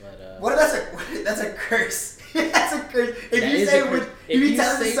 But what? That's a curse. That's a curse. If you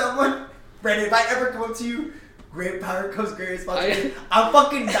tell it to someone, Brandon, if I ever come up to you, great power comes great responsibility. I'm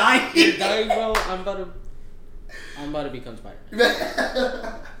fucking dying. You're dying, bro. I'm about to become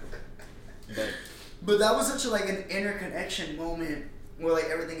Spider-Man. But that was such an interconnection moment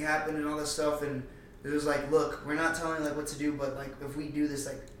where everything happened and all this stuff, and it was like, look, we're not telling you what to do, but if we do this,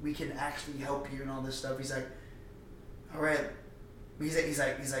 we can actually help you and all this stuff. He's like, all right. He's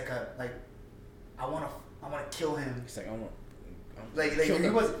like I want to kill him. He's like, I want. He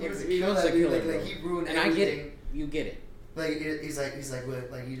was a killer. He ruined and everything. I get it. You get it. He's like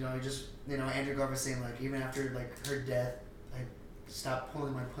Andrew Garfield saying even after her death, stop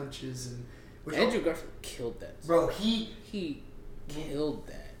pulling my punches and Andrew Garfield killed that. Bro, he killed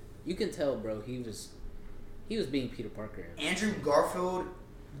that. You can tell, bro. He was being Peter Parker. Andrew Garfield.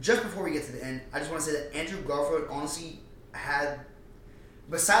 Just before we get to the end, I just want to say that Andrew Garfield honestly had,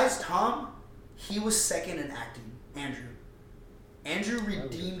 besides Tom, he was second in acting. Andrew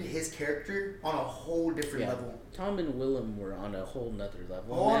redeemed his character on a whole different level. Tom and Willem were on a whole nother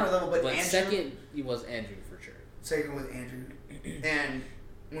level. But Andrew, second, he was Andrew for sure. Second was Andrew. And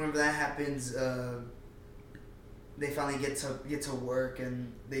whenever that happens, they finally get to work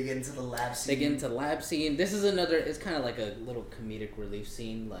and they get into the lab scene. This is another. It's kind of like a little comedic relief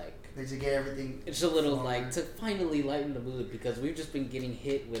scene. They just get everything. It's a little to finally lighten the mood because we've just been getting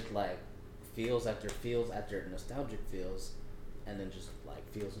hit with feels after nostalgic feels, and then just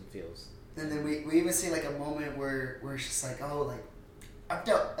feels and feels. And then we even see a moment where it's just Andrew's like, I've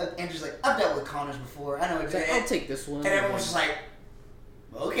dealt with Connors before. I know it. I'll take this one. And everyone's just like,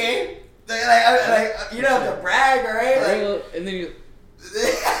 okay. You don't have to brag, alright? And then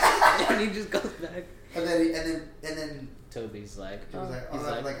and he just goes back. And then Toby's like,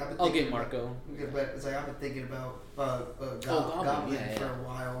 I'll get Marco. But it's I've been thinking about Goblin for a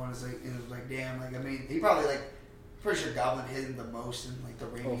while, and it was damn, he probably pretty sure Goblin hit him the most in the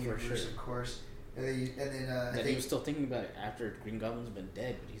Raimi universe, of course. And then I think he was still thinking about it after Green Goblin's been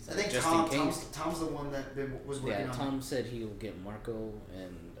dead, but he's I think just Tom, in case. Tom's the one that was working on. Yeah, Tom said he'll get Marco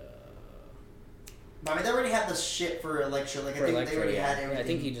and. But they already had the shit for Electro. I think they already had everything. I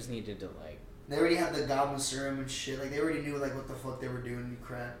think he just needed to They already had the Goblin serum and shit. They already knew what the fuck they were doing and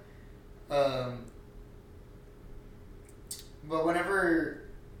crap. But whenever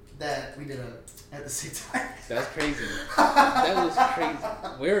that we did at the same time. That's crazy. That was crazy.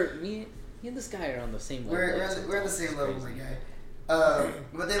 Me and this guy are on the same level. We're at the same level, my guy.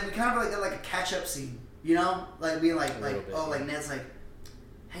 But then we kind of got a catch up scene, being Ned's like,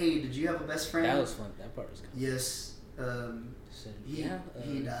 hey, did you have a best friend? That was fun. That part was good. Yes. He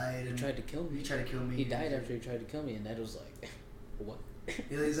died. He tried to kill me. He died after he tried to kill me, and Ned was like, what?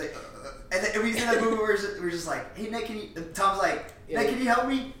 He's like, and then we see that movie where we're just like, hey, Ned, can you? And Tom's like, Ned, can you help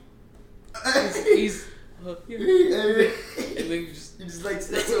me? He's and then he just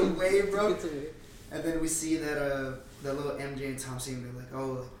steps away, bro. And then we see that the little MJ and Tom scene. They're like,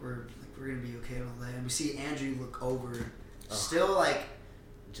 oh, we're gonna be okay and all that. And we see Andrew look over, still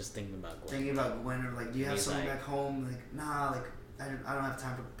just thinking about Gwen, or do you have someone back home? Nah, I don't have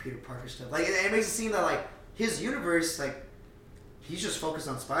time for Peter Parker stuff. It makes it seem that his universe, he's just focused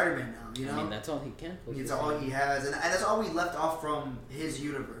on Spider-Man now. You know, I mean, that's all he can. It's all he has, and that's all we left off from his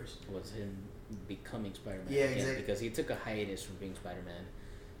universe. Was him becoming Spider-Man. Yeah, exactly. Because he took a hiatus from being Spider-Man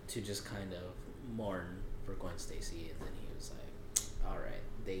to just kind of mourn for Gwen Stacy, and then he was like, all right,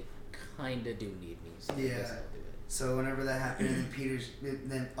 they kind of do need me, so I guess I'll do it. So whenever that happened, and then Peter,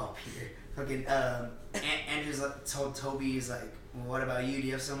 Andrew's told Toby, he's like, well, what about you? Do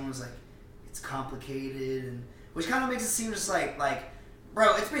you have someone who's it's complicated, and which kind of makes it seem just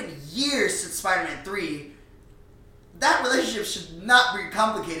bro, it's been years since Spider-Man 3. That relationship should not be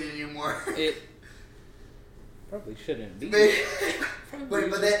complicated anymore. It probably shouldn't be. But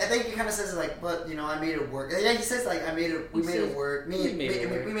then I think he kind of says but I made it work. Yeah, he says we made it work. We made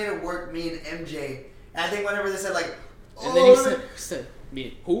it work. Me and MJ. And I think whenever they said and then he said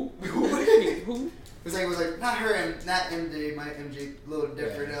me who? Who? It was not her and not MJ. My MJ a little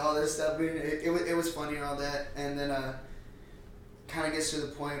different and all this stuff. I mean, it was funny and all that. And then kind of gets to the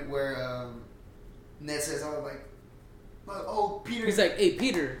point where Ned says, oh Peter. He's like, hey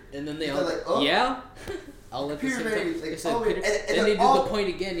Peter, and then they all yeah. All at the Peter same time. Baby, like, Then they do the point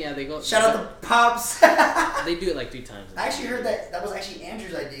again. Yeah, they go. Shout out to Pops. They do it like 3 times. I actually heard that was actually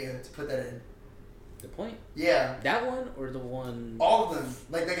Andrew's idea to put that in. The point? Yeah. That one or the one? All of them.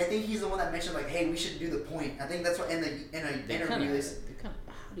 Like I think he's the one that mentioned like, hey, we should do the point. I think that's what in a interview. How do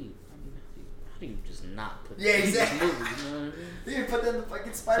you just not put? Yeah, exactly. Movies, you know what I mean? They put that in the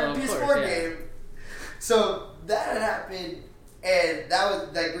fucking Spider-Man PS4 game. So that happened, and that was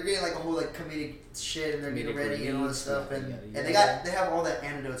like we're getting like a whole like comedic shit, and they're getting ready and all this stuff, and they have all the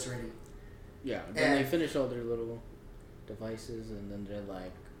antidotes ready. Yeah. Then they finish all their little devices, and then they're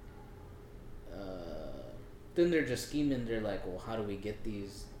like. Then they're just scheming. They're like, well, how do we get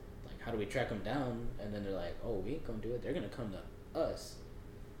these? Like, how do we track them down? And then they're like, oh, we ain't gonna do it. They're gonna come to us.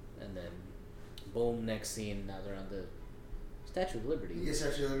 And then, boom, next scene. Now they're on the Statue of Liberty. Yeah,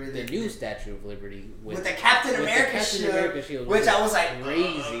 Statue of Liberty. The new Statue of Liberty with the Captain America shield, which I was like,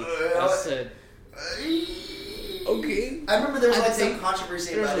 crazy. I said, okay. I remember there was like some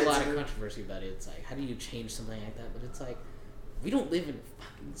controversy about it. There's a lot of controversy about it. It's like, how do you change something like that? But it's like, we don't live in a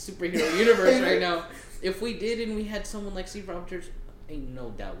fucking superhero universe right now. If we did and we had someone like Steve Rogers, ain't no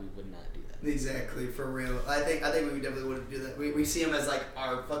doubt we would not do that. Exactly, for real. I think we definitely wouldn't do that. We see him as like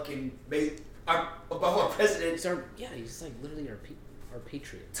our fucking above our president. He's like literally our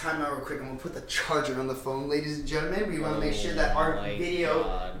patriot. Time out real quick. I'm gonna put the charger on the phone, ladies and gentlemen. We want to make sure that our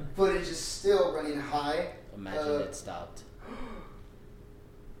video footage is still running high. Imagine it stopped.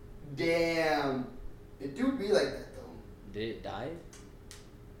 Damn, it do be like that though. Did it die?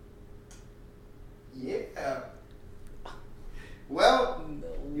 Yeah. Well,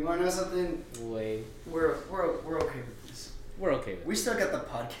 you want to know something? We're okay with this. We're okay with it. We still got the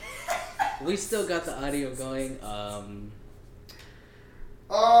podcast. We still got the audio going. Oh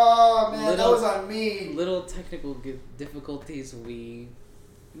man, that was on me. Little technical difficulties. We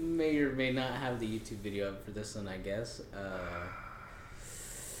may or may not have the YouTube video up for this one, I guess. It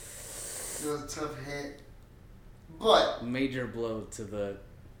was a tough hit. But major blow to the.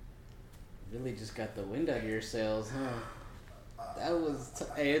 Really just got the wind out of your sails, huh? That was.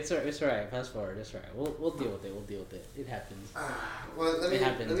 Hey, it's alright. Fast forward. It's alright. We'll deal with it. It happens. Well, let me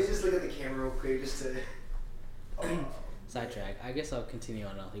just look at the camera real quick just to. Sidetrack. I guess I'll continue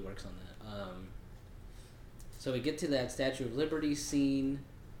on while he works on that. So we get to that Statue of Liberty scene.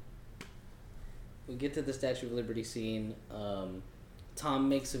 Tom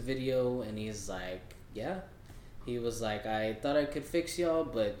makes a video and he's like, yeah. He was like, I thought I could fix y'all,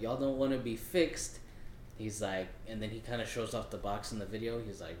 but y'all don't want to be fixed. He's like, and then he kind of shows off the box in the video.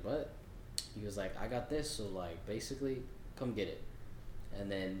 He's like, what? He was like, I got this, so like, basically, come get it.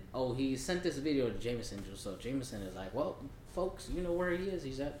 And then, he sent this video to Jameson, so Jameson is like, well, folks, you know where he is.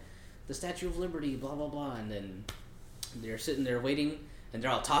 He's at the Statue of Liberty, blah, blah, blah. And then they're sitting there waiting, and they're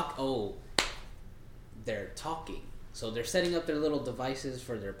all they're talking. So they're setting up their little devices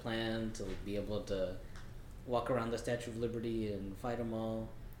for their plan to be able to walk around the Statue of Liberty and fight them all.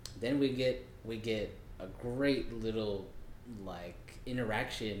 Then we get a great little like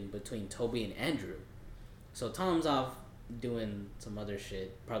interaction between Toby and Andrew. So Tom's off doing some other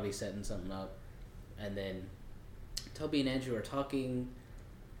shit, probably setting something up, and then Toby and Andrew are talking.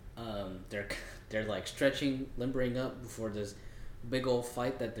 They're like stretching, limbering up before this big old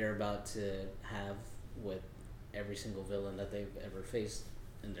fight that they're about to have with every single villain that they've ever faced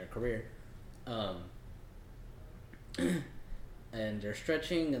in their career. And they're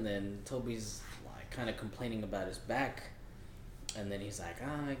stretching, and then Toby's like kind of complaining about his back, and then he's like,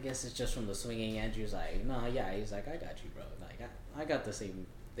 I guess it's just from the swinging. Andrew's like, no, yeah. He's like, I got you, bro. Like, I got the same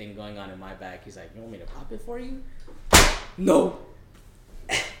thing going on in my back. He's like, you want me to pop it for you? No.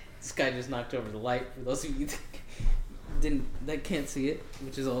 This guy just knocked over the light. For those of you that can't see it,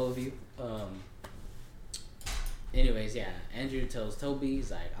 which is all of you. Anyways, yeah. Andrew tells Toby,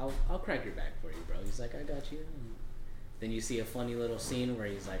 he's like, I'll crack your back for you, bro. He's like, I got you. And then you see a funny little scene where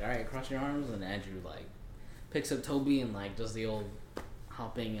he's like, all right, cross your arms, and Andrew like picks up Toby and like does the old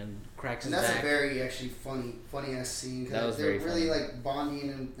hopping and cracks his back. And that's a very actually funny ass scene. That was they're very really funny. like bonding,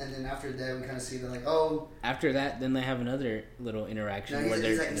 and then after that we kind of see they're like, After that, then they have another little interaction where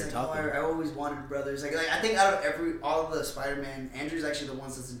they're talking. I always wanted brothers. Like I think out of all of the Spider-Man, Andrew's actually the one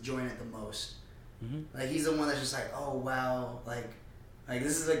that's enjoying it the most. Mm-hmm. Like he's the one that's just like, oh wow, like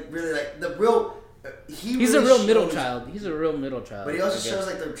this is like really like the real. He's a real middle child. He's a real middle child. But he also shows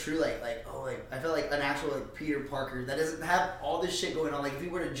like the true like I feel like an actual like Peter Parker that doesn't have all this shit going on. Like if he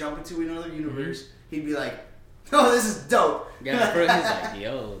were to jump into another universe, he'd be like, oh, this is dope. Yeah, he's like,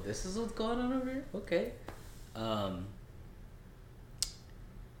 yo, this is what's going on over here. Okay. But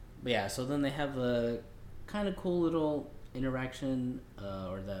yeah, so then they have a kind of cool little interaction,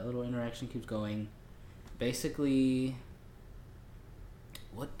 or that little interaction keeps going. basically,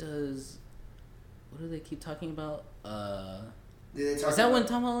 what do they keep talking about? Is that when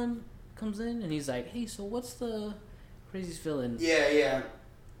Tom Holland comes in and he's like, "Hey, so what's the craziest villain?" Yeah.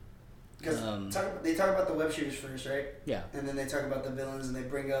 Because they talk about the web shooters first, right? Yeah. And then they talk about the villains, and they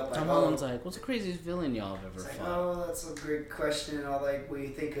bring up Tom Holland's like, "What's the craziest villain y'all have ever fought?" Oh, that's a great question. And all like, what do you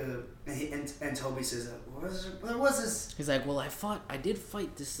think of? And Toby says, "What was this?" He's like, "Well, I did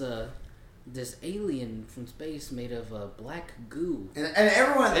fight this alien from space made of black goo." And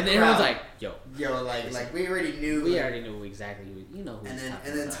everyone, and everyone's like, "Yo, like we already knew. We already knew exactly who you know who." And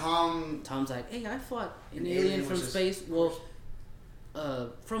then Tom's like, "Hey, I fought an alien from space. Well,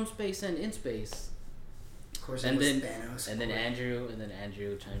 from space and in space." Of course, and then Thanos. And then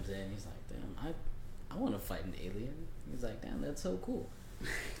Andrew chimes in. He's like, "Damn, I want to fight an alien." He's like, "Damn, that's so cool."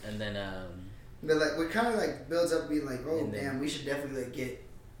 And then but like, what kind of like builds up being like, "Oh, damn, we should definitely like get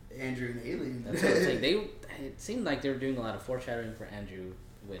Andrew an alien." That's what I'm saying. It seemed like they were doing a lot of foreshadowing for Andrew,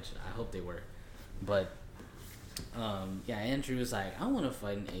 which I hope they were. But Andrew was like, "I want to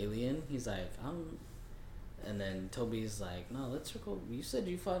fight an alien." He's like, and then Toby's like, "No, let's circle. You said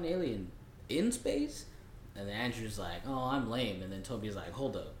you fought an alien in space?" And then Andrew's like, "Oh, I'm lame." And then Toby's like,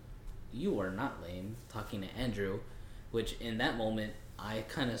 "Hold up. You are not lame," talking to Andrew, which in that moment, I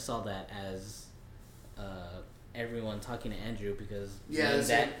kind of saw that as everyone talking to Andrew, because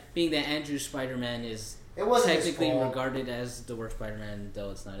being that Andrew's Spider-Man is technically regarded as the worst Spider-Man,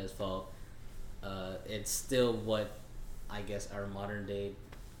 though it's not his fault. It's still what I guess our modern day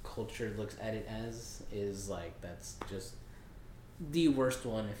culture looks at it as, is like that's just the worst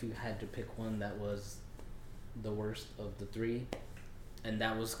one. If you had to pick one that was the worst of the three, and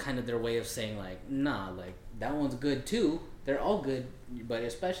that was kind of their way of saying like, nah, like that one's good too. They're all good, but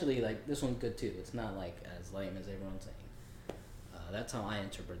especially like this one's good too. It's not like as lame as everyone's saying. That's how I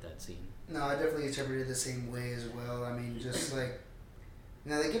interpret that scene. No, I definitely interpreted it the same way as well. I mean, just like,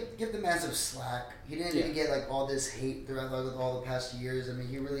 they give the man some slack. He didn't even get like all this hate throughout like all the past years. I mean,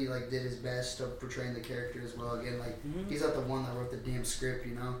 he really like did his best of portraying the character as well. Again, like he's not the one that wrote the damn script,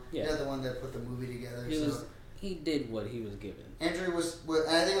 you know. Yeah. He's not the one that put the movie together. He did what he was given. Andrew was,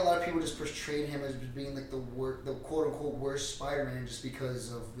 and I think a lot of people just portrayed him as being like the quote unquote worst Spider-Man just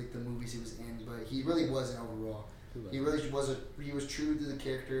because of like the movies he was in, but he really wasn't overall. He really wasn't. He was true to the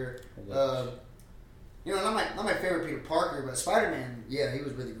character. Not my favorite Peter Parker, but Spider-Man, yeah, he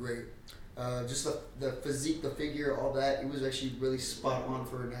was really great. Just the physique, the figure, all that, it was actually really spot on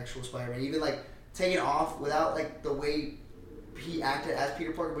for an actual Spider-Man. Even like taking it off without like the way he acted as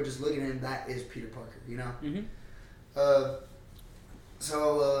Peter Parker, but just looking at him, that is Peter Parker, you know? Mm-hmm.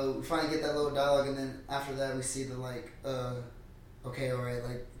 So we finally get that little dialogue, and then after that we see the like, okay, all right,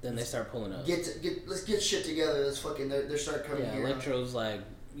 like. Then they start pulling up. Let's get shit together. Let's fucking. They start coming here. Yeah, Electro's like,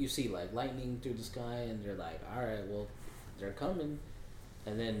 you see like lightning through the sky, and they're like, all right, well, they're coming,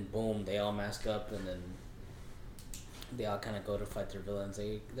 and then boom, they all mask up, and then they all kind of go to fight their villains.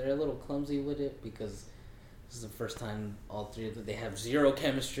 They're a little clumsy with it because this is the first time all three of them, they have zero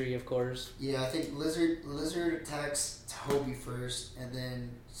chemistry, of course. Yeah, I think Lizard attacks Toby first, and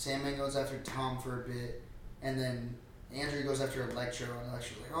then Sandman goes after Tom for a bit, and then Andrew goes after Electro, and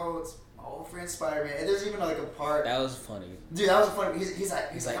Electro's like, "Oh, it's my old friend Spider-Man." And there's even like a part that was funny. Dude, that was funny. He's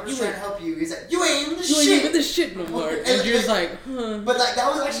like, "I'm just trying to help you." He's like, "You ain't even the shit no more." And Andrew's like, huh. But like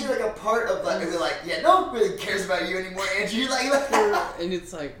that was actually like a part of like, they're like, "Yeah, no one really cares about you anymore, Andrew." Like, and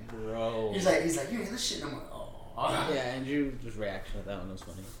it's like, bro. He's like, "You ain't the shit no more." Yeah, Andrew's reaction to that one was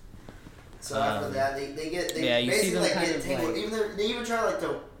funny. So after that, they basically like get tangled. They even try like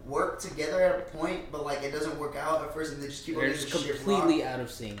to work together at a point, but like it doesn't work out at first, and they just keep on getting just completely out of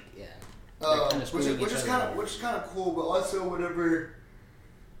sync. Yeah. Which is kind of cool, but also whenever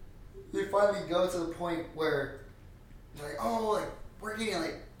they finally go to the point where they're like, "Oh, like we're getting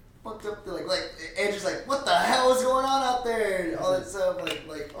like fucked up," like Andrew's like, "What the hell is going on out there?" and all that stuff,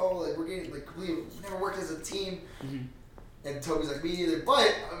 like oh, like we're getting like completely never worked as a team. Mm-hmm. And Toby's like, "Me either,"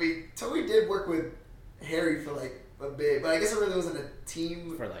 but I mean, Toby did work with Harry for like a bit, but I guess it really wasn't a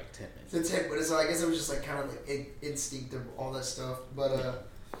team for like 10 minutes. So I guess it was just like kind of like instinct of all that stuff, but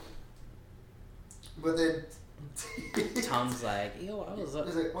then Tom's like, "Yo, I was up."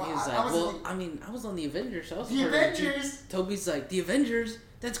 He's like, I was on the Avengers. The Avengers. Toby's like, "The Avengers?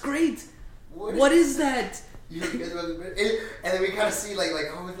 That's great. What is that?" And then we kind of see like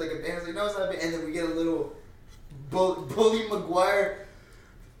oh, it's like a band. Like, no, it's not a band. And then we get a little Bully Maguire.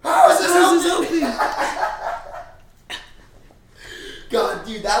 How is this helping? God,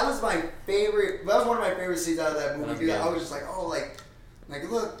 dude, that was my favorite. That was one of my favorite scenes out of that movie. Dude, I was just like, oh, like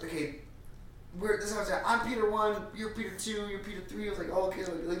look, okay. this is how it's like, I'm Peter 1, you're Peter 2, you're Peter 3. I was like, oh, okay,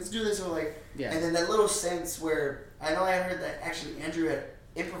 let's do this. Or like, yeah. And then that little sense where I know I heard that actually Andrew had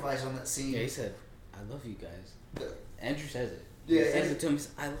improvised on that scene. Yeah, he said, I love you guys. Andrew says it. Yeah, he says it to him. He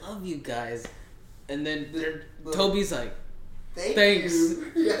says, I love you guys. And then Toby's like, thanks.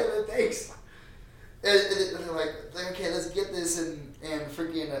 Yeah, thanks. And they're like, okay, let's get this and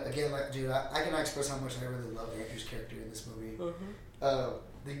freaking again, like, dude, I cannot express how much I really love Andrew's character in this movie.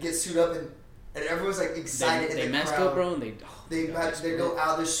 They get suited up and everyone's like excited. They mask up, bro, and they go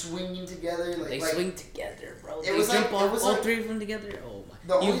out. They're swinging together. Like, they swing together, bro. It was they jump all three of them together. Oh my!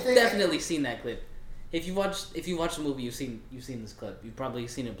 You've definitely seen that clip. If you watch the movie, you've seen this clip. You've probably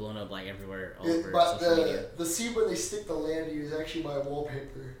seen it blown up like everywhere all over social media. The scene where they stick the land is actually my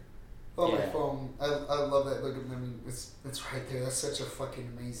wallpaper on my phone. I love that. Look, I mean, it's right there. That's such a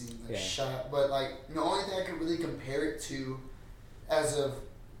fucking amazing shot. But like the only thing I could really compare it to, as a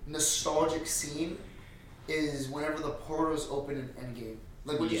nostalgic scene, is whenever the portals open in Endgame.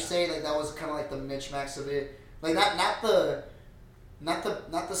 Like, would you say like that was kind of like the Mitch Max of it? Like not the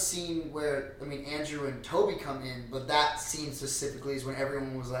scene where Andrew and Toby come in, but that scene specifically is when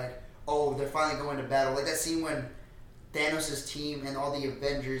everyone was like, oh, they're finally going to battle. Like that scene when Thanos' team and all the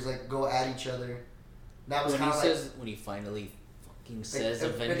Avengers like go at each other. That was kind of like when he finally fucking says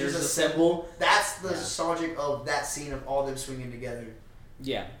Avengers assemble. That's the nostalgic of that scene of all them swinging together.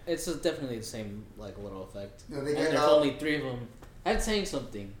 Yeah, it's definitely the same like little effect. And there's only 3 of them. I'm saying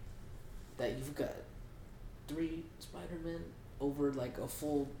something that you've got 3 Spider-Men over like a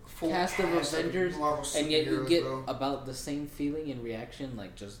full cast of Avengers, and yet you get about the same feeling and reaction,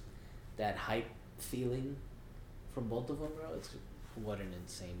 like just that hype feeling from both of them, bro. It's what an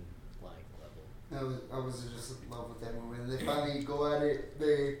insane like level. I was just in love with that movie. And they finally go at it.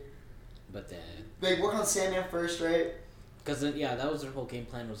 They work on Sandman first, right? Because that was their whole game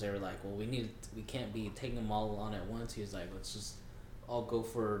plan. Was they were like, well, we can't be taking them all on at once. He was like, let's just all go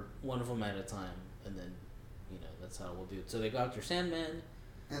for one of them at a time, and then that's how we'll do it. So they go after Sandman,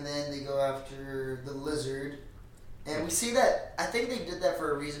 and then they go after the Lizard, and we see that I think they did that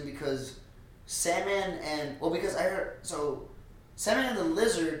for a reason because Sandman and Sandman and the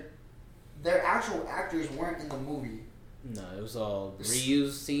Lizard, their actual actors weren't in the movie. No, it was all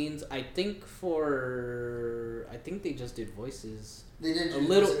reused scenes. I think they just did voices. They did a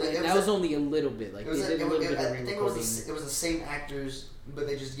little. That was only a little bit. Like they did a little bit of re-recording. I think it was the same actors, but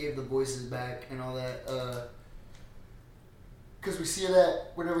they just gave the voices back and all that. Because we see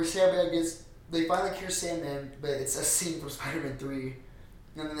that whenever Sandman they finally cure Sandman, but it's a scene from Spider-Man 3.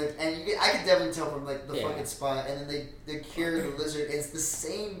 And then I could definitely tell from like the fucking spot, and then they cure the Lizard. And it's the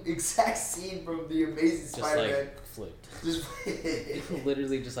same exact scene from the Amazing Spider-Man. Just like flipped. Just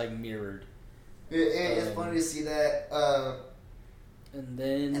literally just like mirrored. It's funny to see that. And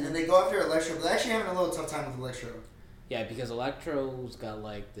then they go after Electro, but they're actually having a little tough time with Electro. Yeah, because Electro's got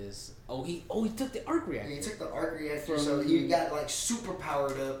like this. Oh, he took the arc reactor. Yeah, he took the arc reactor, so he got like super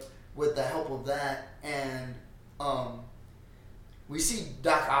powered up with the help of that, and we see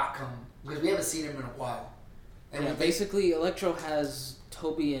Doc Ock come because we haven't seen him in a while. And basically Electro has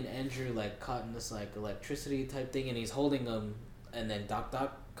Toby and Andrew like caught in this like electricity type thing, and he's holding them, and then Doc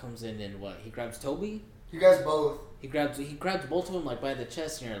comes in and he grabs Toby. He grabs both. He grabs both of them like by the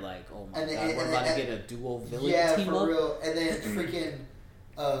chest, and you're like, oh my god, we're about to get a duo villain team up. Yeah, for real. And then freaking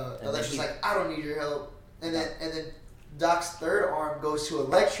Electro's like, I don't need your help. And then Doc's third arm goes to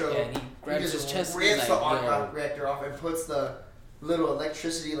Electro. Yeah, and he grabs his chest, rips the arc reactor off, and puts the little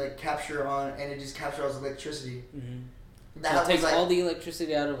electricity like capture on, and it just captures all the electricity. Mm-hmm. So it takes all the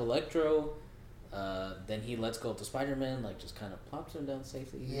electricity out of Electro. Then he lets go of the Spider-Man, like just kind of plops him down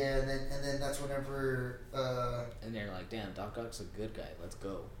safely. Yeah, and then that's whenever. And they're like, "Damn, Doc Ock's a good guy. Let's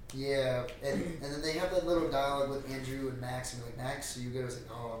go." Yeah, and then they have that little dialogue with Andrew and Max, and like, Max, so you guys like,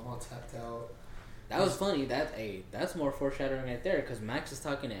 oh, I'm all tapped out. That was funny. That's more foreshadowing right there, because Max is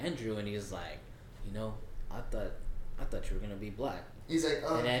talking to Andrew, and he's like, I thought you were gonna be black. He's like,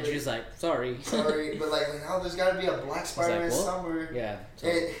 oh. And Andrew's like, sorry. Sorry, but there's gotta be a black Spider-Man somewhere. Yeah. So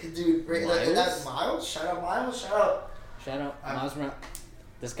dude, that's Miles? Shout out Miles, Shout out Miles Morales.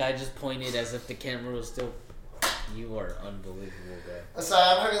 This guy just pointed as if the camera was still. You are unbelievable, guy. Sorry,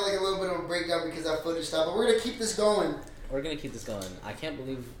 I'm having like a little bit of a breakdown because that footage stopped, but we're gonna keep this going. I can't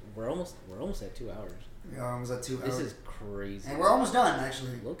believe we're almost at 2 hours. We're almost at 2 hours. This is crazy. And we're almost done,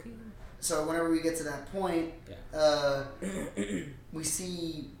 actually. Looking. So whenever we get to that point, we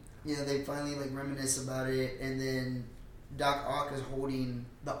see, they finally like reminisce about it, and then Doc Ock is holding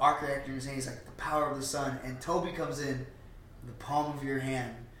the arc reactor in his hand. He's like, the power of the sun, and Toby comes in, the palm of your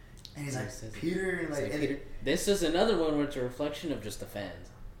hand, and he's like, Peter, and like, Peter. This is another one where it's a reflection of just the fans.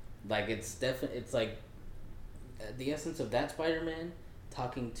 Like it's like the essence of that Spider-Man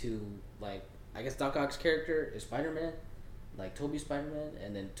talking to like I guess Doc Ock's character is Spider-Man, like Tobey's Spider-Man,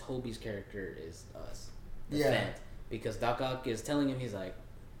 and then Tobey's character is us, the fans, because Doc Ock is telling him he's like,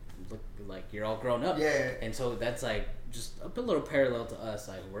 look, like you're all grown up, and so that's like just a little parallel to us,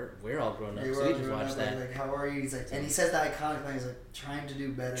 like we're all grown up, so we just watch that. Like how are you? He's like, and he says that iconic line. He's like, trying to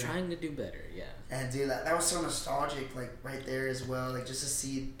do better. Yeah. And dude, that was so nostalgic, like right there as well, like just to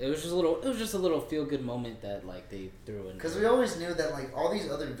see. It was just a little feel good moment that like they threw in. Because we always knew that like all these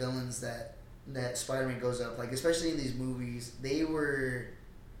other villains that Spider-Man goes up, like especially in these movies, they were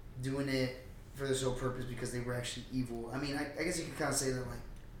doing it for the sole purpose because they were actually evil. I mean, I guess you could kind of say that like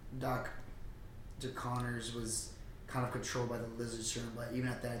Doc Connors was kind of controlled by the lizard serum, but even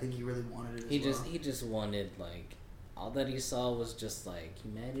at that, I think he really wanted it. He just wanted like all that he saw was just like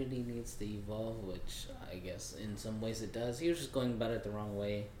humanity needs to evolve, which I guess in some ways it does. He was just going about it the wrong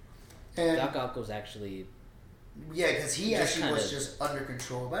way. And Doc Ock was actually. Yeah, because he actually was just under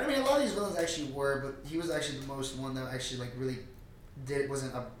control. But I mean, a lot of these villains actually were, but he was actually the most one that actually like really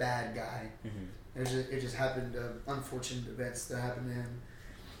wasn't a bad guy. Mm-hmm. It just happened, unfortunate events that happened to him.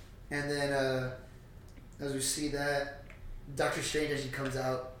 And then, as we see that, Doctor Strange actually comes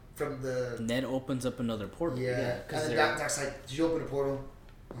out from the... Ned opens up another portal. Yeah, and then Doc's like, did you open a portal?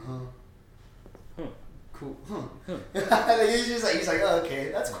 Uh-huh. Huh. Cool. Huh. And he's like, oh,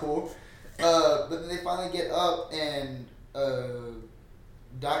 okay, that's cool. But then they finally get up, and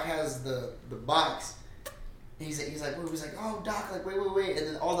Doc has the box. And he's like, oh, Doc, like, wait. And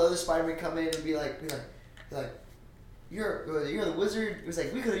then all the other Spider-Men come in and be like, you're the wizard. It was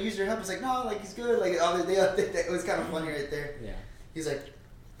like, we could have used your help. It's like, no, like, he's good. Like, it was kind of funny right there. Yeah. He's like,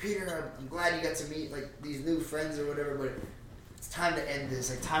 Peter, I'm glad you got to meet, like, these new friends or whatever, but it's time to end this.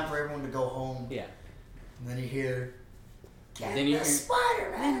 Like, time for everyone to go home. Yeah. And then you hear... Then you hear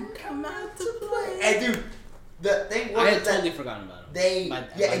Spider-Man come out to play. And dude, the thing was I had totally forgotten about him. By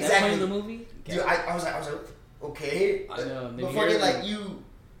exactly. that point in the movie. Dude, I was like, okay. I know. Before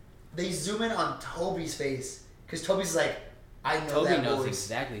they zoom in on Toby's face because Toby's like, I know Toby that knows voice.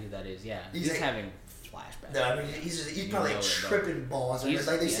 Exactly who that is. Yeah, he's like, having flashbacks. No, I mean he's probably like tripping balls.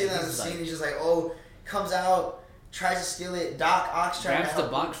 Like they see that in the scene, he's just like, oh, comes out, tries to steal it. Doc Ock's trying to help. Grabs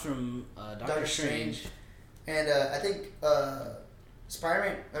the box from Doctor Strange. And I think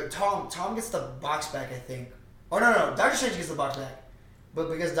Spider-Man, Tom gets the box back, I think. Oh, no, Doctor Strange gets the box back. But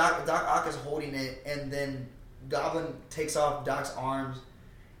because Doc Ock is holding it, and then Goblin takes off Doc's arms,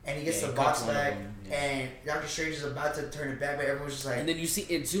 and he gets the box back, and Doctor Strange is about to turn it back, but everyone's just like... And then you see,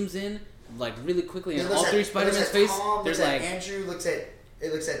 it zooms in, like, really quickly, and all three Spider-Man's face, Tom, there's like... Andrew, looks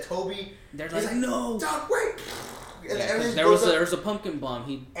at Toby. They're like, no! Doc, wait! Yeah, there was a pumpkin bomb.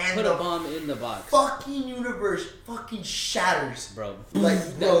 He put a bomb in the box. Fucking universe fucking shatters, bro.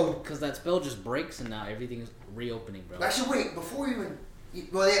 Like, bro, because that spell just breaks and now everything is reopening, bro. Actually, wait before you even.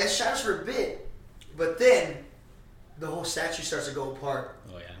 Well, yeah, it shatters for a bit, but then the whole statue starts to go apart.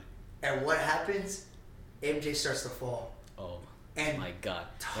 Oh yeah. And what happens? MJ starts to fall. Oh. And my God.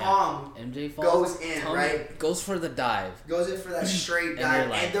 Tom MJ falls. Goes in, Tom right? Goes for the dive. Goes in for that straight dive.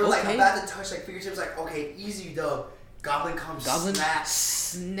 And they're like about to touch like fingertips, like, okay, easy dub. Goblin comes,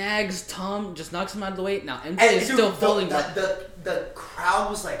 snags Tom, just knocks him out of the way. Now MJ is still falling. The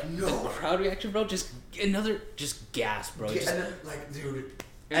crowd was like, no. The crowd reaction, bro, just gasp, bro. Yeah, and then, like, dude.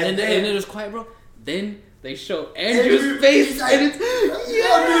 And then it was quiet, bro. Then they show Andrew's face, like, and it's dude,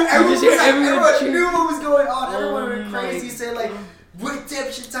 everyone knew what was going on. Everyone went crazy, saying like,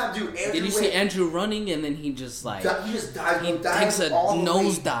 redemption time, dude. Did you see Andrew running, and then he just like he just dives. He takes a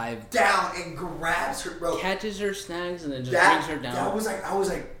nose dive down and grabs her, bro. Catches her, snags, and then just brings her down. I was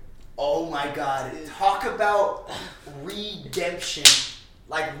like, oh my God! Talk about redemption,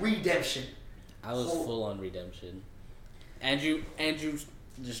 like redemption. I was full on redemption. Andrew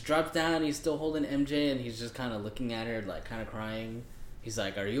just drops down. He's still holding MJ, and he's just kind of looking at her, like kind of crying. He's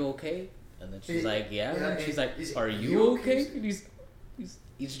like, "Are you okay?" And then she's like, "Yeah." And she's like, "Are you okay?" And he's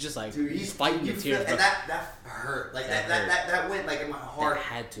just like, dude, he's fighting the tears. And that hurt. Like that went like in my heart. That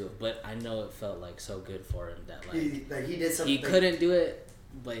had to, but I know it felt like so good for him that he did something. He couldn't do it,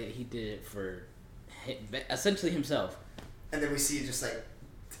 but he did it for essentially himself. And then we see just like.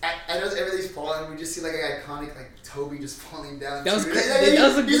 I know everything's falling. We just see like an iconic like Toby just falling down. That was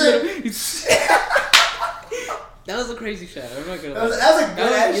that was a crazy shot. I'm not gonna. That was a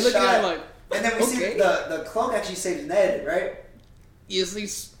good ass shot. At him like, and then we see the clone actually saves Ned, right? Yes,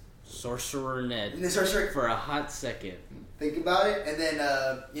 he's Sorcerer Ned. And the sorcerer for a hot second. Think about it, and then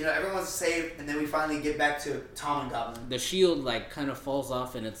everyone's saved, and then we finally get back to Tom and Goblin. The shield like kind of falls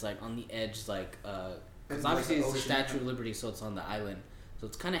off, and it's like on the edge, like because obviously it's the Statue of Liberty, so it's on the island. So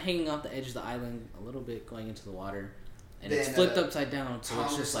it's kind of hanging off the edge of the island a little bit, going into the water. And then, it's flipped upside down, so Tom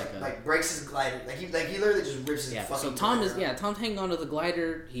it's just like breaks his glider. Like he literally just rips his fucking so Tom's hanging onto the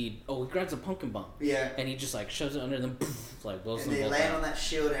glider. He grabs a pumpkin bomb. Yeah. And he just like shoves it under them, poof, like blows them. And they land on that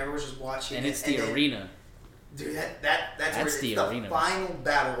shield, and everyone's just watching. And it's the arena. Dude, that's the arena. Final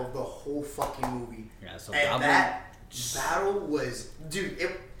battle of the whole fucking movie. Yeah. So and that battle was, dude,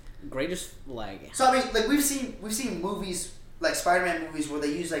 greatest like. So I mean, like we've seen movies. Like Spider-Man movies where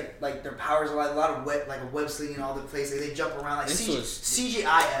they use like their powers a lot of web slinging all the place. Like they jump around like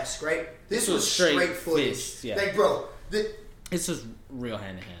CGI-esque, right? This was straight footage. Yeah. Like bro, this was real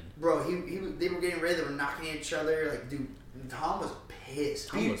hand to hand. Bro, they were getting ready. They were knocking at each other. Like dude, Tom was pissed.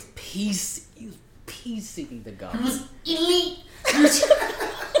 He was piecing the Goblin. He was elite.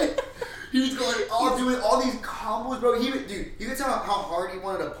 He was doing all these combos, bro. You could tell how hard he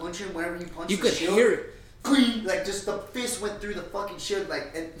wanted to punch him whenever he punched. You could hear it. Like just the fist went through the fucking shield,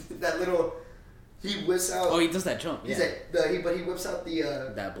 like and that little he whips out. Oh, he does that jump. He's yeah. But he whips out the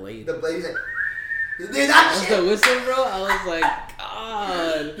that blade. The blade. He's like, that was the whistle, bro. I was like,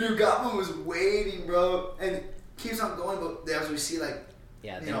 God. Dude, Goblin was waiting, bro, and it keeps on going. But as we see, like,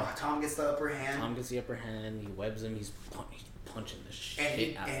 Tom gets the upper hand. Tom gets the upper hand. He webs him. He's punching the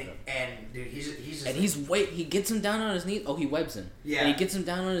shit out of him. And dude, he's just and he gets him down on his knees. Oh, he webs him. Yeah. And he gets him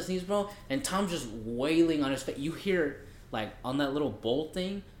down on his knees, bro. And Tom's just wailing on his face. You hear like on that little bowl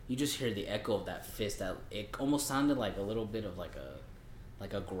thing. You just hear the echo of that fist. That it almost sounded like a little bit of like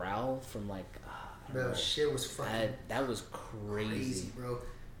a growl from like. Bro, shit was fucking. That was crazy, bro.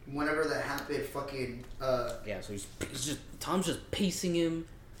 Whenever that happened, fucking. Yeah, so Tom's just pacing him.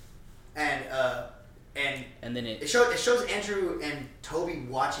 And then it shows Andrew and Toby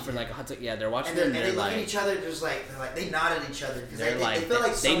watching for like a hot second. Yeah, they're watching and they look at each other just like they nod at each other because they feel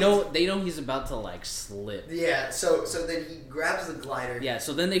like they know he's about to like slip. Yeah, so then he grabs the glider. Yeah,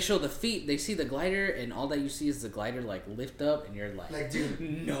 so then they show the feet. They see the glider, and all that you see is the glider like lift up, and you're like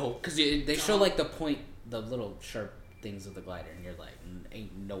dude, no, because they show like the little sharp things of the glider, and you're like,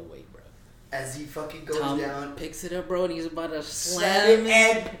 ain't no way, bro. As he fucking goes Tom down, picks it up, bro, and he's about to slam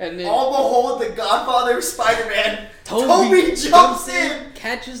it. And then, all behold, the Godfather of Spider-Man, Toby jumps in,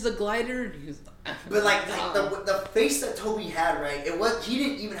 catches the glider, and he's. But like the face that Toby had, right? He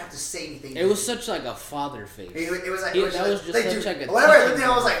didn't even have to say anything. It was such like a father face. It was like that was just such like a. Whenever I looked at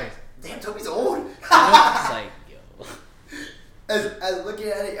him, I was like, "Damn, Toby's old." I was like, yo. As looking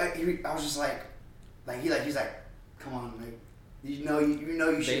at it, I was just like he's like, "Come on, like." You know you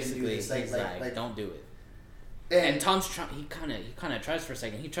shouldn't do this. Like, don't do it. And Tom's he kind of tries for a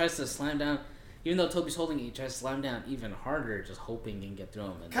second. He tries to slam down, even though Toby's holding it. He tries to slam down even harder, just hoping he can get through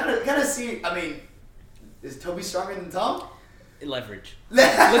him. Kind of see. I mean, is Toby stronger than Tom? Leverage. look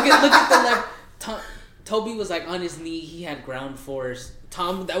at the leverage. Toby was like on his knee. He had ground force.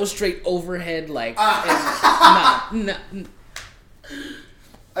 Tom, that was straight overhead. Like, nah.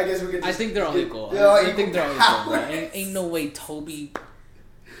 I guess we could. I think they're all equal. I think they're all equal. Ain't no way Toby.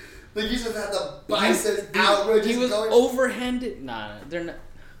 Like you just had the biceps out, bro. He was overhanded. Nah, they're not.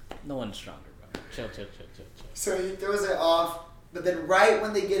 No one's stronger, bro. Chill. So he throws it off, but then right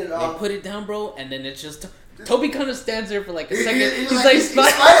when they get it off, they put it down, bro, and then it's just Toby kind of stands there for like a second. He's like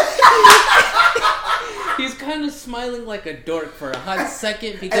he's kind of smiling like a dork for a hot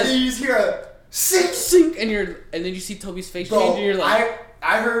second because. And then you just hear a sink, and then you see Toby's face change, and you're like.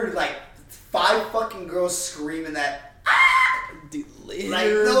 I heard like 5 fucking girls screaming that. Dude, like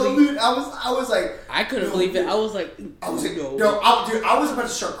no, dude, I was like, I couldn't believe it. I was like, no. I was about to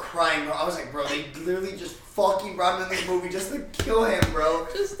start crying, bro. I was like, bro, they literally just fucking brought him in this movie just to kill him, bro.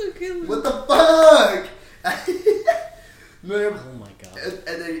 Just to kill him. What the fuck? Oh my god.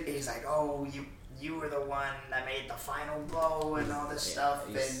 And then he's like, oh, you were the one that made the final blow and all this stuff.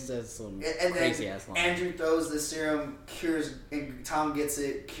 He says some and crazy ass line. Andrew throws the serum, cures, and Tom gets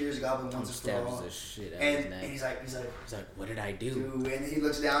it, cures Goblin once and for all. The shit out and, of his neck. And he's like, what did I do? And he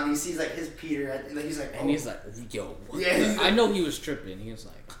looks down and he sees like his Peter, and he's like, and he's like, yo, what I know he was tripping. He was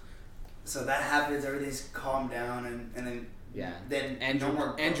like, so that happens. Everything's calmed down, and then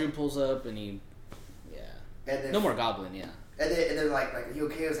Andrew pulls up and he, and then, no more Goblin, and then like, are you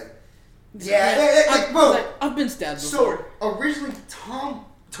okay? I was like. Bro, I've been stabbed before. So originally,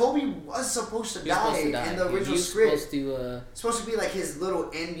 Toby was supposed to die in the original script. Supposed to be like his little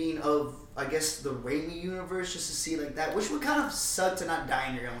ending of, I guess, the Raimi universe, just to see like that, which would kind of suck to not die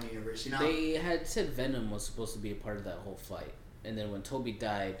in your own universe, you know. They had said Venom was supposed to be a part of that whole fight, and then when Toby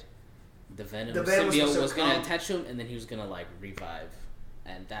died, the Venom symbiote was gonna attach to him, and then he was gonna like revive.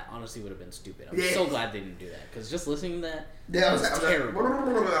 And that honestly would have been stupid. I'm so glad they didn't do that. Because just listening to that, I was terrible.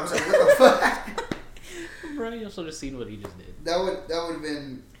 I was like, what the fuck? Bro, you should have seen what he just did. That would have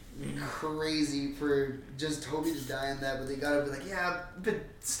been crazy for just Toby to die in that, but they gotta be like, yeah, I've been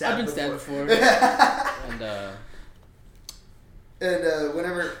stabbed before. And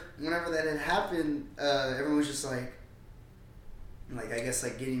whenever that had happened, everyone was just like I guess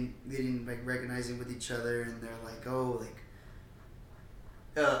like getting like recognizing with each other, and they're like, oh, like.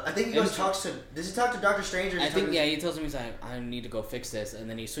 I think he goes talks to. Does he talk to Doctor Strange? Or I think he tells him he's like, I need to go fix this, and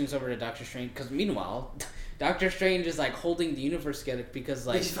then he swings over to Doctor Strange. Because meanwhile, Doctor Strange is like holding the universe together because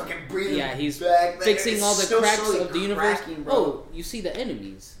like he's fucking breathing. Yeah, he's back. fixing all the cracks of the universe. Bro. Oh, you see the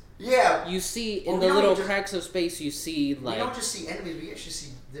enemies. Yeah. You see in the little cracks of space. You see like. We don't just see enemies. We actually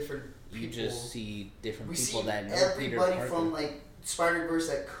see different people. You just see different people see that know everybody Peter Parker. from like Spider-Verse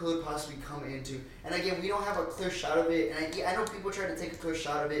that could possibly come into, and again, we don't have a clear shot of it, and I know people try to take a clear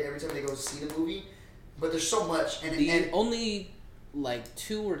shot of it every time they go see the movie, but there's so much, and only like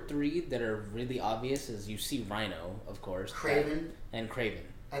 2 or 3 that are really obvious is you see Rhino, of course, Kraven, and Kraven.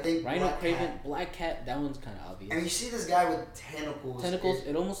 I think Rhino, Black Cat, that one's kind of obvious. And you see this guy with tentacles.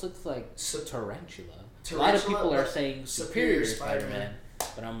 It almost looks like Tarantula. A Tarantula. lot of people are saying Superior Spider-Man,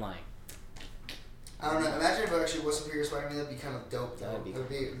 but I'm like. I don't know. Imagine if it actually was Superior Spider-Man. That'd be kind of dope, though. It would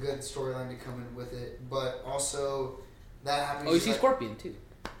be a good storyline to come in with it. But also, that happens. Oh, you see Scorpion, too.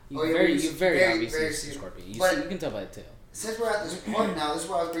 You very obviously see Scorpion. You can tell by the tail. Since we're at this point now, this is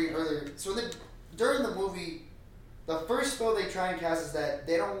what I was bringing earlier. So during the movie, the first spell they try and cast is that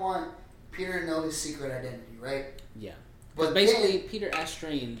they don't want Peter to know his secret identity, right? Yeah. But basically, Peter asks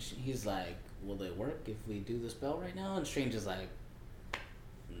Strange, he's like, will it work if we do the spell right now? And Strange is like,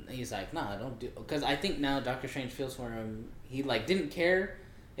 he's like, nah, don't do, because I think now Doctor Strange feels for him. He like didn't care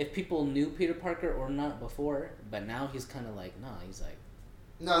if people knew Peter Parker or not before, but now he's kind of like, nah. He's like,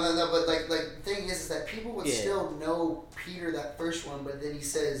 no. But like the thing is that people would still know Peter that first one, but then he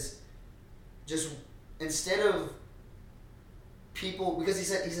says, just instead of people, because he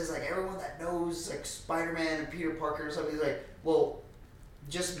says like everyone that knows like Spider-Man and Peter Parker or something. He's like, well,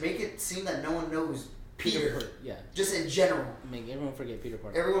 just make it seem that no one knows Peter. Yeah. Just in general. Make everyone forget Peter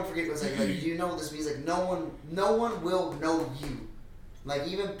Parker. Everyone forget what's like, do you know what this means? Like no one will know you. Like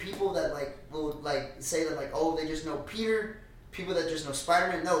even people that like will like say that like, oh, they just know Peter, people that just know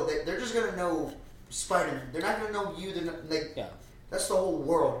Spider-Man, no, they're just gonna know Spider-Man. They're not gonna know you, they're not like that's the whole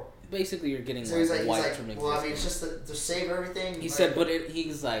world. Basically you're getting so like wiped from existence. Well, I mean it's just to save everything. He said, but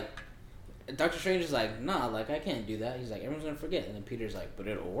he's like, Doctor Strange is like, nah, like I can't do that. He's like, everyone's gonna forget, and then Peter's like, but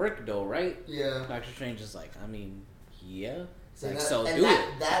it'll work though, right? Yeah. Doctor Strange is like, I mean, yeah. So, like, do it.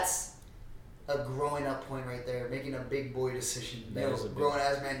 That's a growing up point right there, making a big boy decision, grown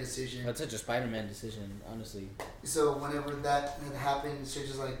as man decision. That's such a Spider-Man decision, honestly. So whenever that had happened, Strange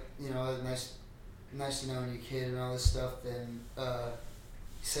is like, nice, you kid and all this stuff. Then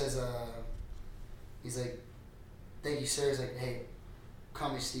he says, he's like, thank you, sir. He's like, hey,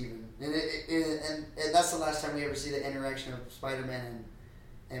 call me Steven. And that's the last time we ever see the interaction of Spider-Man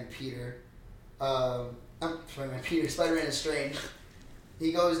and Peter. Spider-Man and Strange.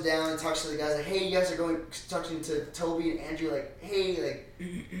 He goes down and talks to the guys like, hey, you guys are talking to Toby and Andrew like, hey, like,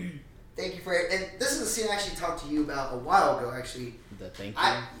 thank you for it. And this is a scene I actually talked to you about a while ago, actually. The thank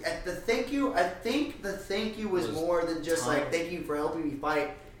you? I think the thank you was more than just Tom. Like, thank you for helping me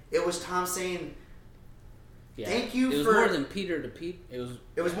fight. It was Tom saying, thank you for... It was more than Peter to Pete.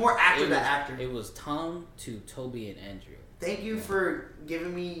 It was more actor to actor. It was Tom to Toby and Andrew. Thank you for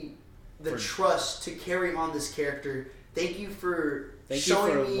giving me the trust to carry on this character. Thank you for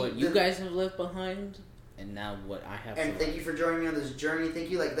showing me what you guys have left behind, and now what I have. And thank you for joining me on this journey. Thank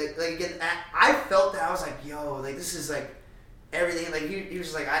you, like again. I felt that I was like, yo, like this is like everything. Like he was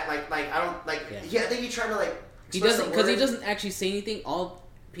just like I don't like. Yeah, I think he tried to like. He doesn't because he doesn't actually say anything. All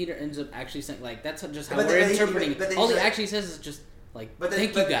Peter ends up actually saying like that's just how we're interpreting. All he actually says is just like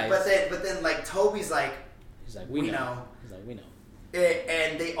thank you guys. But then like Toby's like. He's like we know. He's like we know.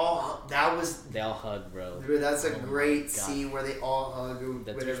 And they all hug, bro. Dude, that's a great scene where they all hug.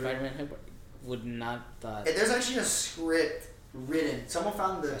 That their Spider-Man hug would not thought. And there's actually a script written. Someone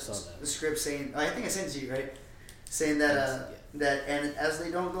found the script saying, I think I sent it to you, right? Saying that that and as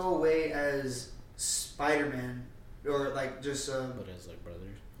they don't go away as Spider-Man or like just but as like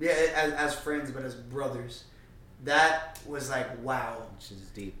brothers. Yeah, as friends, but as brothers. That was like wow. That shit's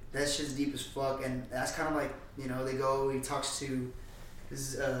deep. That shit's deep as fuck, and that's kind of like they go. He talks to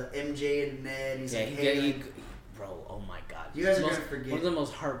this MJ and Ned. He's like, hey, bro, oh my god, you guys are gonna forget one of the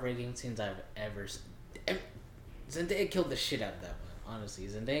most heartbreaking scenes I've ever seen. Zendaya killed the shit out of that one. Honestly,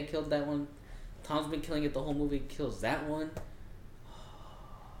 Zendaya killed that one. Tom's been killing it the whole movie. Kills that one.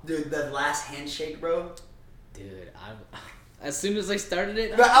 Dude, that last handshake, bro. Dude, as soon as I started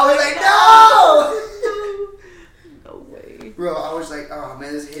it, I was like, no. Bro, I was like, oh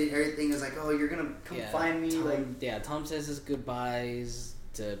man, this hitting everything is like, oh, you're gonna come find me. Tom says his goodbyes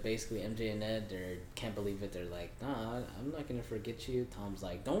to basically MJ and Ned. They can't believe it. They're like, nah, I'm not gonna forget you. Tom's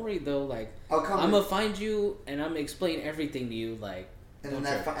like, don't worry though. Like, I'm gonna find you and I'm gonna explain everything to you. Like, and then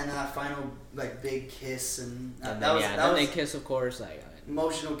that final like big kiss and they kiss, of course. Like,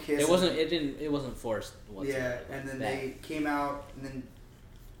 emotional kiss. It wasn't forced whatsoever. Yeah, and then they came out and then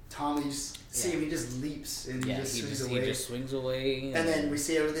Tom, you see him, he just leaps and he just swings away. And then we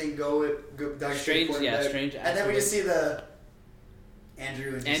see everything go strange. And then we just see the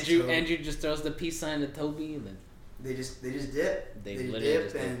Andrew just throws the peace sign to Toby, and then they just dip. They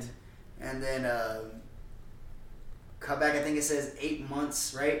dip and then cut back. I think it says 8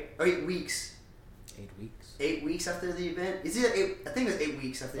 months, right? Or 8 weeks. 8 weeks. 8 weeks after the event. Is it 8? I think it was 8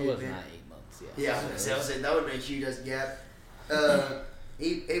 weeks after the event. It was not 8 months. Yeah. Yeah, that would be a huge gap.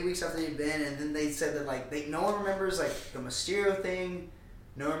 8 weeks after the event, and then they said that like no one remembers like the Mysterio thing.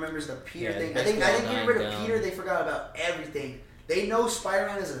 No one remembers the Peter thing. I think getting rid of Peter, they forgot about everything. They know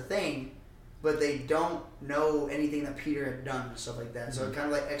Spider-Man is a thing, but they don't know anything that Peter had done and stuff like that. Mm-hmm. So it kind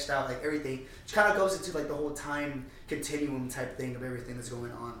of like X'd out like everything. Which kind of goes into like the whole time continuum type thing of everything that's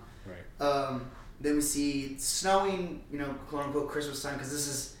going on. Right. Then we see snowing, quote unquote Christmas time, because this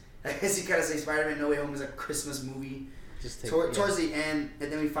is, I guess you kind of say Spider-Man No Way Home is a Christmas movie. Towards the end,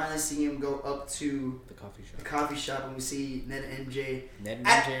 and then we finally see him go up to the coffee shop, and we see Ned and MJ.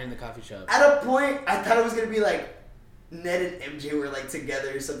 MJ are in the coffee shop. At a point, I thought it was gonna be like Ned and MJ were like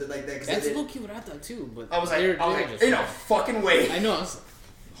together or something like that. That's low key what I thought too, but I was like, ain't no fucking way. I know. I was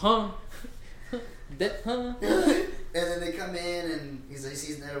like, And then they come in, and he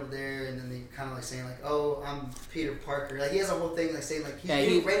sees Ned over there, and then they kind of like saying like, "Oh, I'm Peter Parker." Like he has a whole thing like saying like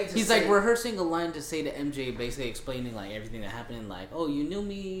he's ready to. He's like rehearsing a line to say to MJ, basically explaining like everything that happened, like, "Oh, you knew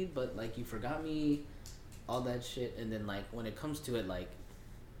me, but like you forgot me," all that shit. And then like when it comes to it, like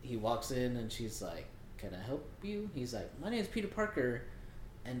he walks in and she's like, "Can I help you?" He's like, "My name is Peter Parker,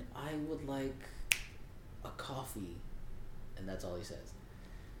 and I would like a coffee," and that's all he says.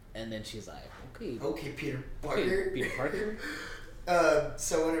 And then she's like, okay, Peter Parker.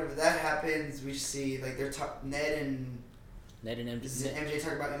 So whenever that happens, we see like they're Ned and MJ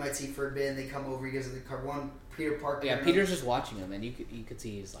talk about MIT for a bit, and they come over. He gives the card. One Peter Parker. Yeah, Peter's just watching him, and you could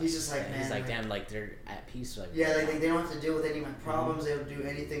see he's just like, man, he's like, damn, like they're at peace. Like, yeah, like they don't have to deal with any of my problems. They don't do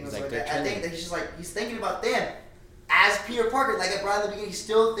anything like that. I think that he's just like he's thinking about them as Peter Parker. Like at the beginning, he's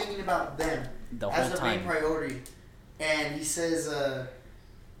still thinking about them as the main priority. And he says,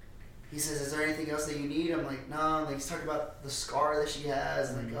 "Is there anything else that you need?" I'm like, "No." Like he's talking about the scar that she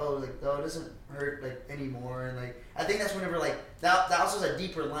has, and like, it doesn't hurt like anymore. And like, I think that's whenever like that also was a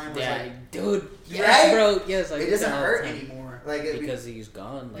deeper line. Was like, dude, yes, bro, yes, like it doesn't hurt anymore. Like because he's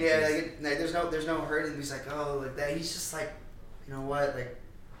gone. Like, there's no hurt, and he's like, oh, like that. He's just like, you know what? Like,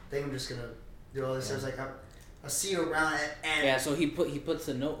 I think I'm just gonna do all this. I was like, I'll see you around. And so he puts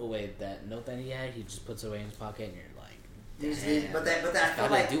the note away. That note that he had, he just puts it away in his pocket, and you're like, damn. But then I feel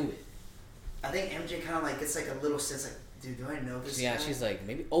like do it. I think MJ kind of like gets like a little sense like, dude, do I know this guy? She's like,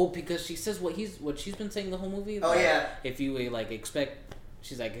 maybe because she says what she's been saying the whole movie. Oh yeah. If you like expect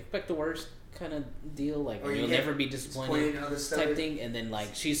the worst kind of deal, like you'll never be disappointed type thing. And then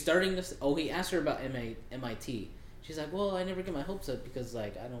like she's starting to. He asked her about MIT. She's like, well, I never get my hopes up because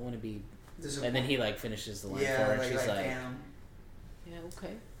like I don't want to be. And then he like finishes the line for her, and she's like, damn. Yeah,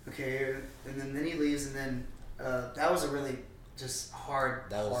 okay. Okay, and then he leaves, and then that was a really just hard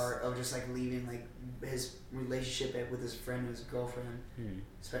part of just like leaving like his relationship with his friend and his girlfriend.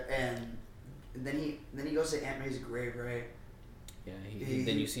 And then he goes to Aunt May's grave, right? Yeah.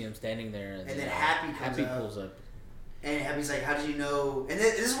 Then you see him standing there, and then Happy pulls up. And Happy's like, "How did you know?" And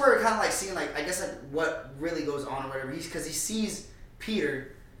this is where we're kind of like seeing like I guess like what really goes on or whatever. Because he sees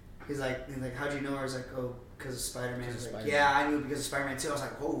Peter. He's like, "How do you know?" I was like, "Oh, because of Spider-Man." He's like, "Yeah, I knew because of Spider-Man too." I was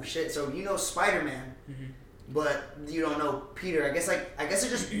like, "Oh shit!" So you know Spider-Man. But you don't know Peter. I guess it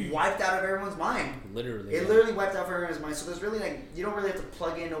just wiped out of everyone's mind. Literally. It literally wiped out of everyone's mind. So there's really like you don't really have to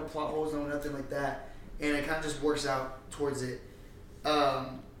plug in no plot holes, no nothing like that. And it kind of just works out towards it.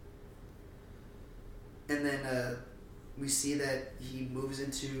 And then we see that he moves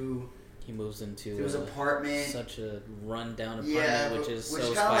into his apartment. Such a rundown apartment, which is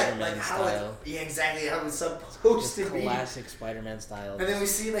so Spider-Man style. Exactly how it's supposed to be. Classic Spider-Man style. And then we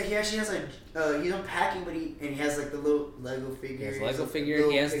see that he actually has he's unpacking, but he has like the little Lego figure. He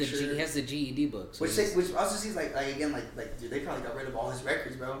has He has the GED books. So which also seems like again like dude, they probably got rid of all his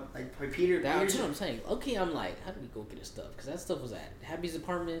records, bro. Like Peter. That's what I'm saying. Okay, I'm like, how do we go get his stuff? Because that stuff was at Happy's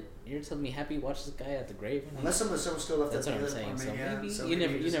apartment. You're telling me Happy watched this guy at the grave? Unless someone still left. That's what I'm saying. So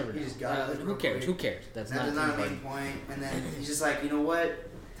maybe you never know. Who cares? Who cares? That's not the main point. And then he's just like, you know what?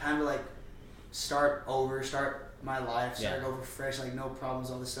 Time to like start over, start my life, start over fresh, like no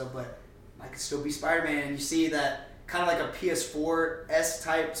problems, all this stuff. But I could still be Spider-Man. And you see that kind of like a PS4-esque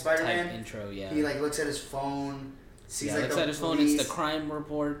type Spider-Man. Type intro, yeah. He like looks at his phone. Sees, looks at his phone. It's the crime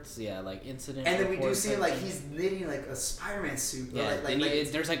reports. Yeah, like incident. And then we do see like he's knitting like a Spider-Man suit. Yeah,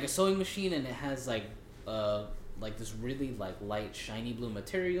 there's like a sewing machine and it has like this really like light shiny blue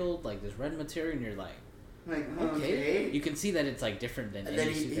material, like this red material, and you're like okay. You can see that it's like different than. And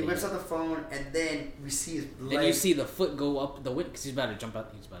then he whips out the phone, and then we see his leg. Then you see the foot go up the window because he's about to jump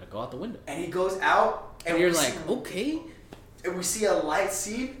out. He's about to go out the window. And he goes out, and you're like, okay. And we see a light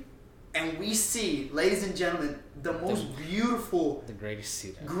scene, and we see, ladies and gentlemen, the most beautiful, the greatest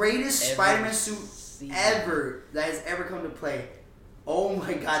suit, greatest Spider-Man suit ever that has ever come to play. Oh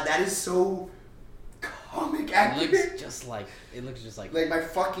my God, that is so comic accurate. It looks just like my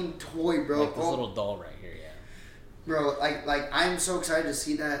fucking toy, bro. Like this little doll right here, yeah. Bro, like I'm so excited to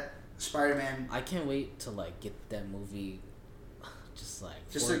see that Spider-Man. I can't wait to like get that movie, just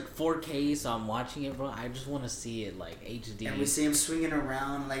 4K. So I'm watching it, bro. I just want to see it like HD. And we see him swinging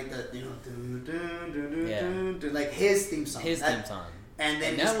around like the like his theme song. Theme song. And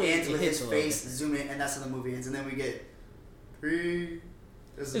then it just ends with his face zoom in, and that's how the movie ends. And then we get 3.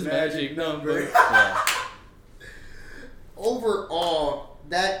 This is magic number. Yeah. Overall,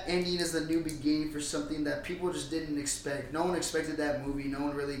 that ending is the new beginning for something that people just didn't expect. No one expected that movie. No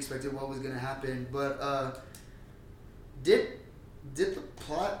one really expected what was going to happen. But did the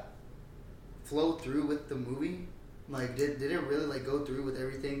plot flow through with the movie? Like, did it really like go through with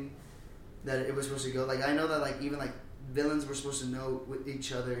everything that it was supposed to go? Like, I know that like even like villains were supposed to know with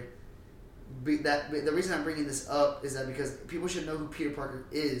each other. The reason I'm bringing this up is that because people should know who Peter Parker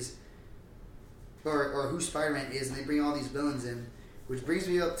is, or who Spider-Man is, and they bring all these villains in, which brings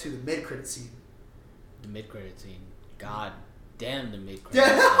me up to the mid-credit scene. The mid-credit scene. God damn the mid-credit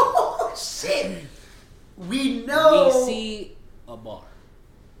scene. Oh, shit! We know... We see a bar.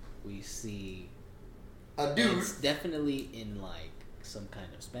 We see... a dude. It's definitely in, like, some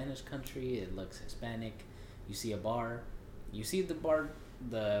kind of Spanish country. It looks Hispanic. You see a bar. You see the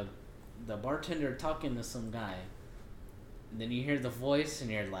bartender talking to some guy. And then you hear the voice,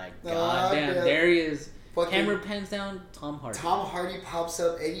 and you're like, God damn, there he is. Camera pans down, Tom Hardy. Tom Hardy pops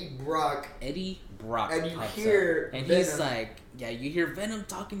up, Eddie Brock and you pops hear up. And Venom. He's like, you hear Venom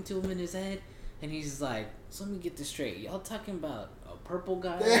talking to him in his head, and he's like, so let me get this straight. Y'all talking about a purple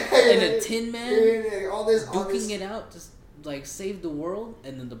guy and a Tin Man duking it out to, like, save the world?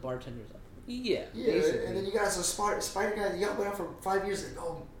 And then the bartender's like, yeah, basically. And then you got some Spider guy, y'all went out for 5 years, like,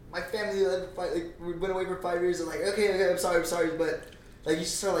 oh, my family we went away for 5 years, and like, okay, I'm sorry, but like you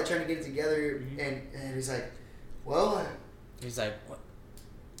start like trying to get it together, and he's like, well, he's like, what?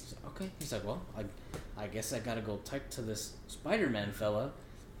 He's like, okay. He's like, well, I guess I gotta go talk to this Spider-Man fella.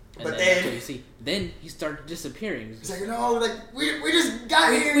 And but then you see, then he started disappearing. He's like, no, like we just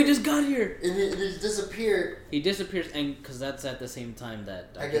got here. We just got here. And he disappeared. He disappears, and because that's at the same time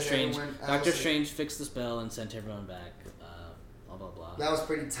that Doctor Strange fixed the spell and sent everyone back. Blah blah blah. That was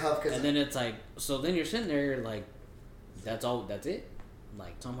pretty tough. And then it's like, so then you're sitting there, you're like, that's it.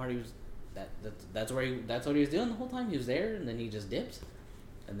 Like Tom Hardy was that's what he was doing the whole time. He was there, and then he just dips,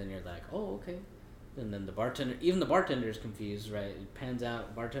 and then you're like, oh, okay. And then the bartender is confused, right? It pans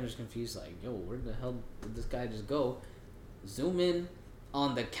out, bartender's confused, like, yo, where the hell did this guy just go? Zoom in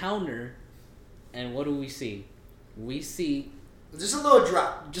on the counter, and what do we see? We see just a little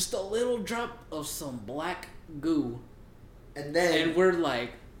drop. Just a little drop of some black goo. And we're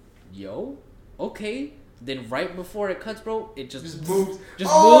like, yo, okay. Then right before it cuts, bro, it just moves. Moves.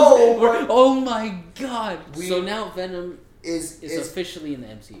 Oh my God. So now Venom is officially in the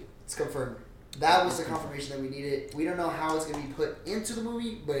MCU. It's confirmed. That was the confirmation that we needed. We don't know how it's going to be put into the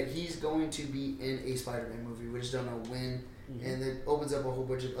movie, but he's going to be in a Spider-Man movie. We just don't know when. Mm-hmm. And it opens up a whole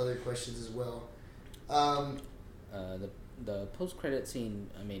bunch of other questions as well. The post-credit scene,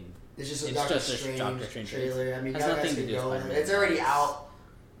 I mean... It's just a Doctor Strange trailer. I mean, has nothing to do with Spider-Man. It's already out.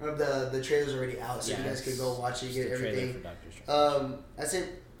 The trailer's already out, so you guys could go watch it, get everything. I say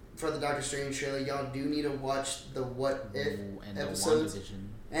for the Doctor Strange trailer, y'all do need to watch the What If episodes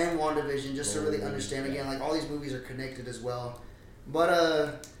and WandaVision just to really understand again. Like, all these movies are connected as well.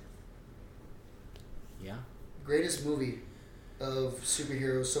 But greatest movie of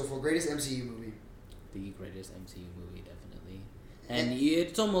superheroes so far. Greatest MCU movie. The greatest MCU movie, definitely. And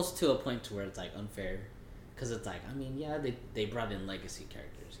it's almost to a point to where it's like unfair. Because it's like, I mean, yeah, they brought in legacy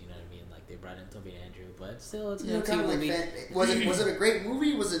characters, you know what I mean? Like, they brought in Tobey and Andrew, but still, it's an MCU movie. Was it a great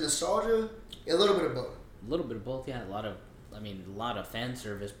movie? Was it nostalgia? A little bit of both. A little bit of both, yeah. A lot of I mean, a lot of fan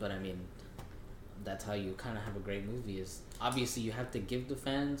service, but I mean, that's how you kind of have a great movie. Is obviously you have to give the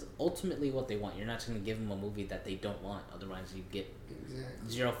fans ultimately what they want. You're not just gonna give them a movie that they don't want. Otherwise, you get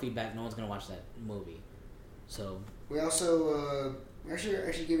zero feedback. No one's gonna watch that movie. So we also we're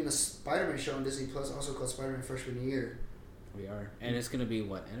actually giving a Spider-Man show on Disney Plus, also called Spider-Man Freshman Year. We are, and it's gonna be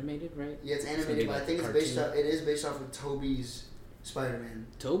what, animated, right? Yeah, it's animated, but I think it is based off of Tobey's Spider-Man.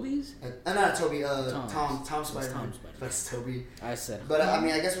 Tobey's? Not Tobey. Tom Spider-Man. That's Tobey. I said. But I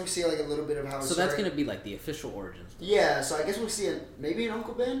mean, I guess we'll see like a little bit of how. So that's gonna be like the official origins. Yeah, so I guess we'll see maybe an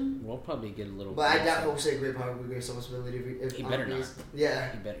Uncle Ben. We'll probably get a little. But I doubt we'll say great power with great responsibility. If he better not.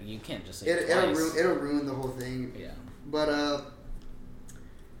 Yeah. He better. You can't just say it'll ruin the whole thing. Yeah. But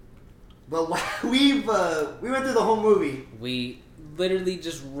we went through the whole movie. We literally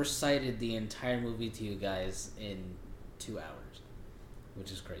just recited the entire movie to you guys in 2 hours.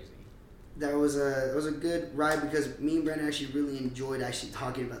 Which is crazy. That was a good ride because me and Brandon actually really enjoyed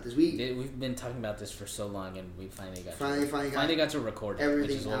talking about this. We've been talking about this for so long, and we finally got to record it,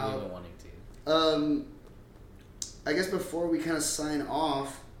 which is what we've been wanting to. I guess before we kind of sign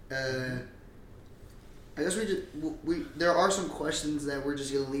off, I guess there are some questions that we're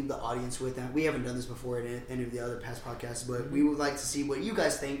just gonna leave the audience with. And we haven't done this before in any of the other past podcasts, but we would like to see what you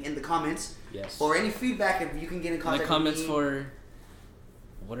guys think in the comments. Yes. Or any feedback if you can get in contact. In the comments for.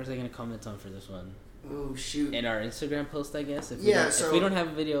 What are they going to comment on for this one? Oh, shoot. In our Instagram post, I guess? If we don't have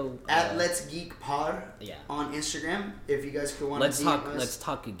a video... At Let's Geek Pod yeah. on Instagram. If you guys could want to DM us. Let's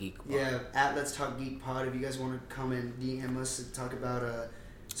Talk a Geek Pod. Yeah, at Let's Talk Geek Pod. If you guys want to come and DM us and talk about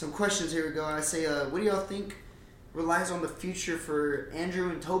some questions, here we go. I say, what do y'all think relies on the future for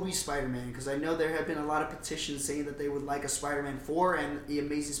Andrew and Tobey's Spider-Man? Because I know there have been a lot of petitions saying that they would like a Spider-Man 4 and the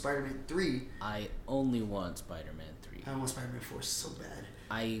Amazing Spider-Man 3. I only want Spider-Man 3. I want Spider-Man 4 so bad.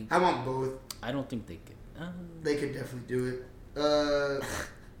 I want both. I don't think they could. They could definitely do it.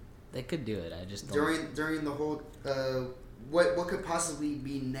 They could do it. I just don't. During the whole what could possibly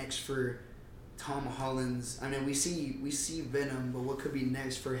be next for Tom Holland's? I mean, we see Venom, but what could be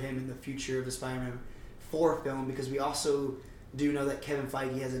next for him in the future of the Spider-Man 4 film? Because we also do know that Kevin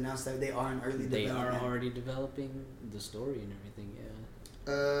Feige has announced that they are in early development. They are already developing the story and everything.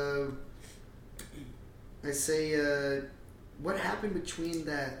 Yeah. I say. What happened between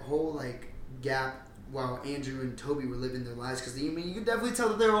that whole gap while Andrew and Tobey were living their lives? Because you can definitely tell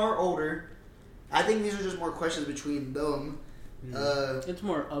that they are older. I think these are just more questions between them. It's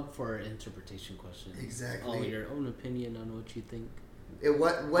more up for interpretation questions. Exactly. Oh, your own opinion on what you think.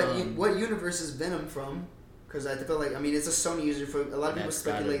 What universe is Venom from? Because I feel like it's a Sony user. For a lot of people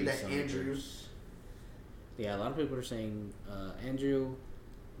speculate that Andrew. Yeah, a lot of people are saying Andrew,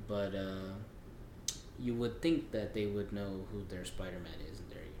 but. You would think that they would know who their Spider-Man is in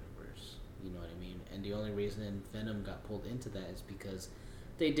their universe. You know what I mean? And the only reason Venom got pulled into that is because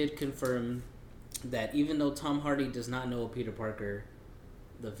they did confirm that even though Tom Hardy does not know Peter Parker,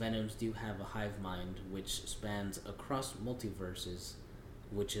 the Venoms do have a hive mind which spans across multiverses,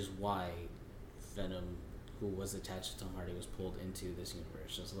 which is why Venom, who was attached to Tom Hardy, was pulled into this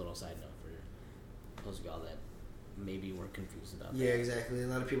universe. Just a little side note for those of y'all that maybe we're confused about that. Yeah, exactly. A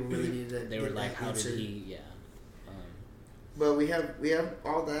lot of people really needed that. They were like, how did he... Yeah. But we have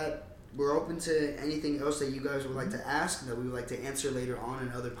all that. We're open to anything else that you guys would like to ask that we would like to answer later on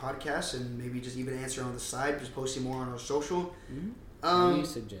in other podcasts, and maybe just even answer on the side, just posting more on our social. Any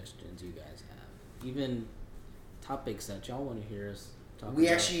suggestions you guys have? Even topics that y'all want to hear us talk about? We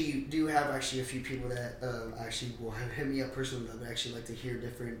actually do have a few people that actually will hit me up personally that would actually like to hear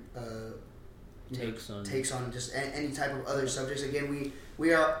different... takes on just any type of other subjects. Again,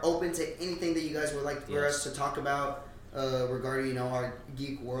 we are open to anything that you guys would like for us to talk about regarding our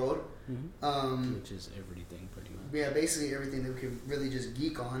geek world, which is everything pretty much. Yeah, basically everything that we can really just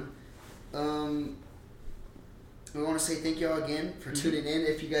geek on. We want to say thank y'all again for tuning in.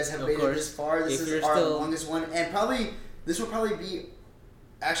 If you guys have made it this far, this is our longest one, and this will probably be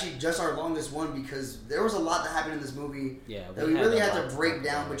actually just our longest one because there was a lot that happened in this movie that we really had to break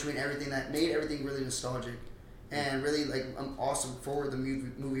down between everything that made everything really nostalgic and really awesome for the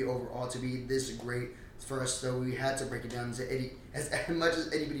movie overall to be this great for us. So we had to break it down into as much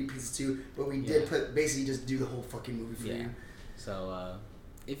as anybody pieces too, but we did basically just do the whole fucking movie for you. So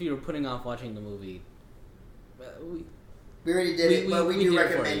if you were putting off watching the movie, we already did it, but we do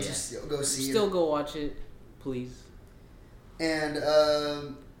recommend to go see it. Still go watch it, please. And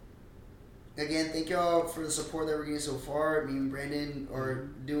again, thank y'all for the support that we're getting so far. Me and Brandon are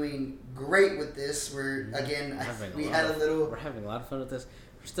doing great with this. We're having a lot of fun with this.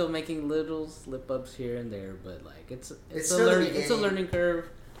 We're still making little slip ups here and there, but it's a learning curve.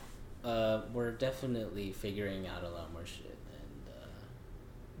 we're definitely figuring out a lot more shit, and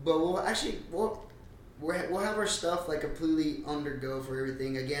but we'll have our stuff like completely undergo for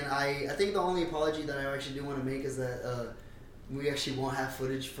everything. Again, I think the only apology that I actually do want to make is that we actually won't have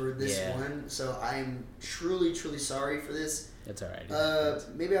footage for this one, so I'm truly sorry for this. That's alright.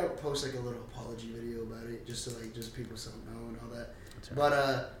 Maybe I'll post like a little apology video about it, just so like just people don't know and all that. That's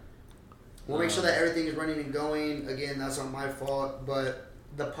But we'll make sure that everything is running and going. Again, that's not my fault, but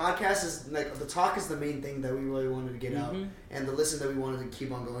the podcast is like the talk is the main thing that we really wanted to get out, and the listen that we wanted to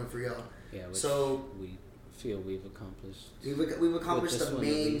keep on going for y'all. Yeah, which so we feel we've accomplished. We've accomplished the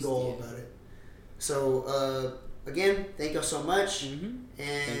main goal about it. So again, thank y'all so much,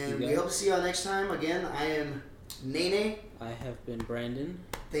 and we hope to see y'all next time. Again, I am Nene. I have been Brandon.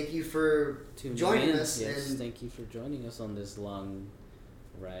 Thank you for joining us. Yes, and thank you for joining us on this long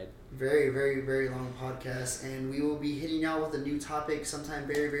ride. Very, very, very long podcast, and we will be hitting y'all with a new topic sometime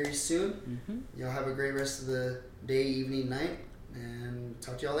very, very soon. Y'all have a great rest of the day, evening, night, and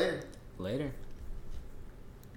talk to y'all later. Later.